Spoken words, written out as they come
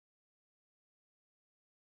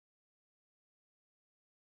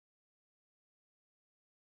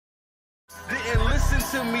Didn't listen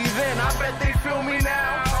to me then, I bet they feel me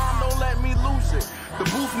now. Time don't let me lose it. The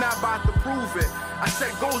booth not about to prove it. I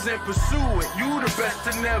set goals and pursue it. You the best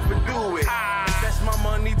to never do it. Invest my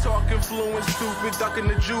money talking fluent, stupid, ducking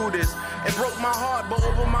the Judas. It broke my heart, but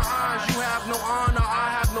over my eyes, you have no honor,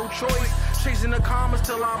 I have no choice. Chasing the commas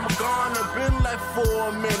till I'm gone. I've been left for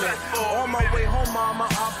a minute. On my way home, mama,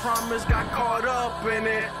 I promise, got caught up in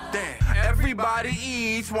it. Damn. Everybody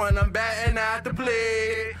eats when I'm batting at the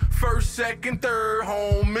plate. First, second, third,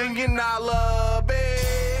 home, $1 million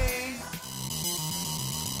base.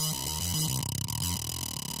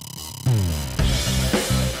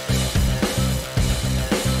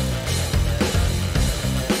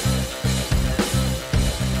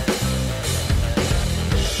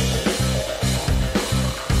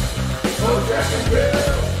 Oh, Jack and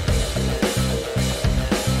Bill.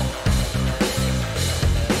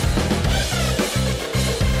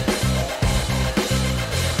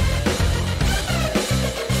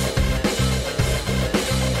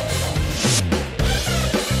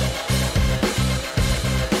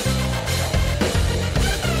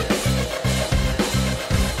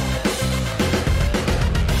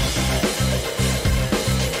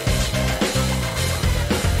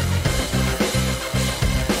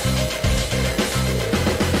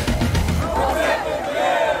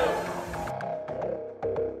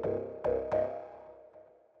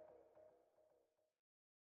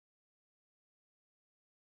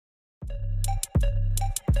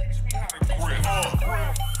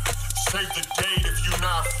 Save the date if you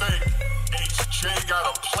not fake. HJ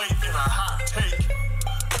got a plate and a hot take.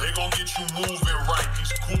 They gon' get you moving right.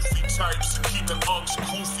 These goofy types keeping unks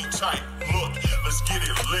goofy tight. Look, let's get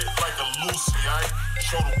it lit like a Lucy, aight?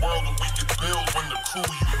 Show the world what we can build when the crew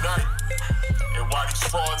unite. And while these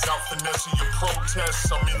frauds out finessing your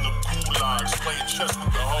protests, I'm in the gulags playing chess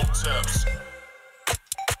with the Hoteps.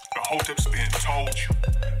 The Hoteps been told you.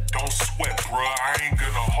 Don't sweat, bruh, I ain't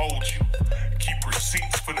gonna hold you. Keep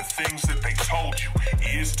receipts for the things that they told you.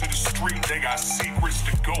 Ears to the street, they got secrets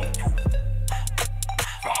to go through.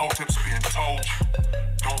 The Hoteps been told you.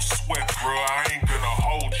 Don't sweat, bruh, I ain't gonna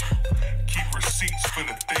hold you. Keep receipts for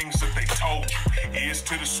the things that they told you. Ears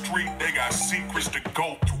to the street, they got secrets to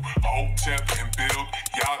go through. Hotep and build,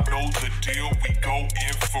 y'all know the deal. We go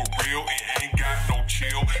in for real, it ain't got no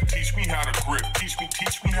chill. Teach me how to grip, teach me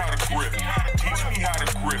how to grip. Teach me how to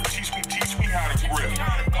grip, teach me how to grip.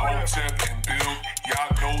 Hotep and build,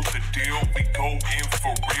 y'all know the deal. We go in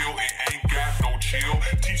for real, it ain't got no chill.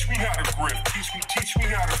 Teach me how to grip, teach me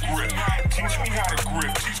how to grip. Teach me how to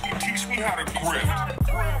grip, teach me how to grip.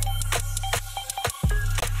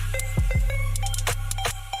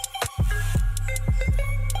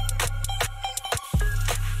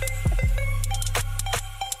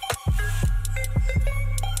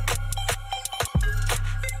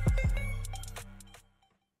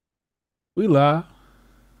 We live.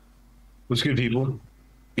 What's good, people?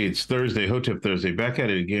 It's Thursday, Hotep Thursday. Back at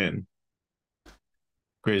it again.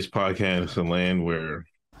 Greatest podcast in the land where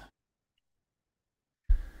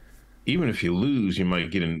even if you lose, you might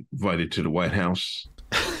get invited to the White House.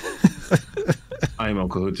 I'm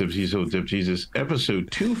Uncle Hoteps, he's Hotep Jesus. Episode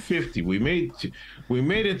 250. We made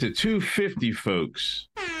it to 250, folks.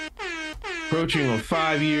 Approaching on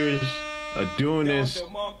 5 years of doing this.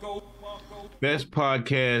 Best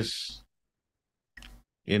podcast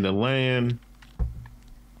in the land.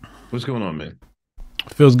 What's going on, man?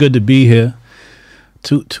 Feels good to be here.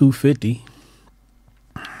 250.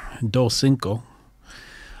 Dos Cinco.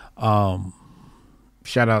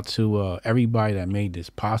 Shout out to everybody that made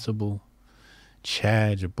this possible.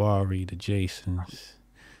 Chad, Jabari, the Jasons,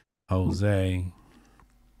 Jose.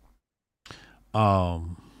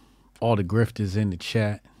 All the grifters in the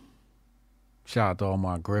chat. Shout out to all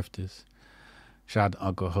my grifters. Shout out to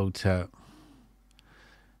Uncle Hotep.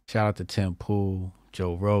 Shout out to Tim Pool,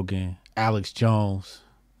 Joe Rogan, Alex Jones,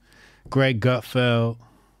 Greg Gutfeld,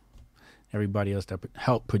 everybody else that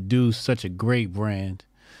helped produce such a great brand.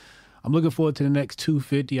 I'm looking forward to the next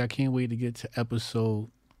 250. I can't wait to get to episode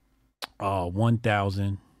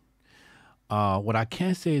 1000. What I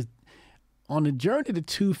can say is on the journey to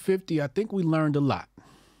 250, I think we learned a lot.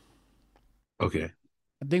 Okay.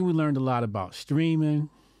 I think we learned a lot about streaming,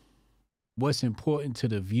 what's important to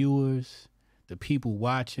the viewers, the people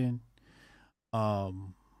watching,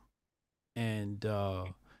 and I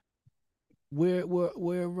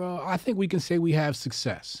think we can say we have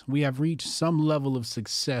success. We have reached some level of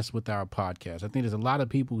success with our podcast. I think there's a lot of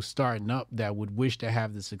people starting up that would wish to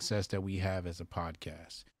have the success that we have as a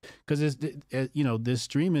podcast, because this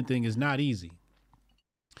streaming thing is not easy.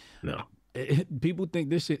 No, people think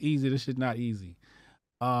this shit easy. This shit not easy.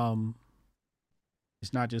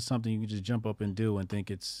 It's not just something you can just jump up and do and think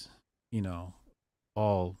it's, you know,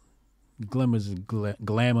 all glimmers and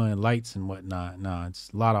glamour and lights and whatnot. Nah, it's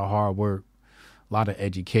a lot of hard work, a lot of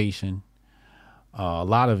education, a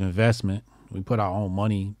lot of investment. We put our own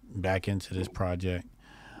money back into this project.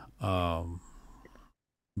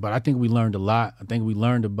 But I think we learned a lot. I think we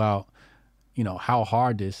learned about, you know, how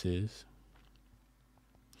hard this is.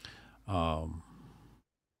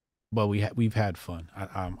 But we've had fun.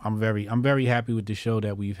 I'm very happy with the show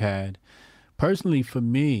that we've had. Personally, for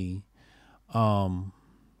me, you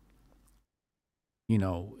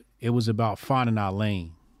know, it was about finding our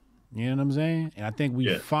lane. You know what I'm saying? And I think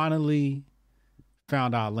we finally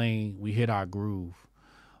found our lane. We hit our groove.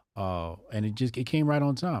 And it came right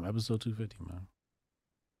on time. Episode 250, man.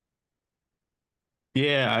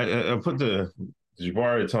 Yeah, I put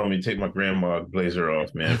Jabari told me to take my grandma blazer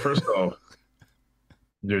off, man. First off,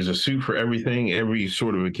 there's a suit for everything, every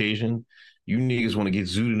sort of occasion. You niggas want to get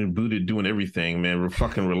zooted and booted doing everything, man. We're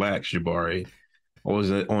fucking relax, Jabari.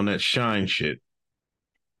 Always on that shine shit.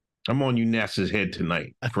 I'm on you NASA's head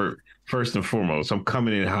tonight. First and foremost, I'm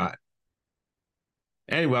coming in hot.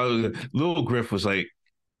 Anyway, little Griff was like,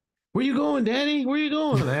 "Where you going, Daddy? Where you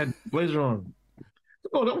going?" I had blazer on.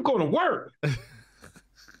 I'm going to work.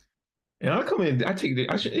 And I come in, I take the,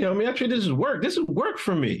 I should, you know, I mean, actually, this is work. This is work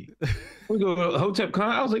for me. We go to Hotep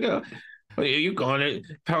Con. I was like, you going to,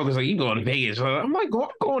 Pal was like, you going to Vegas. I'm like, I'm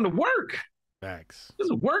going to work. Facts. This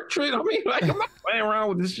is a work trip. I mean, like, I'm not playing around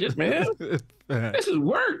with this shit, man. This is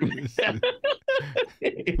work.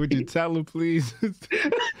 Would you tell them, please?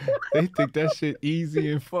 They think that shit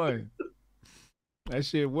easy and fun. That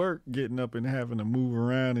shit work, getting up and having to move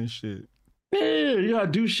around and shit. Yeah, you gotta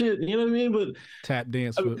do shit, you know what I mean? But tap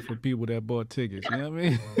dance for people that bought tickets, you know what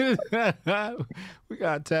I mean? We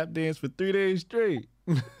got tap dance for 3 days straight.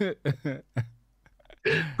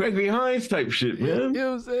 Gregory Hines type shit, man. You know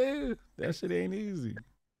what I'm saying? That shit ain't easy.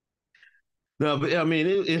 No, but I mean,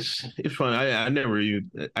 it's fun. I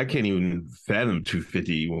can't even fathom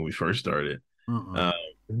 250 when we first started. But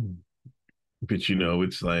you know,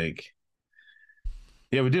 it's like,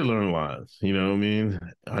 yeah, we did learn a lot. You know what I mean?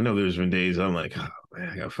 I know there's been days I'm like, oh man,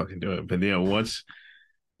 I gotta fucking do it. But you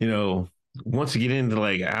know, once you get into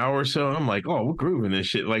like an hour or so, I'm like, oh, we're grooving this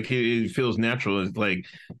shit. Like it feels natural. It's like,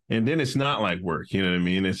 and then it's not like work. You know what I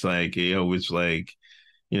mean? It's like, it's like,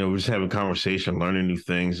 we're just having conversation, learning new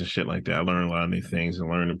things and shit like that. I learn a lot of new things and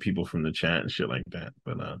learning people from the chat and shit like that.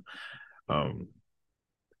 But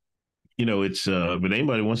it's but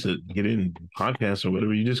anybody wants to get in podcasts or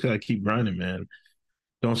whatever, you just gotta keep grinding, man.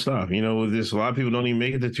 Don't stop. There's a lot of people don't even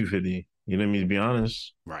make it to 250. You know what I mean? To be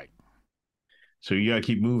honest. Right. So you gotta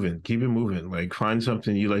keep moving. Keep it moving. Like find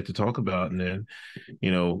something you like to talk about. And then,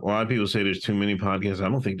 a lot of people say there's too many podcasts. I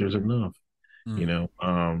don't think there's enough.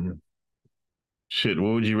 Shit,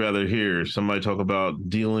 what would you rather hear? Somebody talk about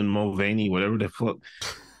Dylan Mulvaney, whatever the fuck,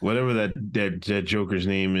 whatever that Joker's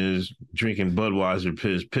name is, drinking Budweiser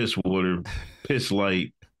piss water, piss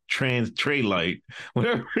light, tray light,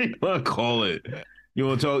 whatever you want to call it. You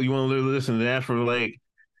want to listen to that for like,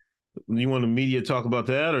 you want the media talk about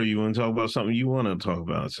that, or you want to talk about something you want to talk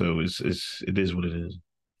about? So it is what it is.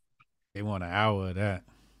 They want an hour of that.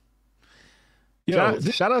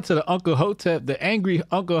 Shout out to the Uncle Hotep, the angry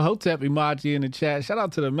Uncle Hotep emoji in the chat. Shout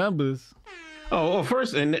out to the members. Oh,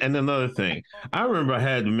 first, and another thing. I remember I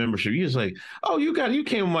had the membership. He was like, oh, you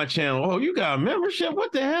came on my channel. Oh, you got a membership?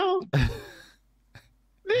 What the hell?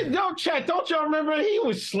 Don't y'all remember he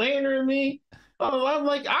was slandering me? Oh, I'm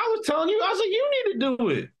like, I was telling you, I was like, you need to do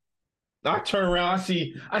it. I turn around, I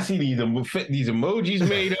see these emojis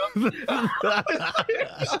made up.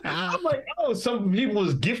 I'm like, oh, some people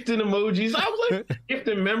was gifting emojis. I was like,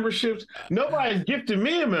 gifting memberships. Nobody's gifting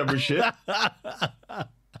me a membership.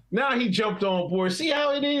 Now he jumped on board. See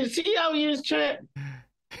how it is? See how he is, chat?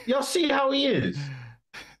 Y'all see how he is?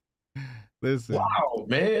 Listen. Wow,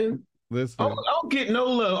 man. Listen. I don't get no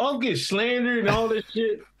love. I don't get slandered and all this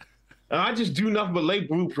shit. I just do nothing but lay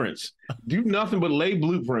blueprints.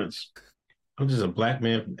 I'm just a black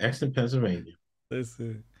man from Exton, Pennsylvania.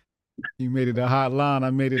 Listen, you made it a hot line.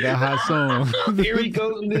 I made it a hot song. Here he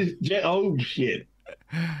goes in this jet. Oh, shit.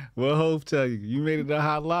 Well, Hope tell you, you made it a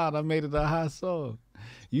hot line. I made it a hot song.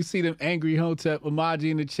 You see them angry Hotep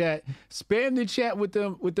emoji in the chat. Spam the chat with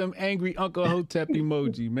them angry Uncle Hotep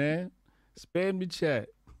emoji, man. Spam the chat.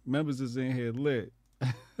 Members is in here lit.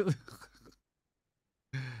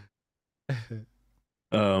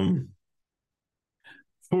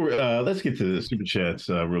 Let's get to the super chats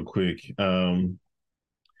real quick.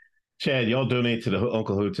 Chad, y'all donate to the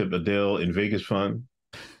Uncle Hotep Adele in Vegas fund.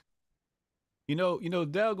 You know,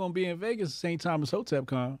 Adele gonna be in Vegas the same time as Hotep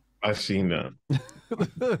Con. I seen that.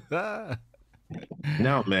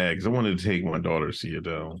 Now I'm mad because I wanted to take my daughter to see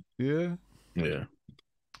Adele. Yeah. Yeah.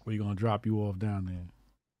 We're gonna drop you off down there.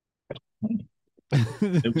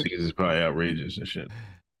 Them tickets is probably outrageous and shit.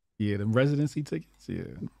 Yeah, them residency tickets. Yeah.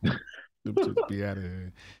 Them tickets be out of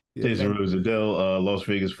here. Yeah, Jason Rose, Adele, Las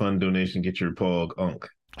Vegas fund donation. Get your pog unk.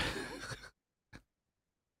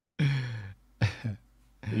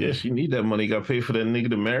 Yeah, she need that money. Got paid for that nigga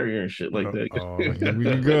to marry her and shit like that. Oh, here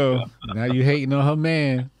we go. Now you hating on her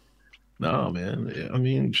man. No, man. I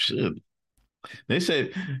mean, shit. They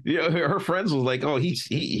said, her friends was like, "Oh, he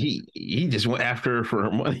just went after her for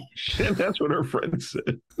her money." Shit, that's what her friends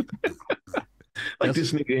said.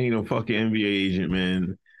 This nigga ain't no fucking NBA agent,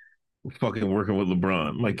 man. Fucking working with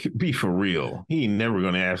LeBron. Like, be for real. He ain't never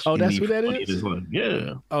gonna ask. Oh, that's who that is.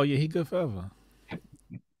 Yeah. Oh yeah, he good forever.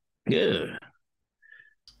 Yeah.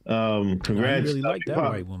 Congrats. He really liked that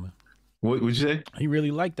white woman. What would you say? He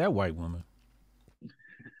really liked that white woman.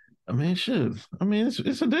 I mean, shit. I mean,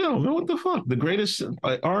 it's Adele, man. What the fuck? The greatest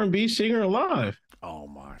R&B singer alive. Oh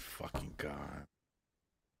my fucking god!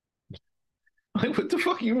 Like, what the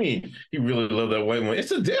fuck you mean? You really love that white woman?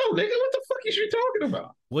 It's Adele, nigga. What the fuck is you talking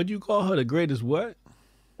about? What'd you call her? The greatest what?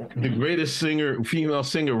 The greatest female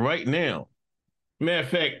singer right now. Matter of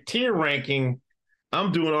fact, tier ranking.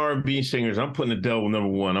 I'm doing R&B singers. I'm putting Adele number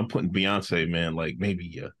one. I'm putting Beyonce, man, like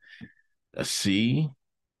maybe a C.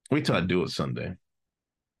 Wait till I do it Sunday.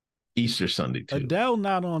 Easter Sunday too. Adele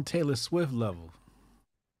not on Taylor Swift level.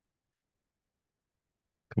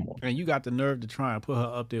 Come on. And you got the nerve to try and put her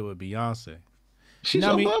up there with Beyonce. She's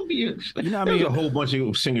above Beyonce. You know what I mean? There's a whole bunch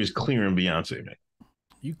of singers clearing Beyonce, man.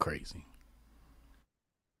 You crazy.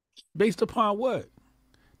 Based upon what?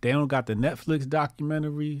 They don't got the Netflix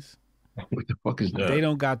documentaries. What the fuck is that? They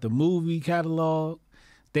don't got the movie catalog.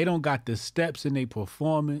 They don't got the steps in their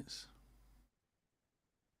performance.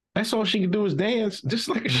 That's all she can do is dance, just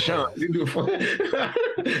like a Sean.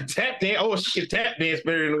 Tap dance. Oh, she can tap dance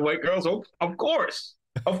better than the white girls. Oh, of course.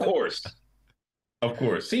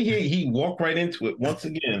 See, he walked right into it once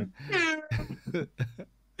again.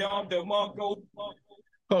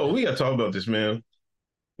 Oh, we gotta talk about this, man.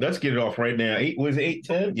 Let's get it off right now.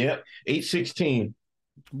 8:10? Yep. 8:16.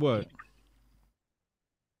 What?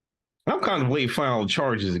 I'm contemplating filing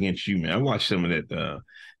charges against you, man. I watched some of that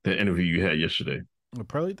the interview you had yesterday. The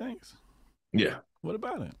Pearly things? Yeah. What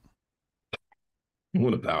about it?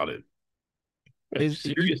 What about it?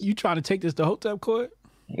 You trying to take this to Hotep court?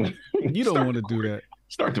 You don't want to do that.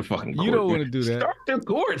 Start the fucking court. You don't want to do that. Start the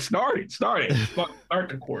court. Start it. Start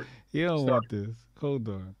the court. You don't want this. Hold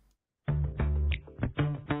on.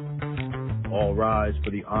 All rise for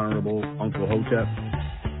the Honorable Uncle Hotep.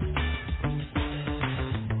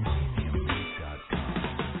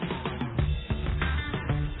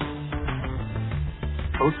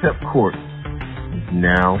 Hotep Court is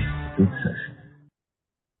now in session.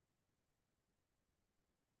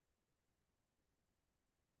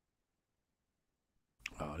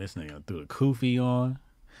 Oh, this nigga threw a kufi on.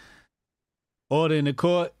 Order in the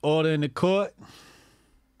court. Order in the court.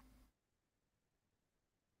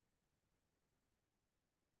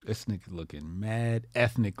 This nigga looking mad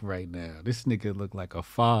ethnic right now. This nigga look like a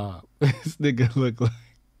fob. This nigga look like...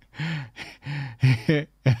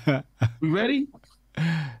 We ready?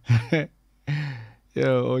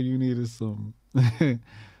 Yo, all you need is some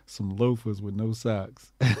some loafers with no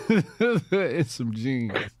socks and some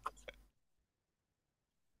jeans.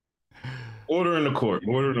 Order in the court.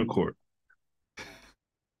 Order in the court.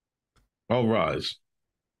 All rise.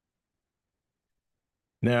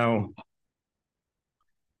 Now,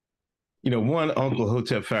 one Uncle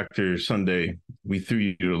Hotep Factor Sunday, we threw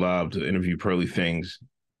you to the lob to interview Pearly Things.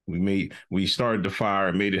 We started the fire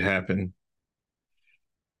and made it happen.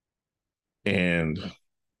 And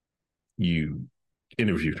you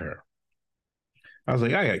interviewed her. I was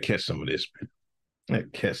like, I gotta catch some of this, man. I gotta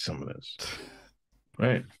catch some of this.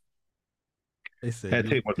 Right? They said, had to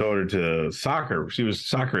take my daughter to soccer. She was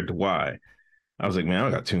soccer at the Y. I was like, man, I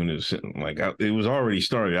got tuned to this. It was already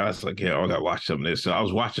started. I was like, yeah, I gotta watch some of this. So I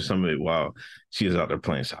was watching some of it while she was out there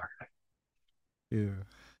playing soccer. Yeah.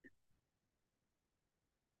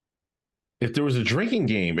 If there was a drinking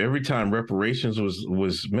game every time reparations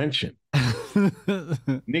was mentioned,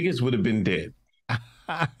 niggas would have been dead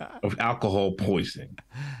of alcohol poisoning.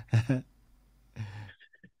 I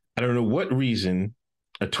don't know what reason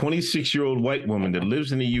a 26-year-old white woman that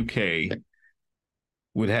lives in the UK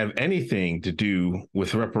would have anything to do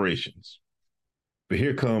with reparations. But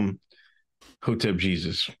here come Hotep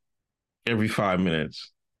Jesus every 5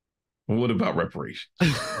 minutes. Well, what about reparations?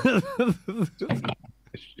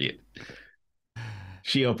 Shit.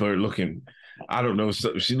 She up there looking. I don't know.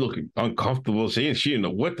 She looked uncomfortable. She didn't know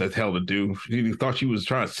what the hell to do. She thought she was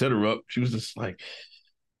trying to set her up. She was just like,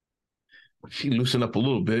 she loosened up a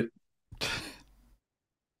little bit.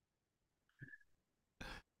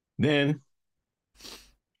 Then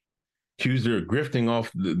accused her of grifting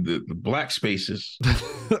off the black spaces.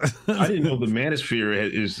 I didn't know the manosphere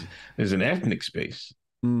is an ethnic space.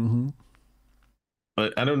 Mm-hmm.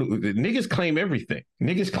 But I don't know. Niggas claim everything.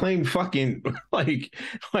 Niggas claim fucking like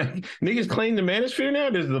niggas claim the manosphere now.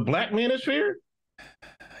 There's the black manosphere.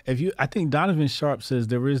 I think Donovan Sharp says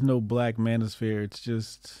there is no black manosphere. It's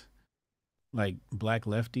just like black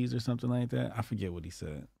lefties or something like that. I forget what he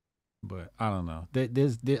said, but I don't know.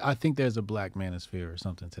 I think there's a black manosphere or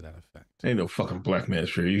something to that effect. Ain't no fucking black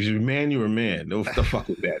manosphere. You're a man, you're a man. No, what the fuck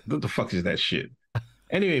is that? What the fuck is that shit?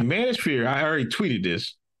 Anyway, manosphere, I already tweeted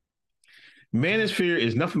this. Manosphere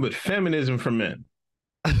is nothing but feminism for men.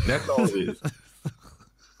 That's all it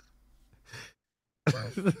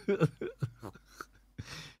is.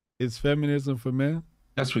 It's feminism for men?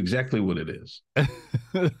 That's exactly what it is.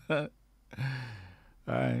 All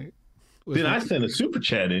right. Then I sent a super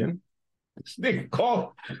chat in. This nigga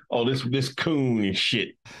called, this coon and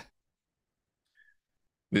shit.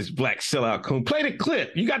 This black sellout coon. Play the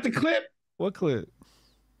clip. You got the clip? What clip?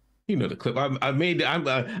 You know the clip.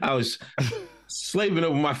 I was slaving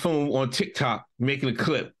over my phone on TikTok making a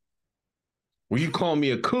clip where you call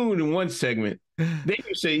me a coon in one segment. Then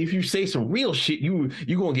you say, if you say some real shit, you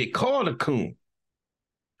gonna get called a coon.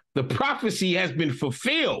 The prophecy has been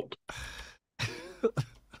fulfilled.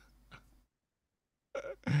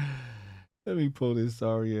 Let me pull this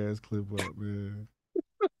sorry ass clip up, man.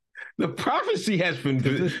 The prophecy has been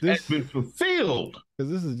fulfilled.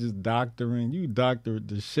 Because this is just doctoring. You doctored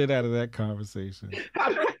the shit out of that conversation.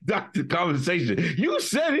 I doctored the conversation. You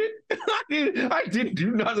said it. I didn't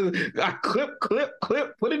do nothing. I clip,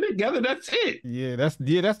 put it together. That's it. Yeah, that's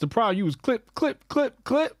the problem. You was clipping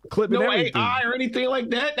no everything. AI or anything like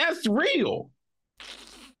that. That's real.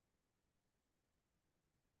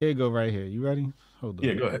 Here you go right here. You ready? Hold on.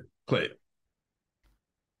 Yeah, go ahead. Play it.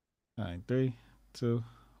 All right, 3, 2,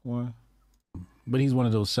 1. But he's one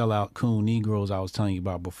of those sellout coon Negroes I was telling you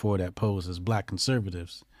about before that pose as black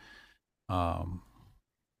conservatives.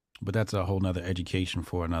 But that's a whole nother education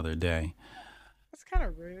for another day. That's kind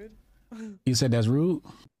of rude. You said that's rude?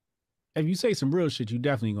 If you say some real shit, you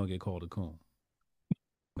definitely gonna get called a coon.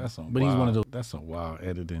 He's one of those. That's some wild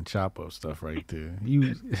editing chop up stuff right there.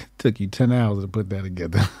 Took you 10 hours to put that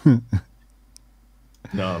together.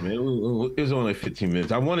 No, man, it was only 15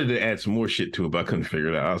 minutes. I wanted to add some more shit to it, but I couldn't figure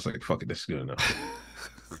it out. I was like, fuck it, that's good enough.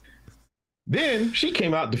 Then she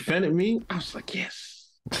came out, defended me. I was like, yes.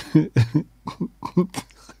 And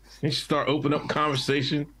she started opening up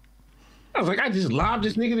conversation. I was like, I just lobbed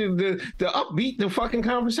this nigga to upbeat the fucking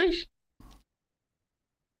conversation.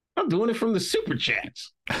 I'm doing it from the super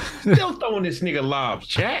chats. Still throwing this nigga lobs,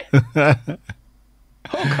 chat.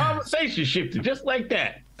 Whole conversation shifted just like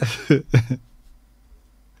that.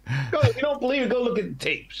 Go, if you don't believe it, go look at the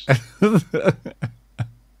tapes.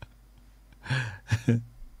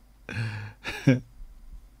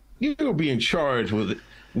 You'll be in charge with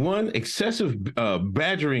one, excessive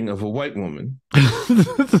badgering of a white woman,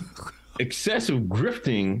 excessive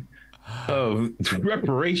grifting of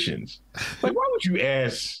reparations. Like, why would you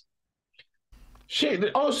ask?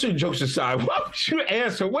 Shit, also jokes aside, why would you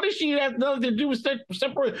ask her? What does she have nothing to do with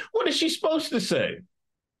separate? What is she supposed to say?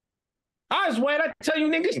 I was white. I tell you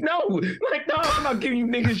niggas no. Like, no, I'm not giving you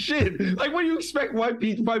niggas shit. Like, what do you expect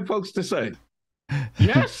white folks to say?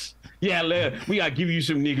 Yes? Yeah, we gotta give you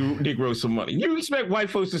some Negroes some money. You expect white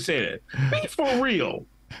folks to say that? Be for real.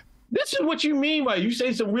 This is what you mean by you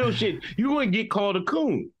say some real shit. You're gonna get called a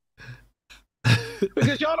coon.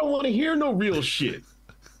 Because y'all don't want to hear no real shit.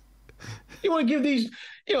 You want to give these,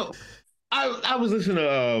 I was listening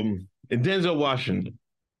to Denzel Washington.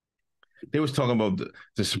 They was talking about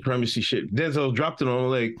the supremacy shit. Denzel dropped it on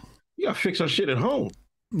like, you gotta fix our shit at home.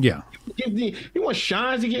 Yeah. You want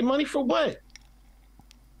Shines to get money for what?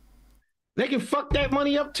 They can fuck that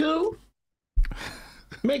money up too?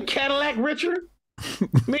 Make Cadillac richer?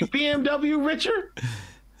 Make BMW richer?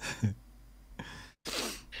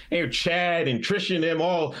 And Chad and Trisha and them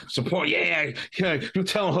all support. Yeah, you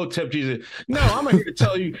telling Hotep Jesus. No, I'm here to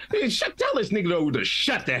tell you. Tell this nigga to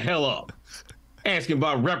shut the hell up. Asking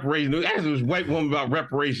about reparations. Asking this white woman about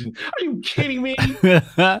reparations. Are you kidding me?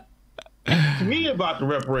 Ask me about the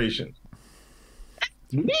reparations.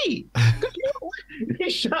 Ask me.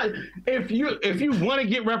 If you want to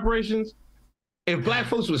get reparations, if black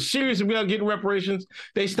folks were serious about getting reparations,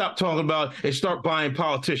 they stop talking about and start buying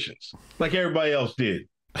politicians like everybody else did.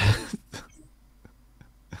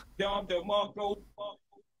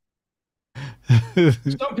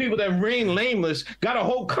 Some people that reign nameless got a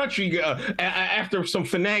whole country after some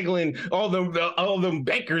finagling, all them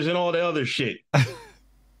bankers and all the other shit.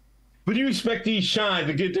 But you expect these shines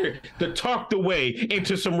to get to talk their way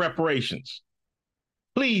into some reparations.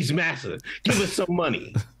 Please, massa, give us some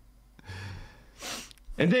money.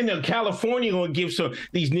 And then California gonna give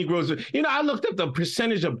these Negroes. You know, I looked up the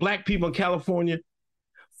percentage of black people in California.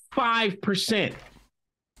 5%.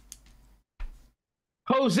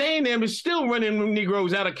 Jose and them is still running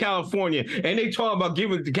Negroes out of California, and they talk about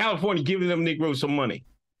giving them Negroes some money.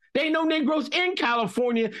 There ain't no Negroes in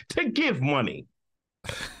California to give money.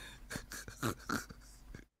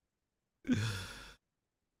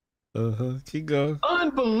 Keep going.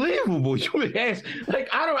 Unbelievable. You would ask, like,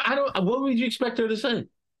 I don't. What would you expect her to say?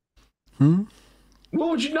 What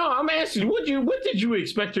would you know? I'm asking. What did you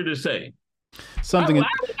expect her to say? Something.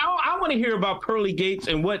 I want to hear about Pearly Gates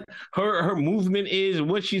and what her movement is and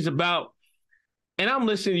what she's about. And I'm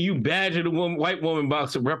listening to you badger the white woman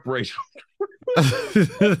about some reparations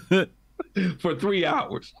for 3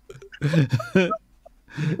 hours.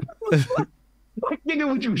 Like, nigga,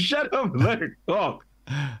 would you shut up and let her talk?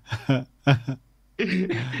 And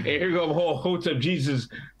here go whole Hotep Jesus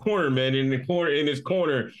corner, man, in his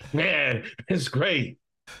corner. Man, it's great.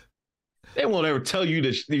 They won't ever tell you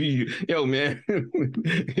this, yo, man.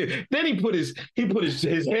 Then he put his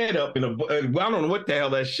head up in a. I don't know what the hell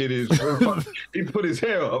that shit is. He put his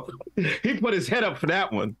hair up. He put his head up for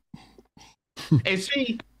that one. And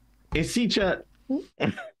see, chat.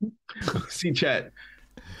 See, chat.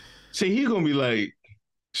 See, he's gonna be like,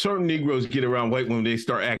 certain Negroes get around white women, they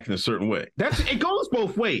start acting a certain way. It goes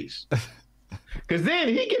both ways. Because then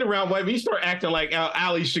he get around white women, he start acting like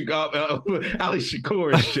Ali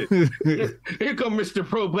Shakur and shit. Here come Mr.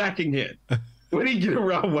 Pro-Black again. When he get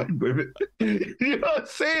around white women, you know what I'm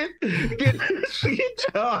saying? Get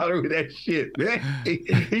tired with that shit, man.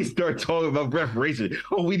 He start talking about reparations.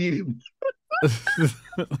 Oh, we need him.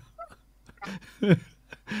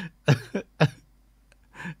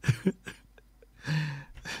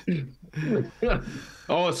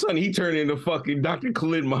 All of a sudden, he turned into fucking Dr.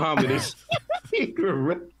 Khalid Muhammad.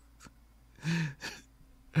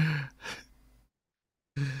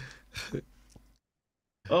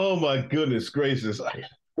 Oh my goodness gracious!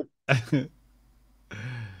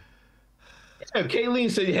 Kayleen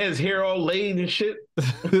said he has hair all laid and shit.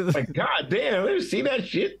 Like, god damn, ever see that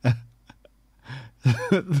shit?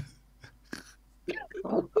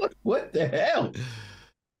 What the hell?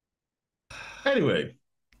 Anyway.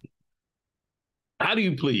 How do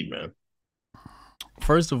you plead, man?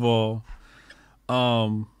 First of all,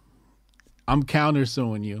 I'm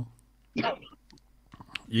countersuing you.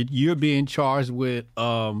 You're being charged with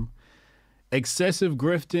excessive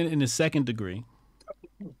grifting in the 2nd degree.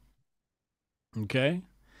 Okay?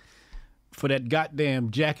 For that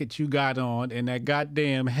goddamn jacket you got on and that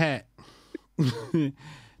goddamn hat.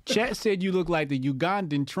 Chat said you look like the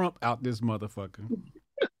Ugandan Trump out this motherfucker.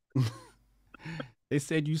 They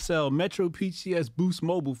said you sell Metro PCS Boost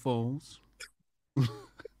mobile phones.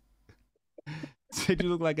 Said you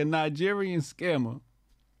look like a Nigerian scammer.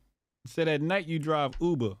 Said at night you drive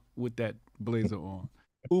Uber with that blazer on.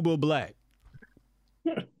 Uber Black.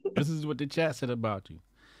 This is what the chat said about you.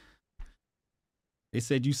 They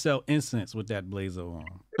said you sell incense with that blazer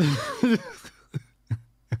on.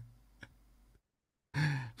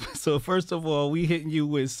 So first of all, we hitting you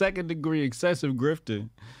with 2nd degree excessive grifting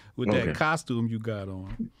with that costume you got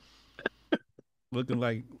on. Looking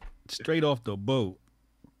like straight off the boat.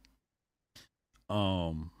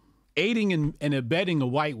 Aiding and abetting a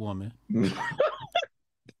white woman. In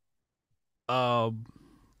the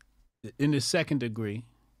 2nd degree.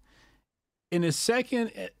 In the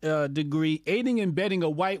 2nd degree, aiding and abetting a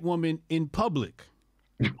white woman in public.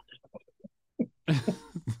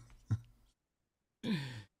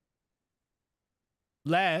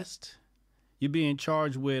 Last, you're being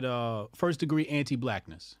charged with 1st degree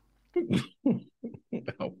anti-blackness.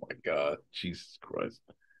 Oh my God, Jesus Christ.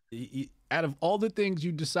 Out of all the things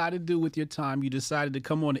you decided to do with your time, you decided to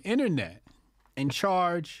come on the internet and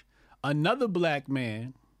charge another black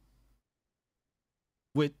man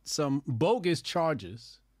with some bogus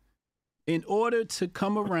charges in order to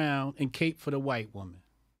come around and cape for the white woman.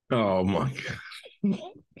 Oh my God.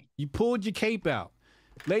 You pulled your cape out.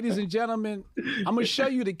 Ladies and gentlemen, I'm going to show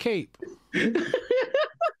you the cape.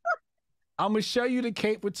 I'm going to show you the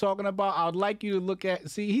cape we're talking about. I'd like you to look at.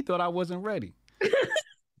 See, he thought I wasn't ready.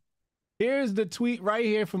 Here's the tweet right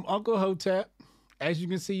here from Uncle Hotep. As you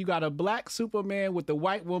can see, you got a black Superman with the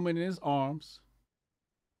white woman in his arms.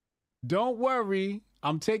 Don't worry,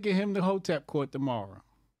 I'm taking him to Hotep court tomorrow.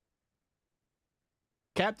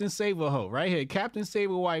 Captain Save a Hoe, right here. Captain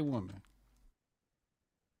Save a White Woman.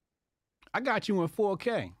 I got you in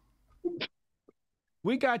 4K.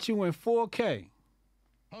 We got you in 4K.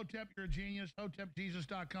 Hotep, you're a genius.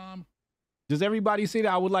 HotepJesus.com. Does everybody see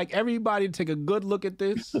that? I would like everybody to take a good look at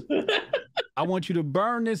this. I want you to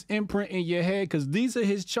burn this imprint in your head because these are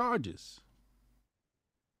his charges.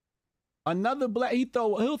 Another black,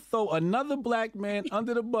 he'll throw another black man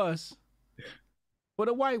under the bus for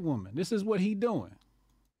the white woman. This is what he doing.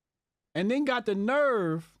 And then got the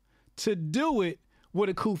nerve to do it with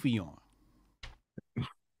a kufi on.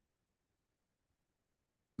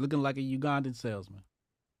 Looking like a Ugandan salesman.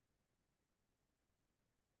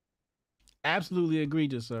 Absolutely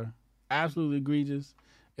egregious, sir. Absolutely egregious.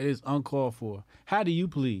 It is uncalled for. How do you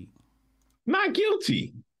plead? Not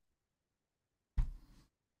guilty.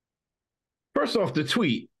 First off, the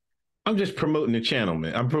tweet. I'm just promoting the channel,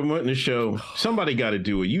 man. I'm promoting the show. Somebody got to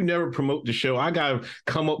do it. You never promote the show. I got to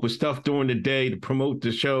come up with stuff during the day to promote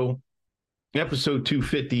the show. Episode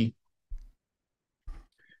 250.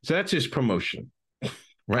 So that's his promotion.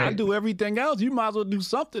 Right? I do everything else. You might as well do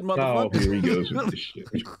something, motherfucker. Oh, here he goes with this shit.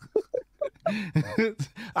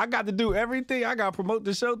 I got to do everything. I got to promote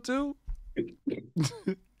the show too.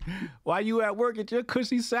 While you at work at your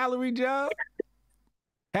cushy salary job,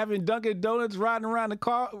 having Dunkin' Donuts, riding around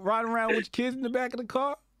with your kids in the back of the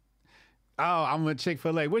car. Oh, I'm a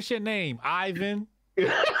Chick-fil-A. What's your name? Ivan.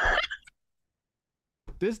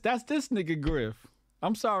 That's this nigga Griff.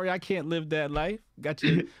 I'm sorry, I can't live that life. Got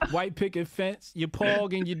your white picket fence, your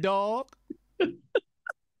pog, and your dog.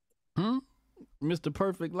 Mr.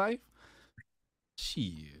 Perfect Life.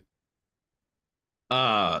 Shit.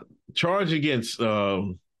 Charge against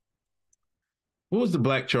what was the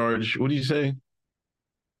black charge? What did you say?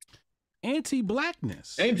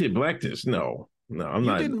 Anti-blackness. Anti-blackness. No, I'm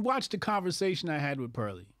not. You didn't watch the conversation I had with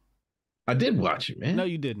Pearly. I did watch it, man. No,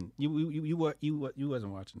 you didn't. You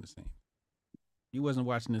wasn't watching the same. You wasn't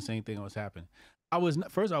watching the same thing that was happening. I was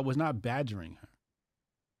not badgering her.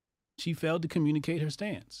 She failed to communicate her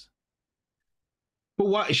stance. But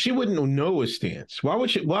why she wouldn't know a stance? Why would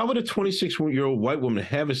a 26-year-old white woman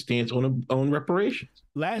have a stance on reparations?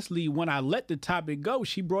 Lastly, when I let the topic go,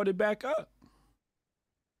 she brought it back up.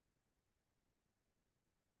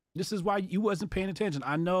 This is why you wasn't paying attention.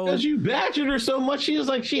 I know. Because you badgered her so much, she was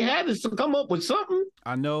like, she had to come up with something.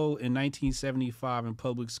 I know in 1975 in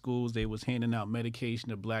public schools, they was handing out medication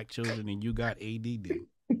to black children and you got ADD.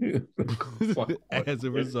 As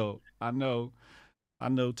a result. I know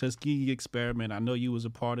Tuskegee experiment. I know you was a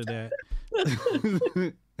part of that.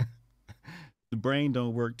 The brain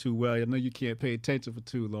don't work too well. I know you can't pay attention for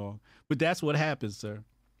too long. But that's what happened, sir.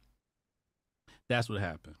 That's what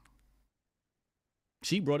happened.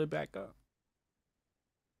 She brought it back up.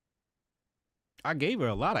 I gave her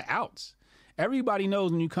a lot of outs. Everybody knows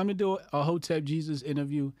when you come to do a Hotep Jesus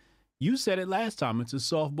interview, you said it last time, it's a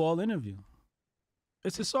softball interview.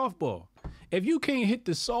 It's a softball. If you can't hit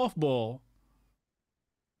the softball,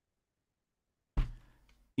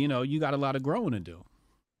 you got a lot of growing to do.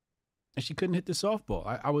 And she couldn't hit the softball.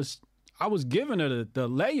 I was giving her the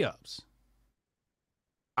layups.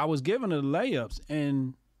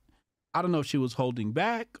 And I don't know if she was holding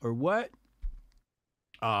back or what.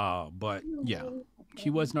 But yeah, she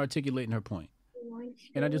wasn't articulating her point.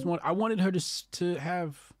 And I wanted her to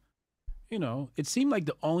have, it seemed like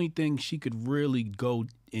the only thing she could really go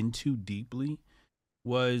into deeply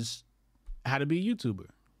was how to be a YouTuber.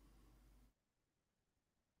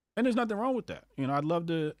 And there's nothing wrong with that. I'd love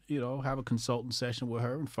to, have a consultant session with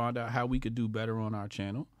her and find out how we could do better on our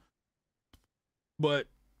channel. But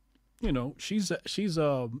she's an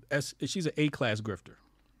A-class grifter.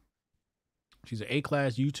 She's an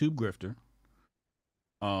A-class YouTube grifter.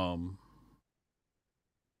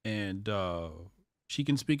 And she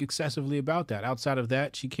can speak excessively about that. Outside of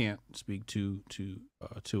that, she can't speak to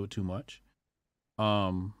it too much.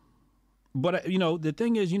 But the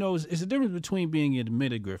thing is, it's a difference between being an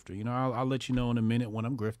admitted grifter. I'll let you know in a minute when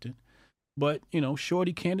I'm grifting. But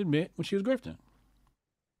Shorty can't admit when she was grifting.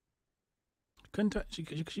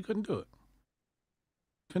 She couldn't do it.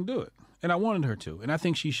 Couldn't do it. And I wanted her to. And I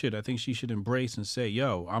think she should. I think she should embrace and say,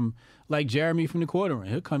 yo, I'm like Jeremy from the Quarter.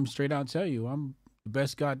 He'll come straight out and tell you, I'm the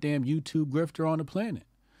best goddamn YouTube grifter on the planet.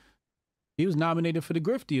 He was nominated for the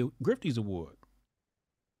Grifties Award.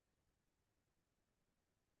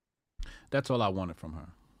 That's all I wanted from her.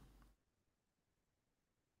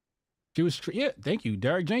 She was, thank you.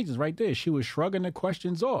 Derek James is right there. She was shrugging the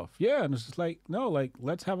questions off. Yeah, and it's just like, no,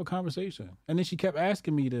 let's have a conversation. And then she kept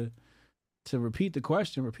asking me to repeat the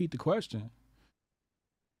question.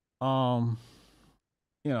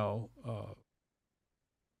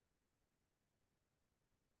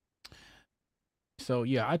 So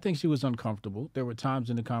yeah, I think she was uncomfortable. There were times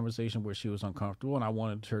in the conversation where she was uncomfortable, and I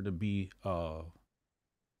wanted her to be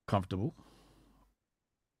comfortable.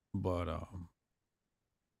 But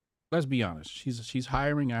let's be honest, she's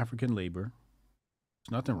hiring African labor.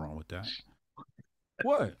 There's nothing wrong with that.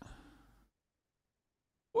 What?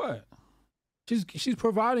 What? She's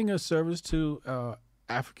providing a service to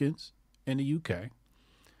Africans in the UK,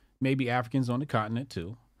 maybe Africans on the continent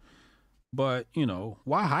too. But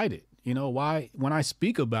why hide it? Why when I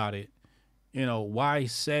speak about it, why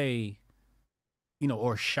say,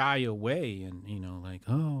 or shy away and like,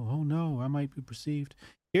 oh no, I might be perceived.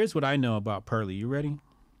 Here's what I know about Pearly. You ready?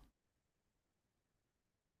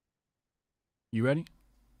 You ready?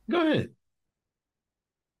 Go ahead.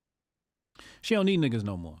 She don't need niggas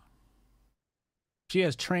no more. She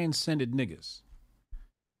has transcended niggas.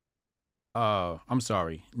 I'm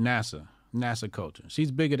sorry, NASA culture.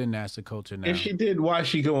 She's bigger than NASA culture now. If she did, why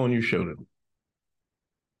she go on your show then?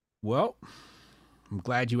 Well, I'm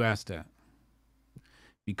glad you asked that.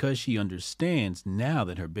 Because she understands now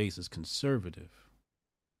that her base is conservative.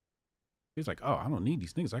 She's like, oh, I don't need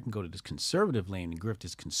these niggas. I can go to this conservative lane and grift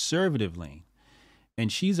this conservative lane. And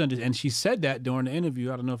she said that during the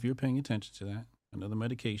interview. I don't know if you're paying attention to that. Another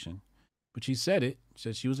medication. But she said it. She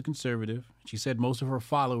said she was a conservative. She said most of her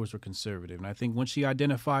followers were conservative. And I think once she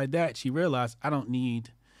identified that, she realized, I don't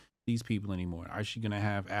need these people anymore. Is she going to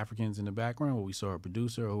have Africans in the background? Well, we saw her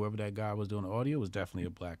producer or whoever that guy was doing the audio was definitely a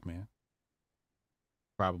black man.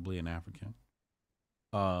 Probably an African.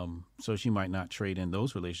 So she might not trade in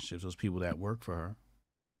those relationships, those people that work for her.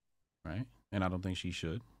 Right? And I don't think she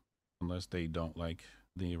should, unless they don't like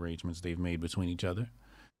the arrangements they've made between each other.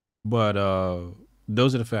 But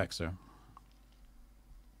those are the facts, sir.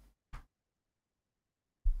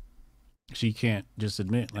 She can't just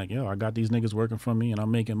admit, like, yo, I got these niggas working for me and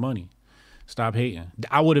I'm making money. Stop hating.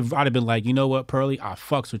 I'd have been like, you know what, Pearly, I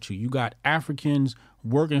fucks with you. You got Africans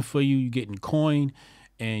working for you, you getting coin,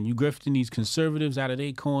 and you grifting these conservatives out of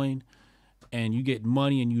their coin, and you get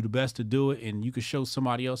money and you the best to do it, and you can show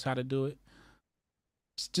somebody else how to do it.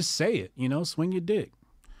 Just say it, swing your dick.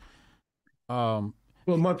 Well,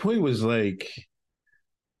 my point was like,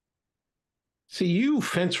 see, you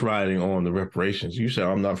fence riding on the reparations. You said,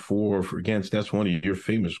 I'm not for or against. That's one of your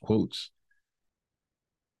famous quotes.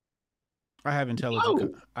 I have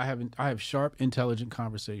intelligent. I have sharp, intelligent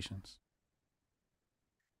conversations.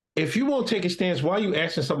 If you won't take a stance, why are you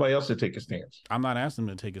asking somebody else to take a stance? I'm not asking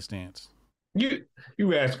them to take a stance. You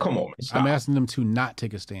ask, come on, man, stop. I'm asking them to not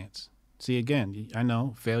take a stance. See, again, I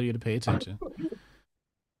know, failure to pay attention.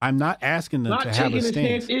 I'm not asking them to have a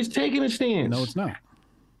stance. It's taking a stance. No, it's not.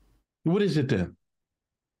 What is it then?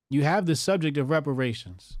 You have the subject of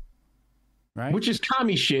reparations, right? Which is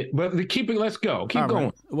commie shit, but let's go. Keep going.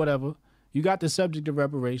 Right, whatever. You got the subject of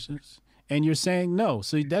reparations, and you're saying no.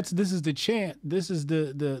 So this is the chant. This is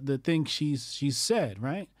the thing she's said,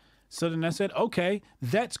 right? So then I said, okay,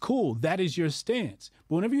 that's cool. That is your stance.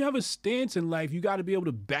 But whenever you have a stance in life, you got to be able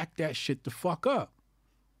to back that shit the fuck up.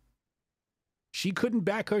 She couldn't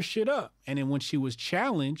back her shit up. And then when she was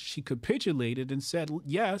challenged, she capitulated and said,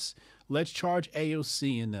 yes, let's charge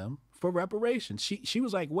AOC and them for reparations. She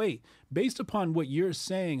was like, wait, based upon what you're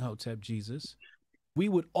saying, Hotep Jesus, we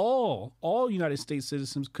would all United States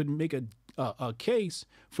citizens could make a case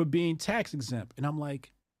for being tax exempt. And I'm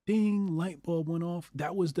like, ding, light bulb went off.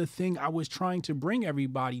 That was the thing I was trying to bring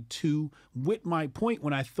everybody to with my point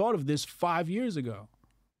when I thought of this 5 years ago.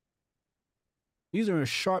 These are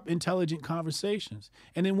sharp, intelligent conversations.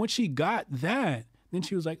 And then when she got that, then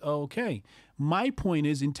she was like, oh, okay. My point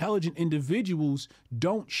is intelligent individuals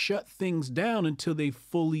don't shut things down until they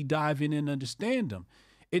fully dive in and understand them.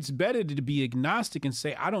 It's better to be agnostic and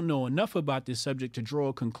say, I don't know enough about this subject to draw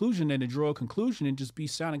a conclusion than to draw a conclusion and just be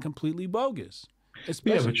sounding completely bogus.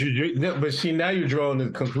 But see, now you're drawing the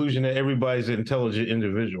conclusion that everybody's an intelligent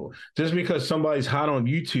individual. Just because somebody's hot on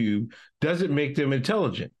YouTube doesn't make them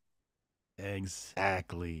intelligent.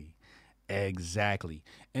 Exactly.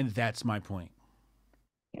 And that's my point.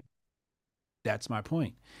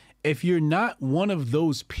 If you're not one of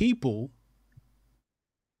those people,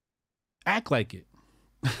 act like it.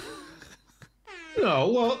 No,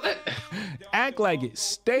 well, act like it.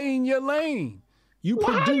 Stay in your lane. You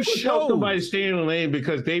Why produce you shows. Somebody stay in the lane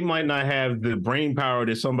because they might not have the brain power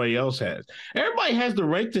that somebody else has. Everybody has the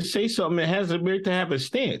right to say something and has the right to have a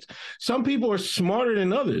stance. Some people are smarter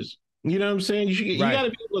than others. You know what I'm saying? You got to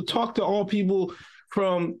be able to talk to all people,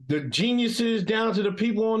 from the geniuses down to the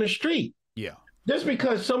people on the street. Yeah. Just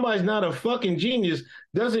because somebody's not a fucking genius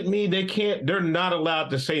doesn't mean they're not allowed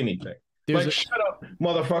to say anything. Shut up,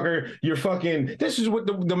 motherfucker. You're fucking. This is what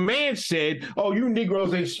the man said. Oh, you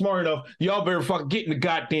Negroes ain't smart enough. Y'all better fucking get in the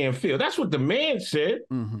goddamn field. That's what the man said.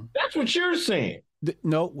 Mm-hmm. That's what you're saying.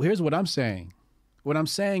 No, here's what I'm saying. What I'm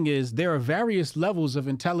saying is there are various levels of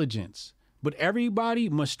intelligence, but everybody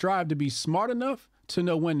must strive to be smart enough to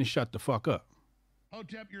know when to shut the fuck up.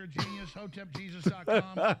 Hotep, you're a genius.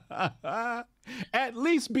 HotepJesus.com. At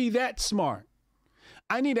least be that smart.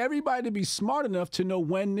 I need everybody to be smart enough to know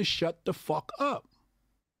when to shut the fuck up.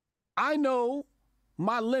 I know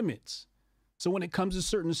my limits. So when it comes to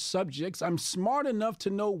certain subjects, I'm smart enough to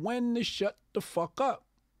know when to shut the fuck up.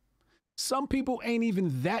 Some people ain't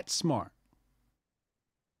even that smart.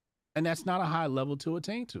 And that's not a high level to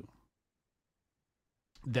attain to.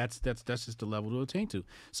 That's just the level to attain to.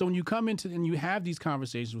 So when you come into and you have these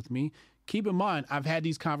conversations with me, keep in mind, I've had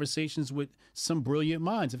these conversations with some brilliant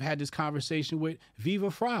minds. I've had this conversation with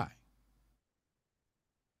Viva Fry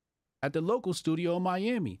at the local studio in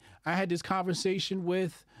Miami. I had this conversation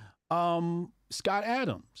with Scott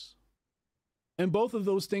Adams. And both of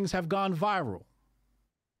those things have gone viral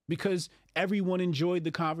because everyone enjoyed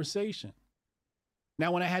the conversation.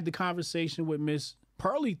 Now, when I had the conversation with Miss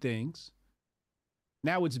Pearly Things,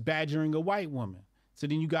 now it's badgering a white woman. So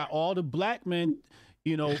then you got all the black men,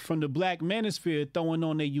 you know, from the black manosphere throwing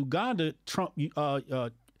on their Uganda Trump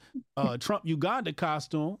Uganda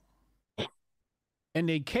costume and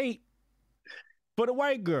they cape for the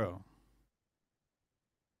white girl.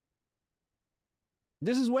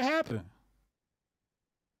 This is what happened.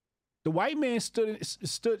 The white man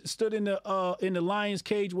stood in the lion's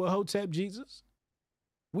cage with Hotep Jesus.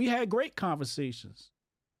 We had great conversations.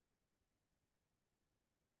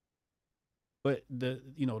 But the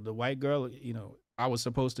white girl, I was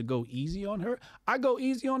supposed to go easy on her. I go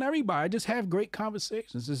easy on everybody. I just have great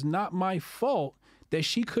conversations. It's not my fault that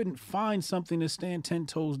she couldn't find something to stand 10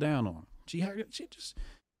 toes down on. She just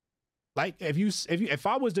like if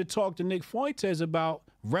I was to talk to Nick Fuentes about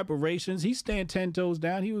reparations, he'd stand 10 toes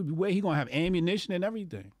down. He would be where he gonna have ammunition and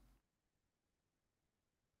everything.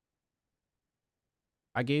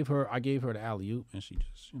 I gave her the alley-oop and she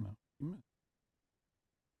just,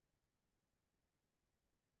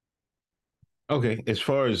 Okay, as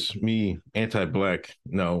far as me anti-black,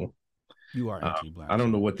 no. You are anti-black. I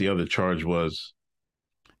don't know what the other charge was.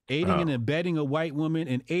 Aiding and abetting a white woman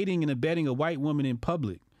and aiding and abetting a white woman in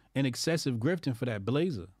public and excessive grifting for that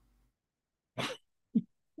blazer.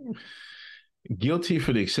 Guilty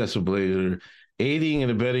for the excessive blazer, aiding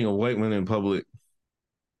and abetting a white woman in public.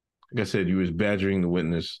 Like I said, you was badgering the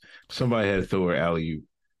witness. Somebody had to throw her alley-oop.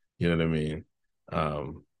 You know what I mean?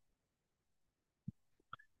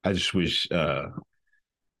 I just wish, a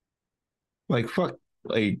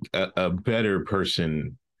better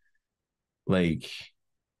person, like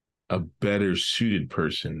a better suited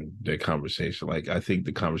person, that conversation. Like, I think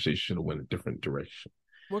the conversation should have went a different direction.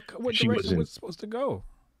 What direction was it supposed to go?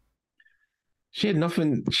 She had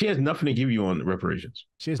nothing. She has nothing to give you on reparations.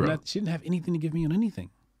 She didn't have anything to give me on anything.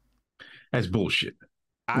 That's bullshit.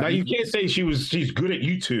 Now you can't say she's good at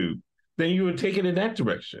YouTube. Then you would take it in that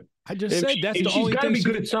direction. I just said that's the only thing. She's got to be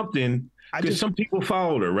good at something. Because some people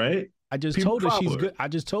followed her, right? I just told her she's good. I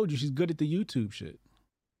just told you she's good at the YouTube shit.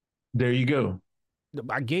 There you go.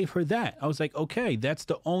 I gave her that. I was like, okay, that's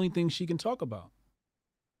the only thing she can talk about.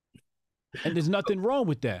 And there's nothing wrong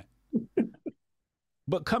with that.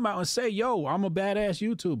 But come out and say, yo, I'm a badass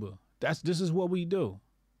YouTuber. This is what we do.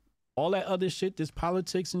 All that other shit, this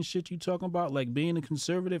politics and shit you talking about, like being a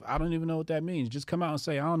conservative, I don't even know what that means. Just come out and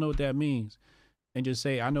say, I don't know what that means. And just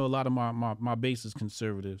say, I know a lot of my base is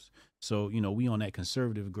conservatives. So, we on that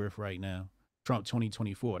conservative grift right now. Trump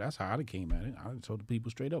 2024. That's how I came at it. I told the people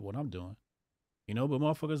straight up what I'm doing. But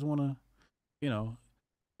motherfuckers want to,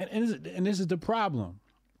 and this is the problem.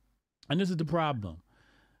 And this is the problem.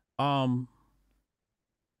 Now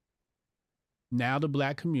the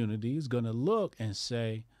black community is going to look and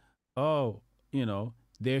say, oh,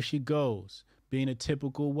 there she goes, being a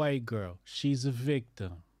typical white girl. She's a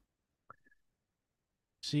victim.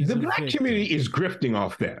 The black community is grifting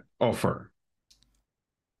off her.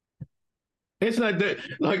 It's not that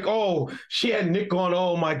like, oh, she had Nick on.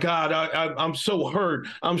 Oh my God, I'm so hurt.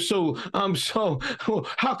 I'm so.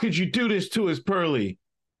 How could you do this to us, Pearly?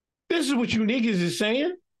 This is what you niggas is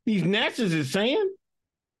saying. These Nazis is saying.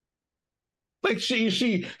 Like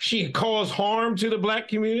she caused harm to the black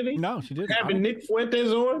community. No, she didn't. Having Nick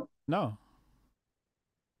Fuentes on. No,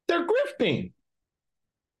 they're grifting.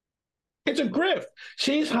 It's a grift.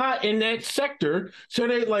 She's hot in that sector. So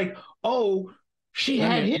they like, oh, she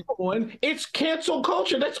had him on. It's cancel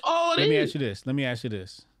culture. That's all it is. Let me ask you this. Let me ask you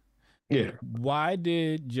this. Yeah. Why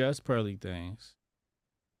did Just Pearly Things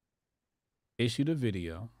issue the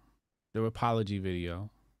video, the apology video,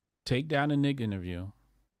 take down the Nick interview,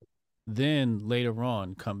 then later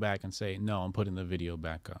on come back and say, no, I'm putting the video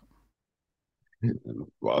back up.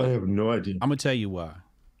 Well, I have no idea. I'm going to tell you why.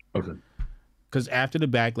 Okay. Because after the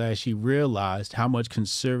backlash, she realized how much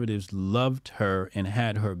conservatives loved her and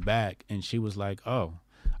had her back. And she was like, oh,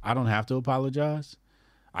 I don't have to apologize.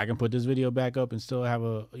 I can put this video back up and still have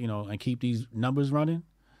and keep these numbers running.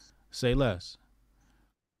 Say less.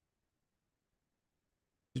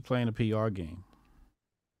 She's playing a PR game.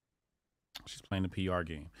 She's playing a PR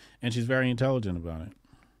game. And she's very intelligent about it.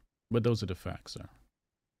 But those are the facts, sir.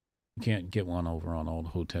 You can't get one over on old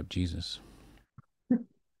Hotep Jesus.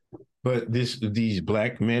 But these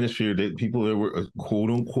black manosphere that people that were quote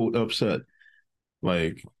unquote upset,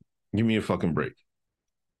 like, give me a fucking break.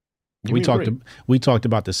 We talked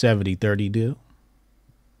about the 70-30 deal.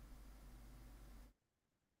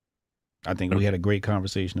 I think we had a great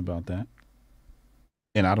conversation about that.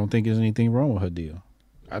 And I don't think there's anything wrong with her deal.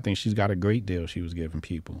 I think she's got a great deal she was giving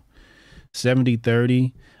people.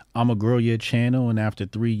 70-30, I'm going to grow your channel, and after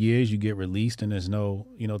 3 years you get released and there's no,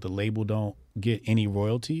 the label don't get any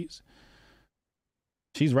royalties.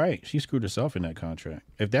 She's right. She screwed herself in that contract.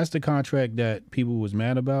 If that's the contract that people was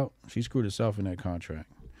mad about, she screwed herself in that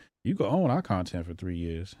contract. You can own our content for 3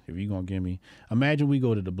 years if you're going to give me. Imagine we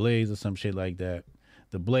go to the Blaze or some shit like that.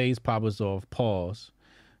 The Blaze pop us off, pause.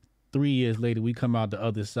 3 years later, we come out the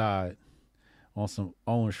other side on some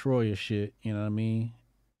Owen Schroyer shit. You know what I mean?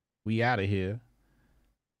 We out of here.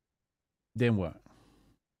 Then what?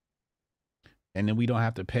 And then we don't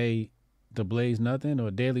have to pay the Blaze nothing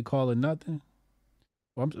or Daily Caller nothing?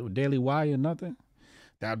 Or Daily Wire nothing?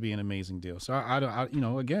 That would be an amazing deal. So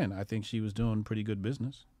again, I think she was doing pretty good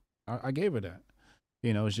business. I gave her that.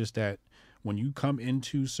 It's just that when you come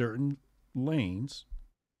into certain lanes,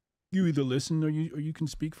 you either listen or you can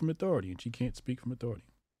speak from authority, and she can't speak from authority.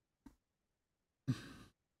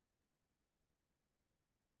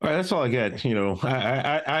 All right, that's all I got.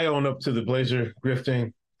 I own up to the Blazer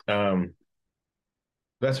grifting.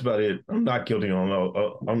 That's about it. I'm not guilty on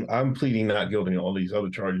all. I'm pleading not guilty on all these other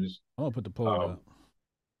charges. I'm gonna put the poll up.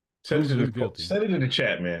 Send it in the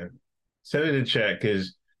chat, man. Send it in the chat,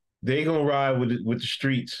 because they gonna ride with the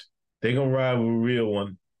streets. They gonna ride with a real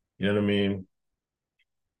one. You know what I mean?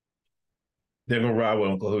 They're gonna ride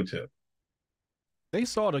with Uncle Hotep. They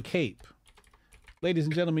saw the cape, ladies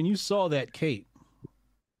and gentlemen. You saw that cape,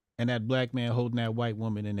 and that black man holding that white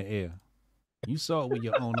woman in the air. You saw it with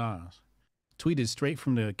your own eyes. Tweeted straight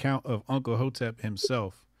from the account of Uncle Hotep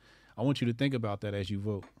himself. I want you to think about that as you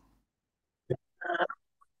vote. I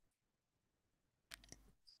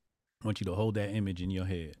want you to hold that image in your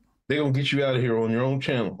head. They're going to get you out of here on your own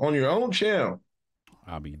channel. On your own channel.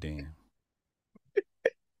 I'll be damned.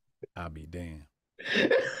 I'll be damned.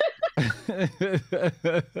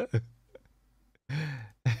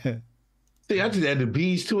 See, I just add the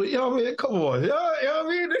bees to it. Y'all, man, come on. Y'all,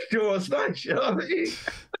 man, this show is nice. Y'all, man.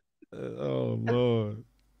 Oh, Lord.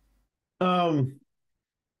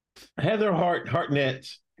 Heather Hartnett.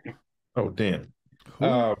 Oh, damn.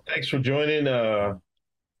 Thanks for joining the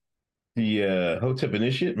Hotep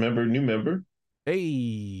Initiate new member.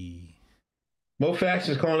 Hey. Mo Fax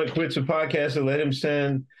is calling it quits a podcast, and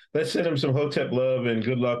let's send him some Hotep love and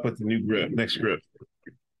good luck with the next grip.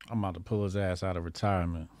 I'm about to pull his ass out of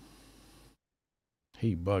retirement.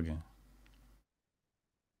 He bugging.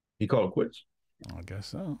 He called quits? I guess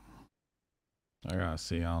so. I gotta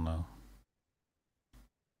see. I don't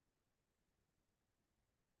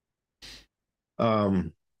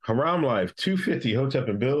know. Haram Life 250 Hotep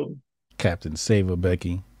and Build. Captain Saver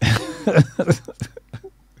Becky.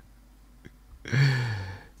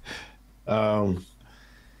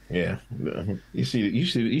 Yeah. You see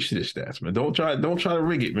the stats, man. Don't try to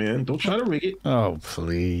rig it, man. Don't try to rig it. Oh,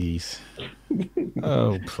 please.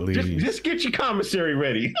 Oh, please. Just get your commissary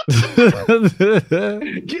ready.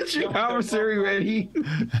 Get your commissary ready.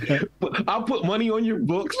 I'll put money on your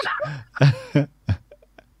books.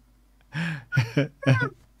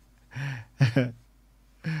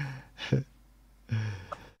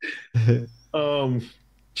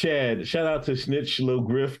 Chad, shout out to Snitch Low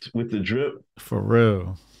Grift with the drip. For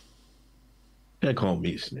real. They call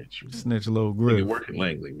me a snitch. Snitch Low Grift. Nigga working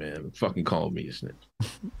Langley, man. Fucking call me a snitch.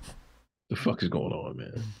 The fuck is going on,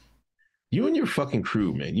 man? You and your fucking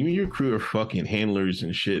crew, man. You and your crew are fucking handlers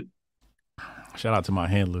and shit. Shout out to my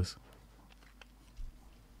handlers.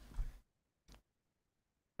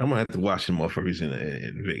 I'm gonna have to watch them motherfuckers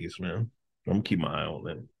in Vegas, man. I'm gonna keep my eye on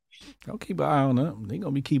them. Don't keep an eye on them. They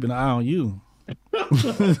gonna be keeping an eye on you.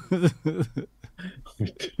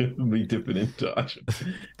 Be dipping in Dodge.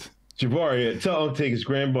 Jabari, tell him to take his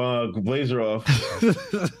grandma blazer off.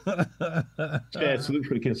 Chad, salute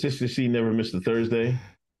for the consistency. Never missed a Thursday.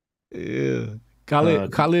 Yeah.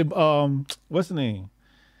 Khalid, what's the name?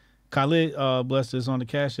 Khalid blessed us on the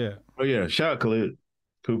Cash App. Oh yeah, shout out Khalid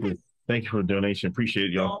Cooper. Thank you for the donation. Appreciate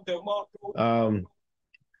it, y'all.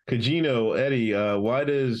 Kajino, Eddie, why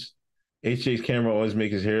does HJ's camera always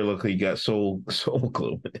make his hair look like he got soul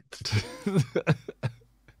glow in it?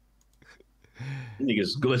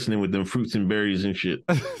 Niggas glistening with them fruits and berries and shit.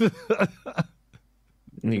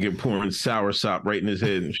 Nigga pouring sour sop right in his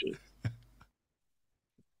head and shit.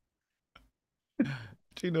 What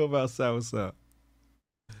you know about sour sop?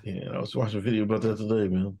 Yeah, I was watching a video about that today,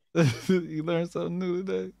 man. You learned something new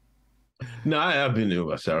today? No, I've been new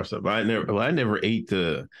about sour sop. I never ate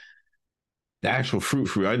the actual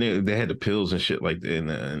fruit. I knew they had the pills and shit like that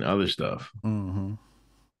and other stuff. Mm-hmm.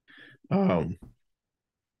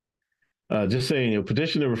 Just saying,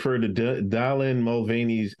 petitioner referred to Dylan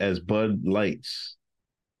Mulvaney's as Bud Lights.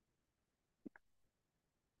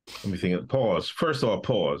 Let me think. Pause. First off,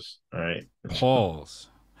 pause. All right. Pause.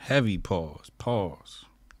 Heavy pause. Pause.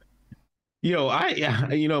 Yo,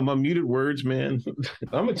 my muted words, man.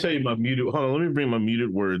 I'm gonna tell you my muted. Hold on, let me bring my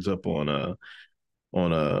muted words up on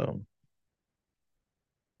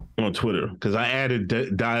Twitter because I added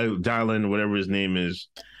Dylan, whatever his name is,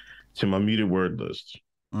 to my muted word list.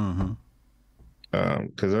 Mm-hmm.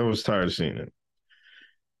 Because I was tired of seeing it.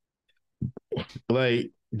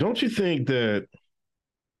 Like, don't you think that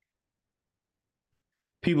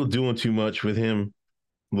people doing too much with him?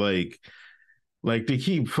 Like they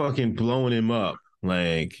keep fucking blowing him up.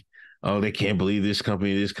 Like, oh, they can't believe this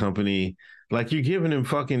company. Like, you're giving him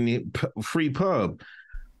fucking free pub.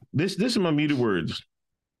 This is my muted words.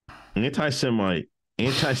 Anti-Semite,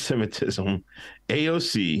 anti-Semitism,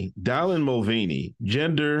 AOC, Dylan Mulvaney,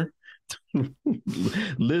 gender,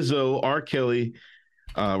 Lizzo, R. Kelly,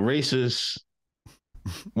 racist,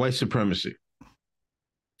 white supremacy.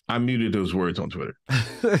 I muted those words on Twitter.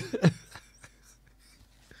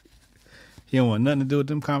 You don't want nothing to do with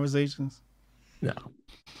them conversations? No.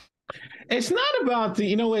 It's not about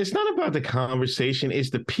it's not about the conversation. It's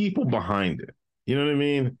the people behind it. You know what I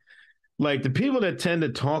mean? Like, the people that tend to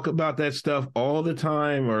talk about that stuff all the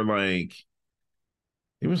time are like,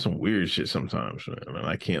 even some weird shit sometimes. Man.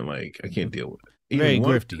 I can't deal with it. Very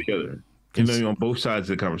grifty. On both sides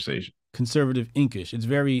of the conversation. Conservative inkish. It's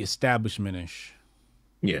very establishment-ish.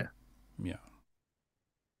 Yeah. Yeah.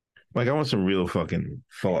 Like, I want some real fucking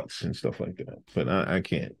thoughts and stuff like that, but I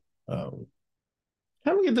can't. How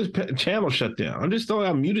do we get this channel shut down? I just thought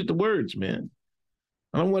I muted the words, man.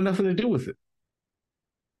 I don't want nothing to do with it.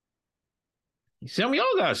 See, y'all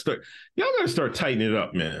gotta start tightening it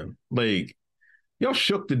up, man. Like, y'all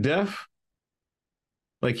shook to death.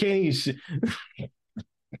 Like, can't you see?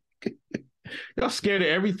 Y'all scared of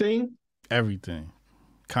everything? Everything.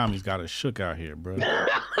 Commies got us shook out here, bro.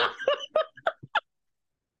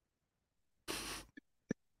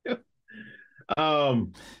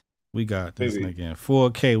 We got this nigga in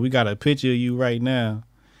 4K. We got a picture of you right now.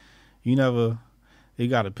 You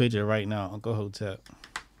got a picture right now, Uncle Hotep,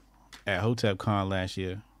 at Hotep Con last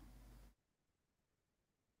year.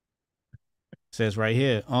 Says right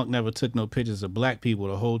here, Unc never took no pictures of black people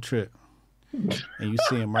the whole trip. And you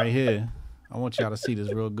see him right here. I want y'all to see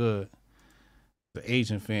this real good. The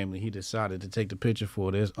Asian family he decided to take the picture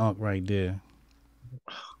for. There's Unc right there.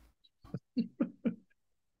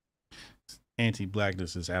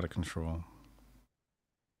 Anti-blackness is out of control.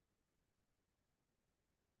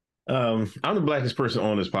 I'm the blackest person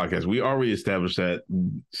on this podcast. We already established that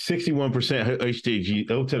 61%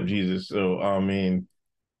 Hotep Jesus. So, I mean,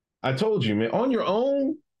 I told you, man, on your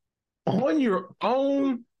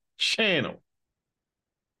own channel.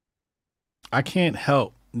 I can't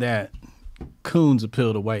help that coons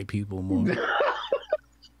appeal to white people more.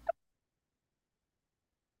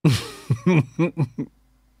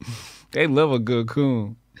 They love a good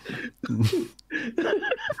coon.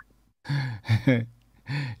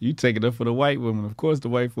 You take it up for the white woman. Of course, the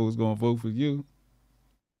white folks gonna vote for you.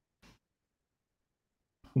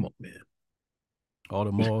 Come on, man. All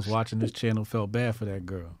the malls watching this channel felt bad for that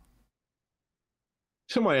girl.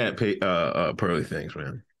 Somebody at Pearly things,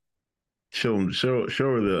 man. Show her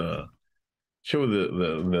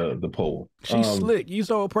the poll. She's slick. You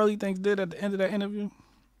saw what Pearly Thinks did at the end of that interview?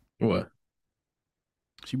 What?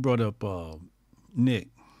 She brought up Nick.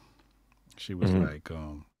 She was like,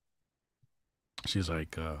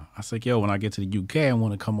 I said, yo, when I get to the UK, I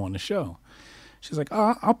want to come on the show. She's like,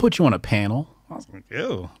 oh, I'll put you on a panel. I was like,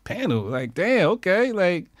 yo, panel? Like, damn, okay.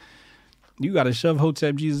 Like, you got to shove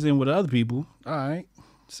Hotep Jesus in with other people. All right.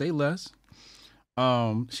 Say less.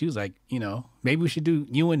 She was like, maybe we should do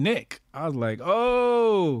you and Nick. I was like,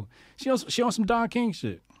 oh, she on some Don King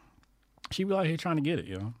shit. She be out here trying to get it,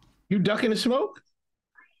 You ducking the smoke?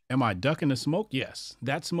 Am I ducking the smoke? Yes.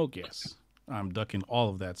 That smoke, yes. I'm ducking all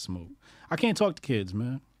of that smoke. I can't talk to kids,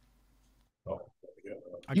 man.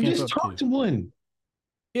 You just talked to one.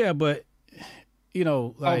 Yeah, but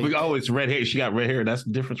like, oh, it's red hair. She got red hair. That's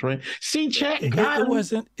the difference, right? See, chat. It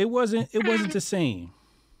wasn't the same.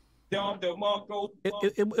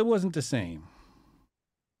 It wasn't the same.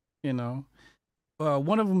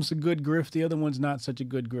 One of them's a good grift. The other one's not such a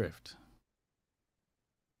good grift.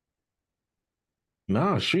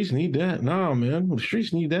 Nah, streets need that. Nah, man, the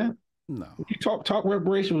streets need that. No, you talk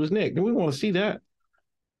reparation with his neck. Then we want to see that.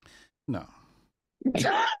 No,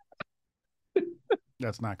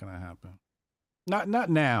 that's not gonna happen. Not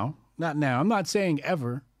now. Not now. I'm not saying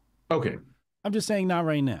ever. Okay. I'm just saying not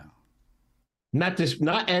right now. Not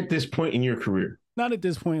at this point in your career. Not at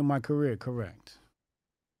this point in my career, correct.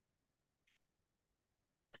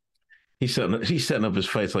 He's setting up his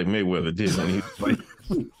fights like Mayweather did when he was fighting.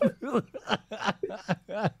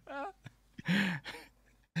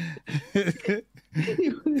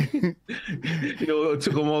 It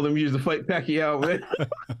took him all them years to fight Pacquiao, man.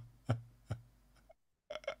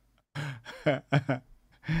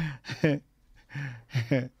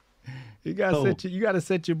 You gotta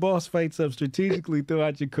set your boss fights up strategically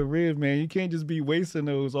throughout your career, man. You can't just be wasting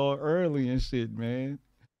those all early and shit, man.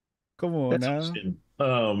 Come on now.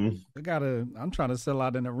 I'm trying to sell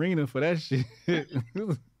out an arena for that shit.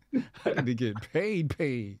 I need to get paid.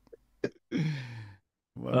 Said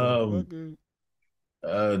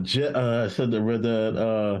that read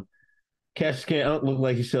that Cassius can't look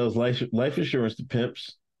like he sells life insurance to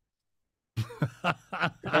pimps. All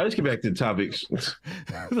right, let's get back to the topics.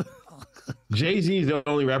 Jay-Z is the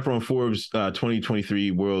only rapper on Forbes 2023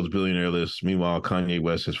 World's Billionaire list. Meanwhile, Kanye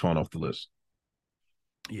West has fallen off the list.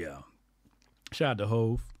 Yeah. Shout out to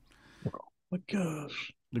Hove. Oh my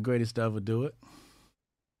gosh. The greatest to ever do it.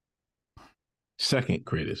 Second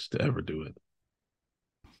greatest to ever do it.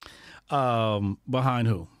 Behind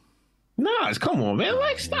who? Nas, come on, man.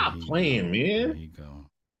 Stop playing, man. There you go.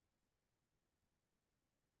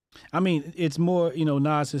 I mean, it's more,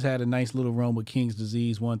 Nas has had a nice little run with King's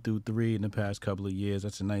Disease 1 through 3 in the past couple of years.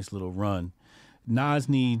 That's a nice little run. Nas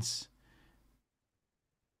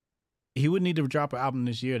he would need to drop an album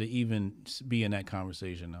this year to even be in that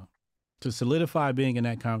conversation, though. To solidify being in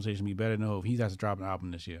that conversation, be better than Hove, he has to drop an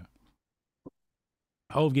album this year.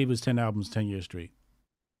 Hove gave us 10 albums 10 years straight.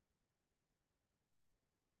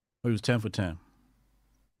 He was 10 for 10.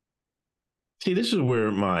 See, this is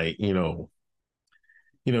where my, you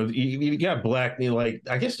got black,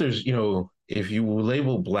 I guess there's, if you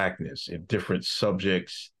label blackness in different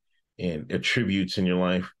subjects and attributes in your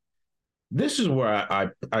life, this is where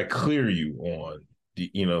I clear you on, the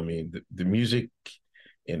music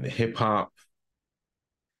and the hip hop.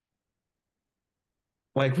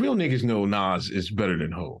 Like, real niggas know Nas is better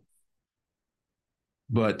than Hov.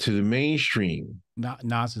 But to the mainstream,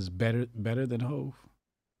 Nas is better than Hov.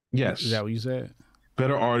 Yes. Is that what you said?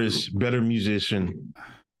 Better artist, better musician.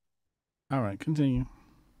 All right, continue.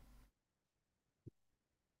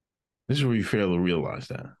 This is where you fail to realize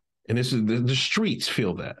that. And this is the streets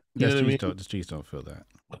feel that. The streets don't feel that.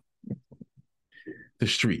 The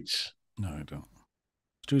streets. No, they don't.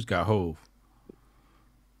 Streets got Hov.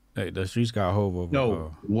 Hey, the streets got Hov over.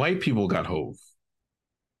 No, white people got Hov.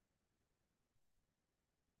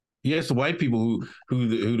 Yes, the white people who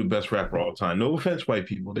the best rapper all the time. No offense, white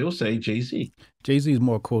people. They'll say Jay-Z. Jay-Z is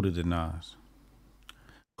more quoted than Nas.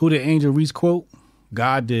 Who did Angel Reese quote?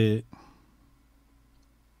 God did.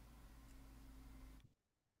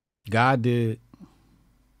 God did.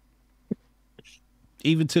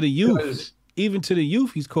 Even to the youth. Even to the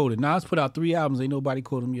youth, he's quoted. Nas put out 3 albums. Ain't nobody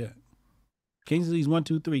quote him yet. King's Disease 1,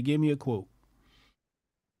 2, 3. Give me a quote.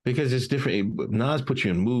 Because it's different. Nas puts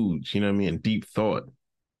you in moods, you know what I mean? Deep thought.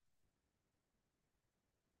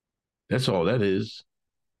 That's all that is.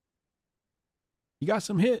 He got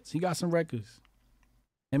some hits. He got some records.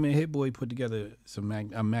 Him and Hit Boy put together a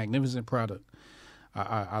magnificent product.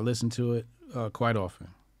 I listen to it quite often.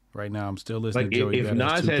 Right now, I'm still listening to Joey If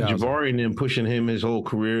Nas had Jabari and them pushing him his whole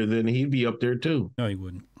career, then he'd be up there too. No, he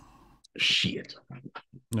wouldn't. Shit.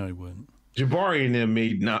 No, he wouldn't. Jabari and them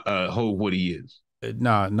made Hov what he is.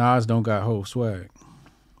 Nah, Nas don't got Hov swag.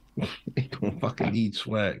 They don't fucking need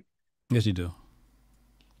swag. Yes, you do.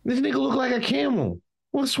 This nigga look like a camel.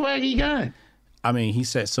 What swag he got? I mean, he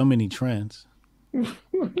set so many trends.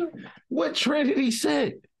 What trend did he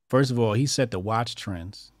set? First of all, he set the watch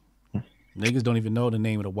trends. Niggas don't even know the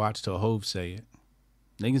name of the watch till Hov say it.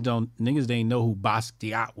 Niggas didn't know who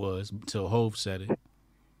Basquiat was until Hove said it.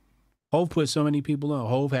 Hove put so many people on.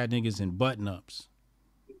 Hove had niggas in button ups.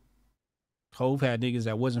 Hove had niggas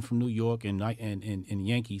that wasn't from New York and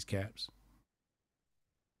Yankees caps.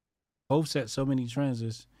 Hove set so many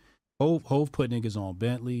trends. Hove put niggas on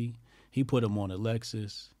Bentley. He put them on a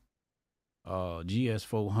Lexus, GS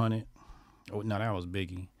 400. Oh no, that was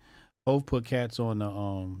Biggie. Hove put cats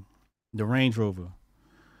on the Range Rover.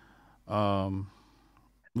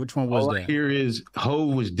 Which one was All that? I hear is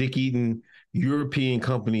Hove was dick eating European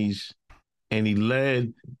companies, and he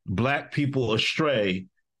led black people astray,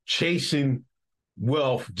 chasing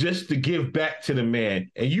wealth just to give back to the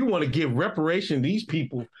man. And you want to give reparation to these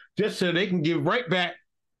people just so they can give right back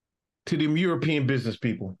to them European business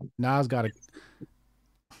people. Nas got a.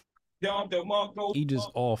 He just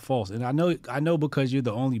all false, and I know because you're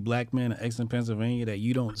the only black man in Exton, Pennsylvania, that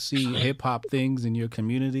you don't see hip hop things in your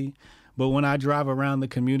community. But when I drive around the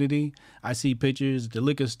community, I see pictures at the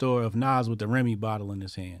liquor store of Nas with the Remy bottle in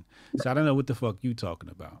his hand. So I don't know what the fuck you talking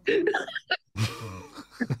about.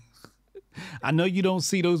 I know you don't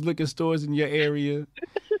see those liquor stores in your area.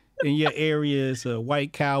 In your area, it's a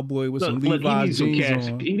white cowboy with some Levi's jeans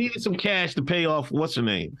on. He needed some cash to pay off what's her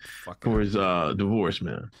name for his divorce,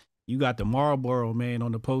 man. You got the Marlboro man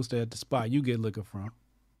on the poster at the spot you get liquor from.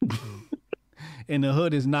 And the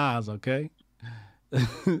hood is Nas, okay?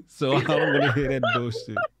 So I don't want to hear that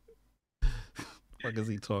bullshit. What is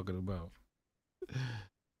he talking about?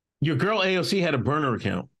 Your girl AOC had a burner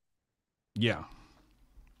account. Yeah.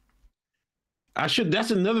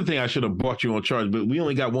 That's another thing I should have brought you on charge, but we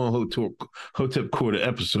only got one Hotep Quarter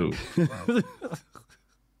episode.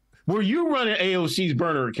 Were you running AOC's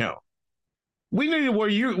burner account? We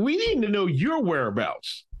need to know your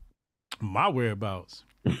whereabouts. My whereabouts.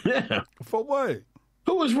 Yeah. For what?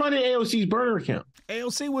 Who was running AOC's burner account?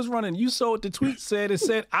 AOC was running. You saw what the tweet said. It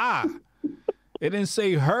said I. It didn't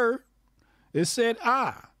say her. It said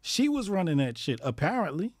I. She was running that shit,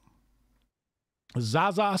 apparently.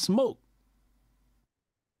 Zaza Smoke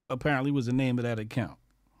apparently was the name of that account.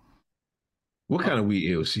 What kind of weed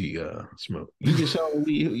AOC smoke? You can sell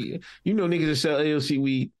weed. You know niggas that sell AOC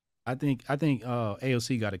weed. I think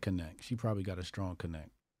AOC got a connect. She probably got a strong connect.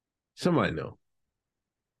 Somebody know.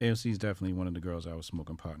 AOC is definitely one of the girls I was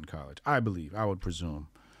smoking pot in college. I believe. I would presume.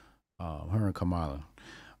 Her and Kamala.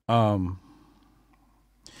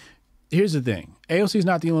 Here's the thing. AOC is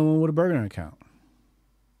not the only one with a burner account.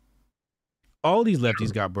 All these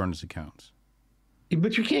lefties got burners accounts.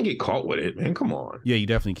 But you can't get caught with it, man. Come on. Yeah, you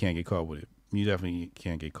definitely can't get caught with it. You definitely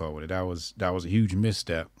can't get caught with it. That was a huge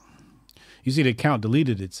misstep. You see, the account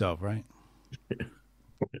deleted itself, right?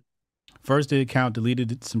 First, the account deleted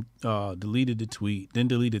the tweet, then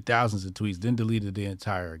deleted thousands of tweets, then deleted the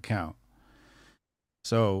entire account.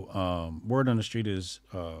 So, word on the street is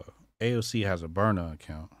AOC has a burner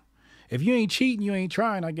account. If you ain't cheating, you ain't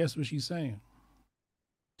trying, I guess what she's saying.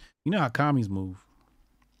 You know how commies move.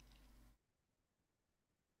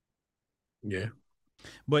 Yeah.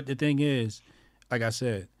 But the thing is, like I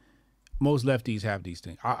said, most lefties have these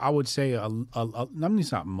things. I would say, let me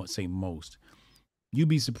not say most. You'd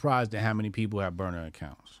be surprised at how many people have burner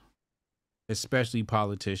accounts, especially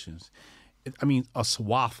politicians. I mean, a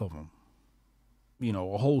swath of them. You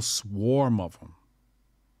know, a whole swarm of them.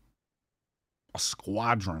 A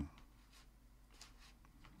squadron.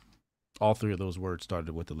 All three of those words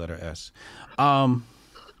started with the letter S.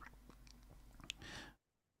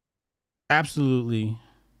 Absolutely.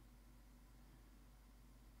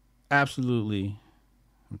 I'm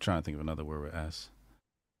trying to think of another word with S.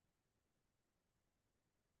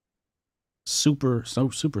 Super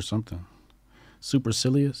something.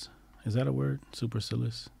 Supercilious? Is that a word?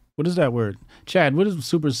 Supercilious? What is that word? Chad, what does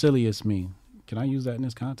supercilious mean? Can I use that in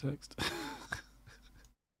this context?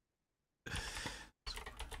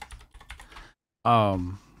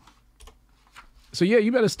 So yeah,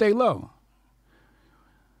 you better stay low.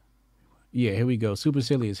 Yeah, here we go.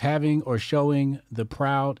 Supercilious, having or showing the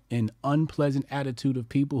proud and unpleasant attitude of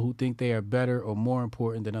people who think they are better or more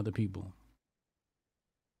important than other people.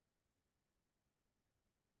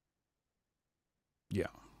 Yeah.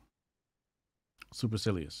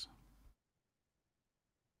 Supercilious.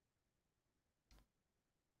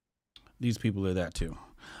 These people are that too.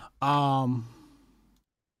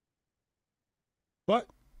 But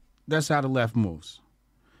that's how the left moves.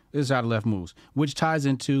 This is how the left moves, which ties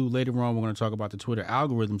into later on, we're going to talk about the Twitter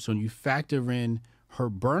algorithm. So when you factor in her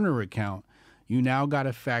burner account, you now got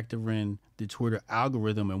to factor in the Twitter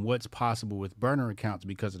algorithm and what's possible with burner accounts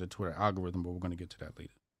because of the Twitter algorithm. But we're going to get to that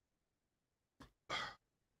later.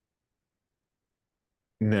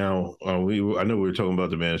 Now, I know we were talking about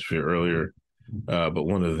the manosphere earlier. but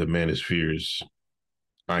one of the Manosphere's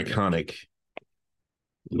iconic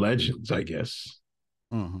legends, I guess.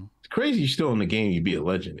 Mm-hmm. It's crazy you're still in the game, you'd be a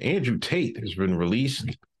legend. Andrew Tate has been released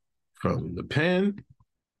from the pen.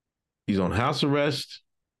 He's on house arrest.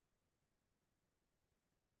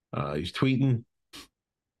 He's tweeting.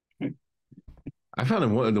 I found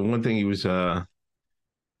him the one thing he was talking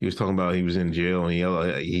about. He was in jail and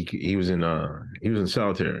he was in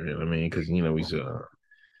solitary. You know what I mean? Because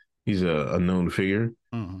he's a known figure.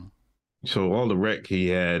 Mm-hmm. So all the wreck he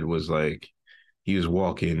had was like he was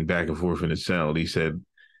walking back and forth in his cell. He said,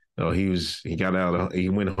 "Oh, he got out. He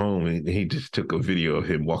went home and he just took a video of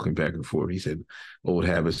him walking back and forth." He said, "Old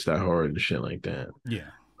habits die hard" and shit like that. Yeah.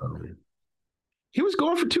 He was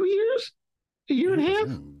gone for 2 years, a year and a half.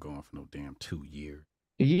 Going for no damn 2 years.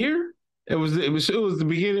 A year? It was the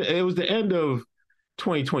beginning. It was the end of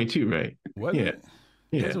 2022, right? Was it?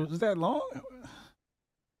 Yeah. Was that long?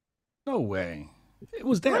 No way. It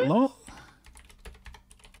was that long.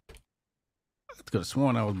 I could have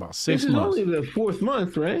sworn I was about 6 months. This is only the 4th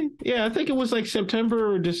month, right? Yeah, I think it was like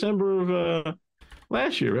September or December of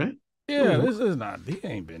last year, right? Yeah, this is not. He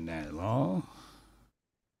ain't been that long.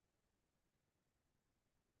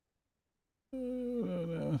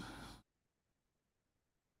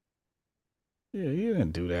 Yeah, he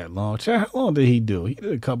didn't do that long. How long did he do? He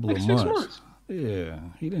did a couple of months. 6 months. Yeah,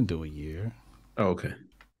 he didn't do a year. Oh, okay.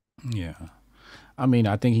 Yeah. I mean,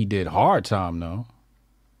 I think he did hard time, though.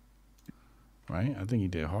 Right? I think he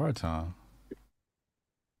did hard time.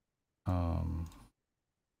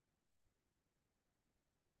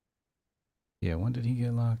 Yeah, when did he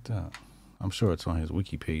get locked up? I'm sure it's on his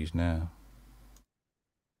wiki page now.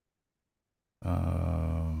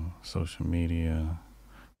 Social media,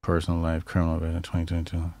 personal life, criminal event,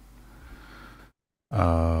 2022.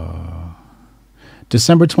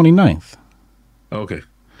 December 29th. Okay.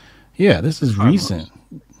 Yeah, this is recent.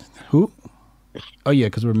 Who? Oh, yeah,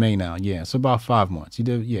 because we're May now. Yeah, so about 5 months. He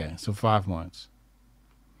did, yeah, so 5 months.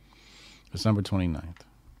 December 29th.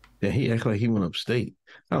 Yeah, he acted like he went upstate.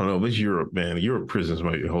 I don't know, but it's Europe, man. Europe prisons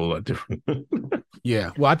might be a whole lot different.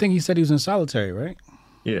 Yeah, well, I think he said he was in solitary, right?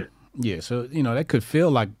 Yeah. Yeah, so, that could feel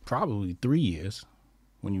like probably 3 years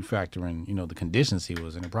when you factor in, the conditions he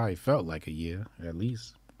was in. It probably felt like a year, at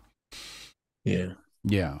least. Yeah.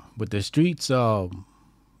 Yeah, but the streets, the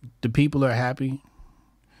people are happy.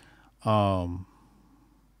 You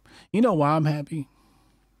know why I'm happy?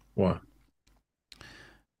 Why?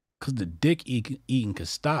 Because the dick eating could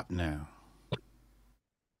stop now.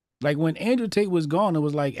 Like when Andrew Tate was gone, it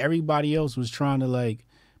was like everybody else was trying to like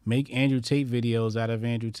make Andrew Tate videos out of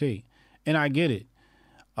Andrew Tate. And I get it.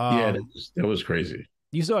 Yeah, that was crazy.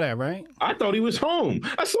 You saw that, right? I thought he was home.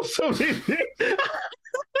 I saw something.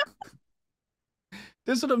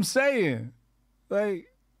 That's what I'm saying. Like,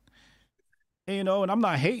 and I'm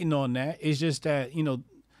not hating on that. It's just that,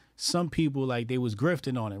 some people, like, they was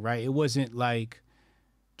grifting on it, right? It wasn't, like,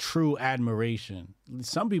 true admiration.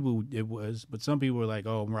 Some people it was, but some people were like,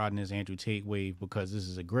 oh, I'm riding this Andrew Tate wave because this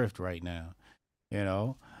is a grift right now,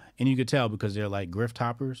 And you could tell because they're, like, grift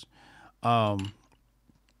hoppers.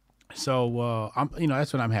 So I'm,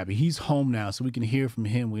 that's what I'm happy. He's home now, so we can hear from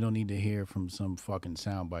him. We don't need to hear from some fucking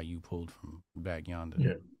soundbite you pulled from back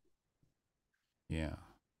yonder. Yeah.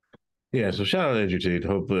 So shout out to Andrew Tate.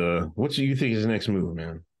 Hope. What do you think is his next move,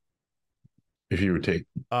 man? If you were Tate.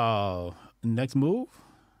 Next move?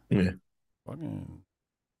 Yeah. Fucking.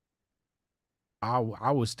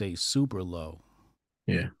 I would stay super low.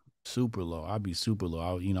 Yeah. Super low. I'd be super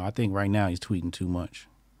low. I think right now he's tweeting too much.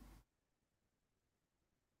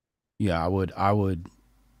 Yeah, I would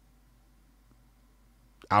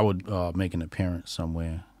make an appearance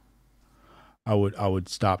somewhere. I would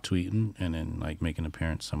stop tweeting and then like make an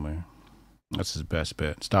appearance somewhere. That's his best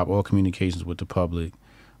bet. Stop all communications with the public,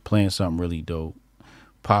 playing something really dope,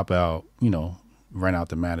 pop out, run out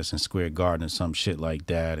to Madison Square Garden or some shit like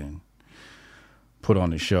that and put on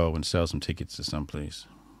the show and sell some tickets to someplace.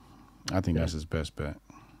 I think that's his best bet.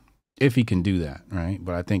 If he can do that, right?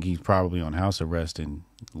 But I think he's probably on house arrest in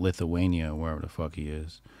Lithuania or wherever the fuck he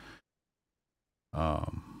is.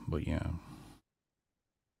 But yeah.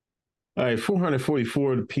 All right,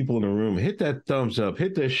 444 people in the room. Hit that thumbs up.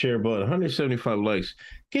 Hit that share button. 175 likes.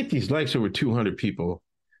 Get these likes over 200 people.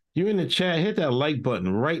 You're in the chat. Hit that like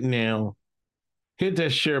button right now. Hit that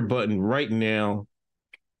share button right now.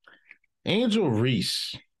 Angel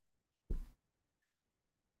Reese.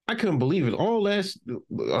 I couldn't believe it.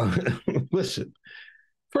 Listen,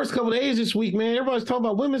 first couple of days this week, man, everybody's talking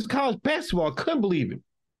about women's college basketball. I couldn't believe it.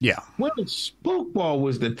 Yeah. Women's spookball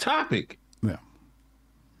was the topic. Yeah.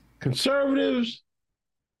 Conservatives,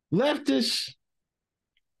 leftists.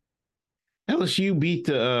 LSU beat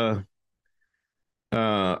the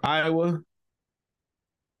Iowa,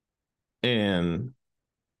 and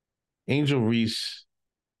Angel Reese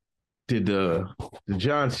did the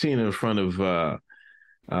John Cena in front of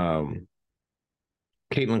um,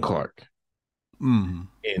 Caitlin Clark. Mm.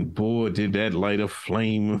 And boy, did that light a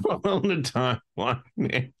flame on the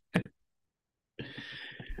timeline.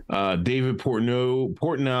 David Portnoy,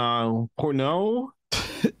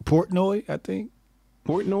 Portnoy, I think.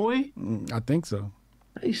 Portnoy? I think so.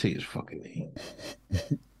 How do you say his fucking name?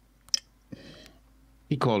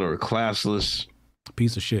 He called her a classless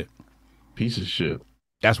piece of shit. Piece of shit.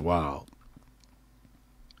 That's wild.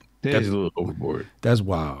 That's a little overboard. That's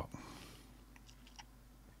wild.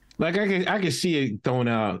 Like I can see it thrown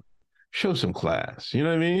out. Show some class. You know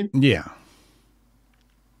what I mean? Yeah.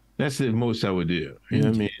 That's the most I would do. You know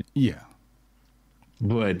what I mean? Yeah.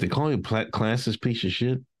 But they call him classless piece of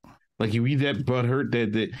shit. Like you read that butthurt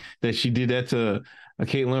that she did that to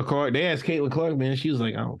Caitlin Clark. They asked Caitlin Clark, man. She was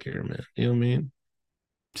like, I don't care, man. You know what I mean?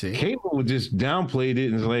 See? Caitlin would just downplayed it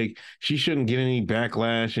and was like, she shouldn't get any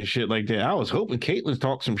backlash and shit like that. I was hoping Caitlin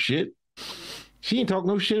talked some shit. She ain't talk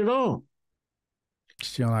no shit at all.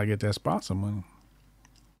 She don't like get that sponsor money.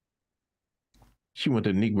 She went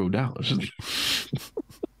to Negro Dollars.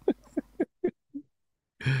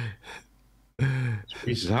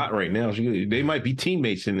 Reese is hot right now. They might be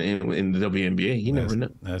teammates in the WNBA. You never know.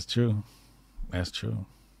 That's true. That's true.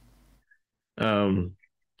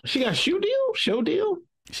 She got a shoe deal.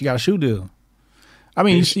 She got a shoe deal. I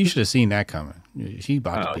mean, you should have seen that coming. She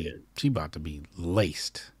about to be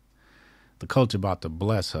laced. The coach about to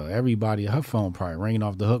bless her. Everybody, her phone probably ringing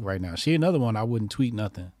off the hook right now. She another one. I wouldn't tweet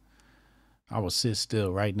nothing. I will sit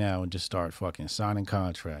still right now and just start fucking signing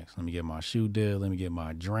contracts. Let me get my shoe deal. Let me get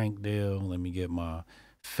my drink deal. Let me get my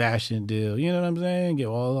fashion deal. You know what I'm saying? Get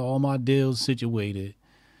all my deals situated.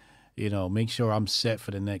 You know, make sure I'm set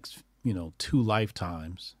for the next, 2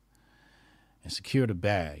 lifetimes. And secure the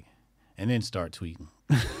bag. And then start tweeting.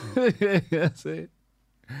 That's it.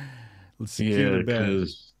 Let's secure the bag.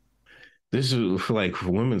 Because this is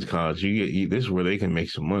for women's college. This is where they can make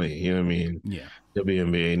some money. You know what I mean? Yeah.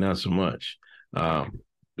 WNBA, not so much.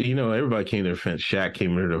 Everybody came to their defense. Shaq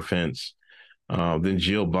came to their defense. Then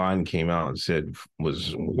Jill Biden came out and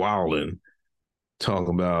was wilding,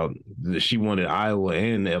 talking about she wanted Iowa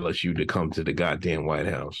and LSU to come to the goddamn White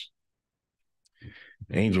House.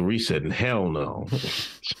 Angel Reese said, hell no.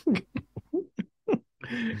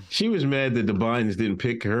 She was mad that the Bidens didn't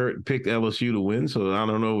pick LSU to win, so I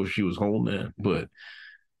don't know if she was holding that, but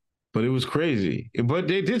it was crazy. But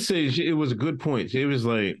they did say it was a good point. It was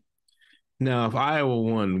like, now if Iowa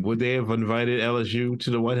won, would they have invited LSU to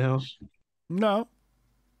the White House? No.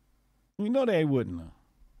 You know they wouldn't have.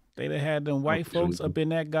 They'd have had them white folks up in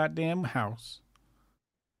that goddamn house.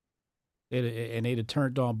 They'd have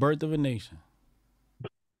turned on Birth of a Nation.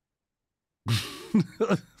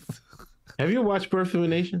 Have you watched Birth of a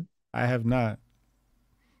Nation? I have not.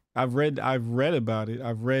 I've read about it.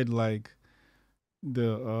 I've read like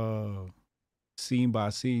the scene by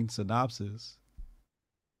scene synopsis,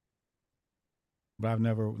 but I've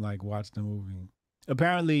never watched the movie.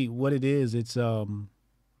 Apparently, what it is, it's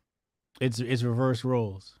reverse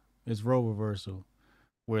roles. It's role reversal,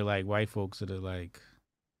 where white folks are the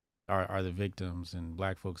victims and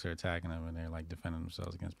black folks are attacking them, and they're defending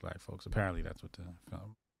themselves against black folks. Apparently, that's what the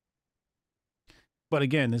film. But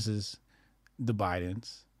again, this is the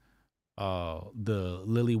Bidens, the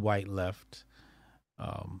lily white left,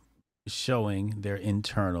 showing their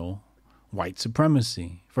internal white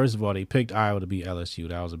supremacy. First of all, they picked Iowa to beat LSU.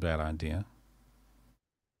 That was a bad idea.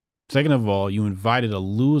 Second of all, you invited a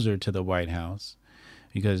loser to the White House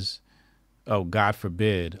because, God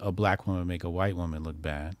forbid, a black woman make a white woman look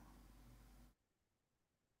bad.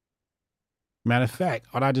 Matter of fact,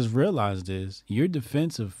 what I just realized is your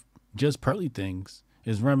defense of just pearly things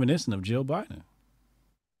is reminiscent of Jill Biden.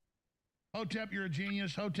 Hotep, you're a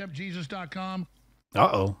genius. HotepJesus.com.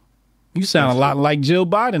 Uh-oh. You sound a lot like Jill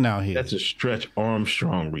Biden out here. That's a Stretch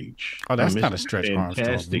Armstrong reach. Oh, that's not a Stretch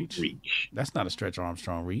Armstrong reach. That's not a Stretch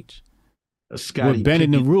Armstrong reach. We're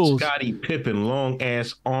bending the rules. Scottie Pippen long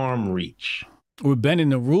ass arm reach. We're bending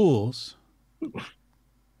the rules.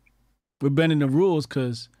 We're bending the rules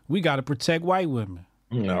because we got to protect white women.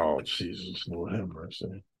 No, Jesus, Lord have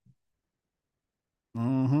mercy.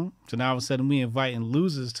 Mm-hmm. So now all of a sudden we inviting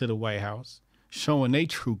losers to the White House, showing their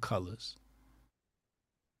true colors.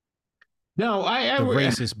 No, the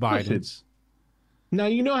racist Bidens. Listen, now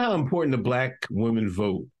you know how important the black women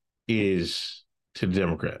vote is to the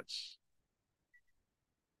Democrats.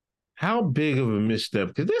 How big of a misstep?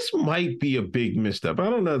 Because this might be a big misstep. I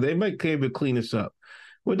don't know. They might be able to clean this up.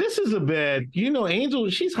 Well, this is a bad, Angel,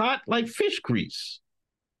 she's hot like fish grease.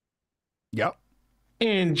 Yep.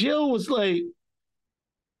 And Jill was like,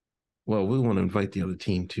 well, we want to invite the other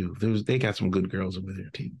team too. They got some good girls over their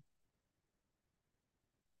team.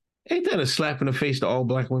 Ain't that a slap in the face to all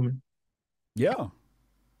black women? Yeah.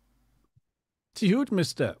 It's a huge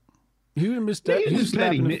misstep. Huge misstep. Huge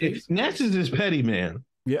petty. Nats is just petty, man.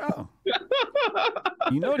 Yeah.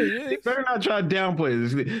 You know they is. They better not try to downplay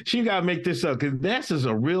this. She got to make this up because Nats is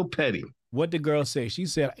a real petty. What the girl say? She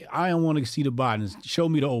said, I don't want to see the Bidens. Show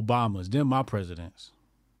me the Obamas. They're my presidents.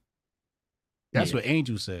 That's what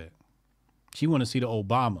Angel said. She want to see the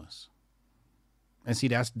Obamas. And see,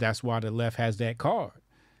 that's why the left has that card.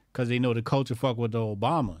 Because they know the culture fuck with the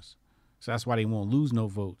Obamas. So that's why they won't lose no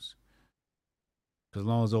votes. Because as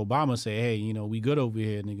long as Obama say, hey, we good over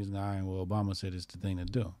here, niggas, well, Obama said it's the thing to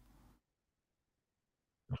do.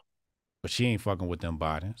 But she ain't fucking with them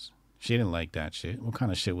Bidens. She didn't like that shit. What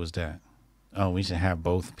kind of shit was that? Oh, we should have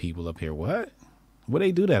both people up here. What? Where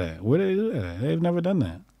they do that at? Where they do that at? They've never done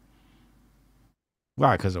that.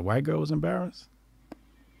 Why? Because a white girl was embarrassed?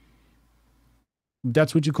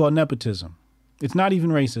 That's what you call nepotism. It's not even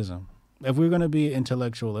racism. If we're going to be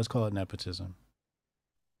intellectual, let's call it nepotism.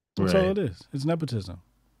 That's all it is. It's nepotism.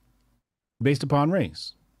 Based upon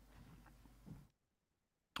race.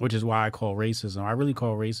 Which is why I call racism. I really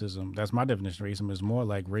call racism, that's my definition of racism, is more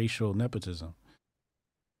like racial nepotism.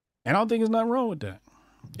 And I don't think there's nothing wrong with that.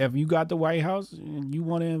 If you got the White House and you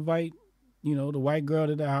want to invite, the white girl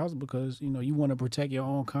to the house because, you want to protect your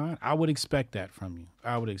own kind, I would expect that from you.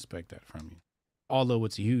 Although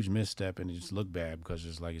it's a huge misstep and it just look bad because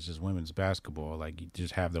it's just women's basketball. Like, you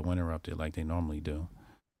just have the winner up there like they normally do.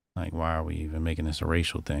 Like, why are we even making this a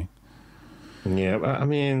racial thing? Yeah, I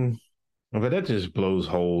mean, but that just blows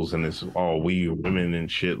holes and it's all we women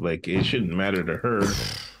and shit. Like, it shouldn't matter to her.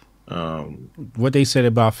 What they said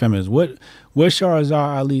about feminism. What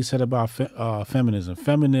Shahrazad Ali said about feminism.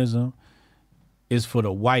 Feminism is for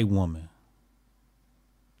the white woman.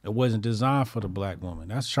 It wasn't designed for the black woman.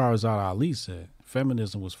 That's Shahrazad Ali said.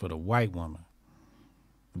 Feminism was for the white woman.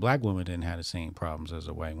 The black woman didn't have the same problems as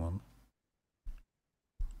a white woman.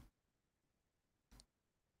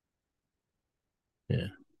 Yeah.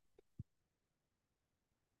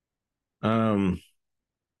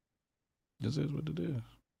 This is what it is.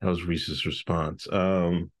 That was Reese's response.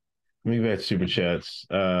 Let me go back to super chats.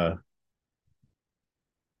 Cash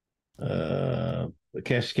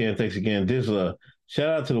Scan, thanks again. Dizla, shout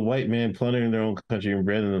out to the white man plundering their own country and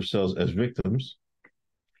branding themselves as victims.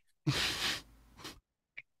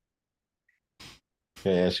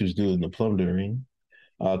 Okay, ask who's doing the plundering.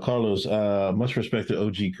 Carlos, much respect to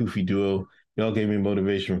OG Kufi duo. Y'all gave me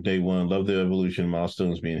motivation from day one. Love the evolution,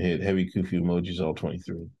 milestones being hit. Heavy Kufi emojis, all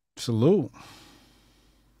 23. Salute.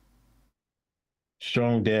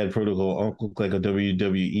 Strong dad protocol. Uncle look like a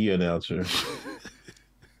WWE announcer.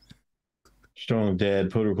 Strong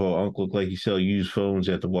dad protocol. Uncle look like he sell used phones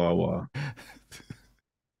at the Wawa.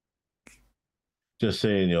 Just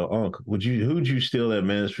saying, yo, Uncle, who'd you steal that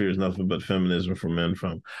manosphere is nothing but feminism for men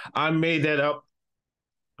from? I made that up.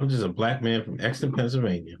 I'm just a black man from Exton,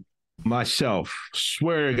 Pennsylvania. Myself,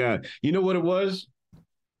 swear to God. You know what it was?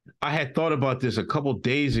 I had thought about this a couple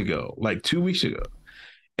days ago, like 2 weeks ago,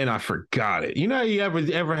 and I forgot it. You know, you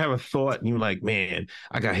ever have a thought and you're like, man,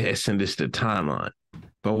 I got to send this to the timeline,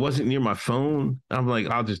 but it wasn't near my phone. I'm like,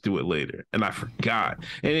 I'll just do it later, and I forgot,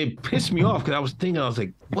 and it pissed me off because I was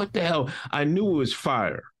like, what the hell? I knew it was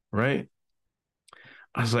fire, right?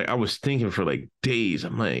 I was thinking for like days.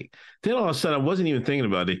 I'm like, then all of a sudden, I wasn't even thinking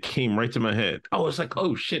about it. It came right to my head. I was like,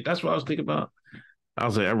 oh shit, that's what I was thinking about. I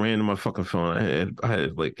was like, I ran to my fucking phone. I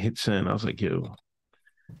had like hit send. I was like, yo,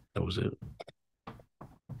 that was it.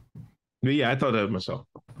 But yeah, I thought that of myself.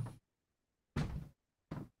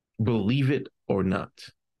 Believe it or not.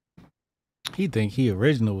 He think he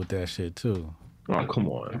original with that shit too. Oh, come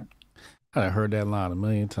on. I done heard that line a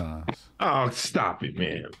million times. Oh, stop it,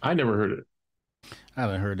 man. I never heard it. I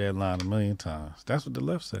done heard that line a million times. That's what the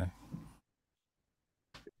left say.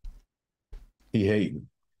 He hating.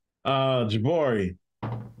 Jabari.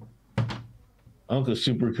 Uncle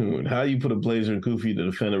Super Coon. How you put a blazer in Goofy to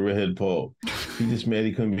defend a redhead Paul? He just mad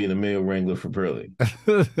he couldn't be in a male wrangler for Pearly.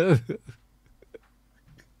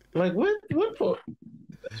 Like, what?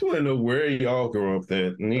 I just want to know where y'all grow up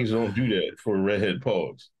that niggas don't do that for redhead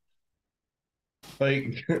Pauls.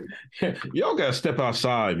 Like, y'all gotta step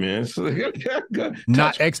outside, man.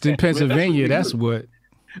 Not Exton, Pennsylvania. That's what.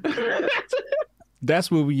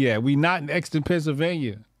 That's where we at. We not in Exton,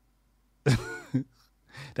 Pennsylvania.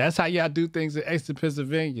 That's how y'all do things in Exton,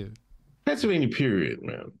 Pennsylvania. Pennsylvania, period,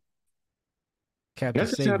 man. Captain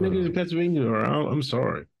That's just how Saber. niggas in Pennsylvania are. I'm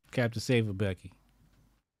sorry. Captain Saver Becky.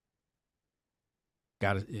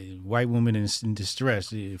 Got a white woman in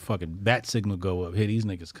distress. Fucking bat signal go up. Here these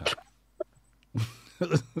niggas come.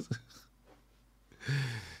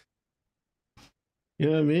 You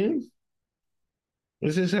know what I mean?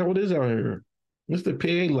 This is how it is out here. It's the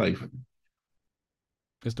PA life.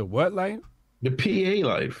 It's the what life? The PA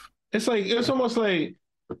life. It's almost like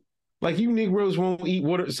you Negroes won't eat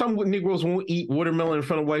water. Some Negroes won't eat watermelon in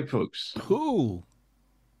front of white folks. Who?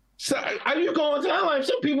 So are you going to that life?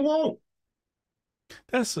 Some people won't.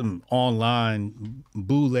 That's some online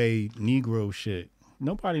boule Negro shit.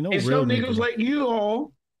 Nobody knows. And Real some niggas niggas like you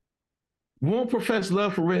all won't profess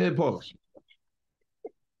love for redhead punks.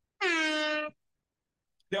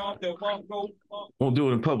 Won't do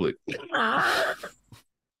it in public. I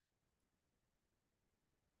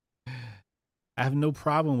have no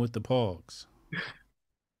problem with the pogs.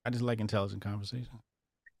 I just like intelligent conversation.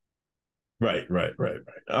 Right.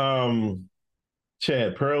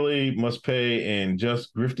 Chad, Pearly must pay and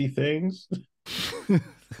just grifty things.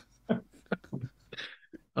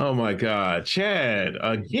 Oh my God, Chad,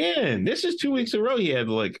 again. This is 2 weeks in a row. He had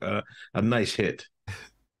like a nice hit.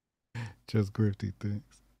 Just grifty things.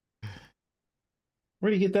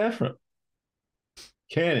 Where'd he get that from?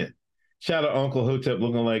 Cannon. Shout out Uncle Hotep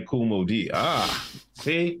looking like Cool Mo D.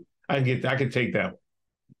 See? I can take that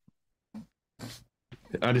one.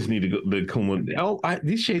 I just need to go the Cool Mo D.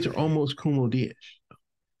 These shades are almost Cool Mo D-ish.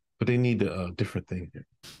 But they need the different thing here.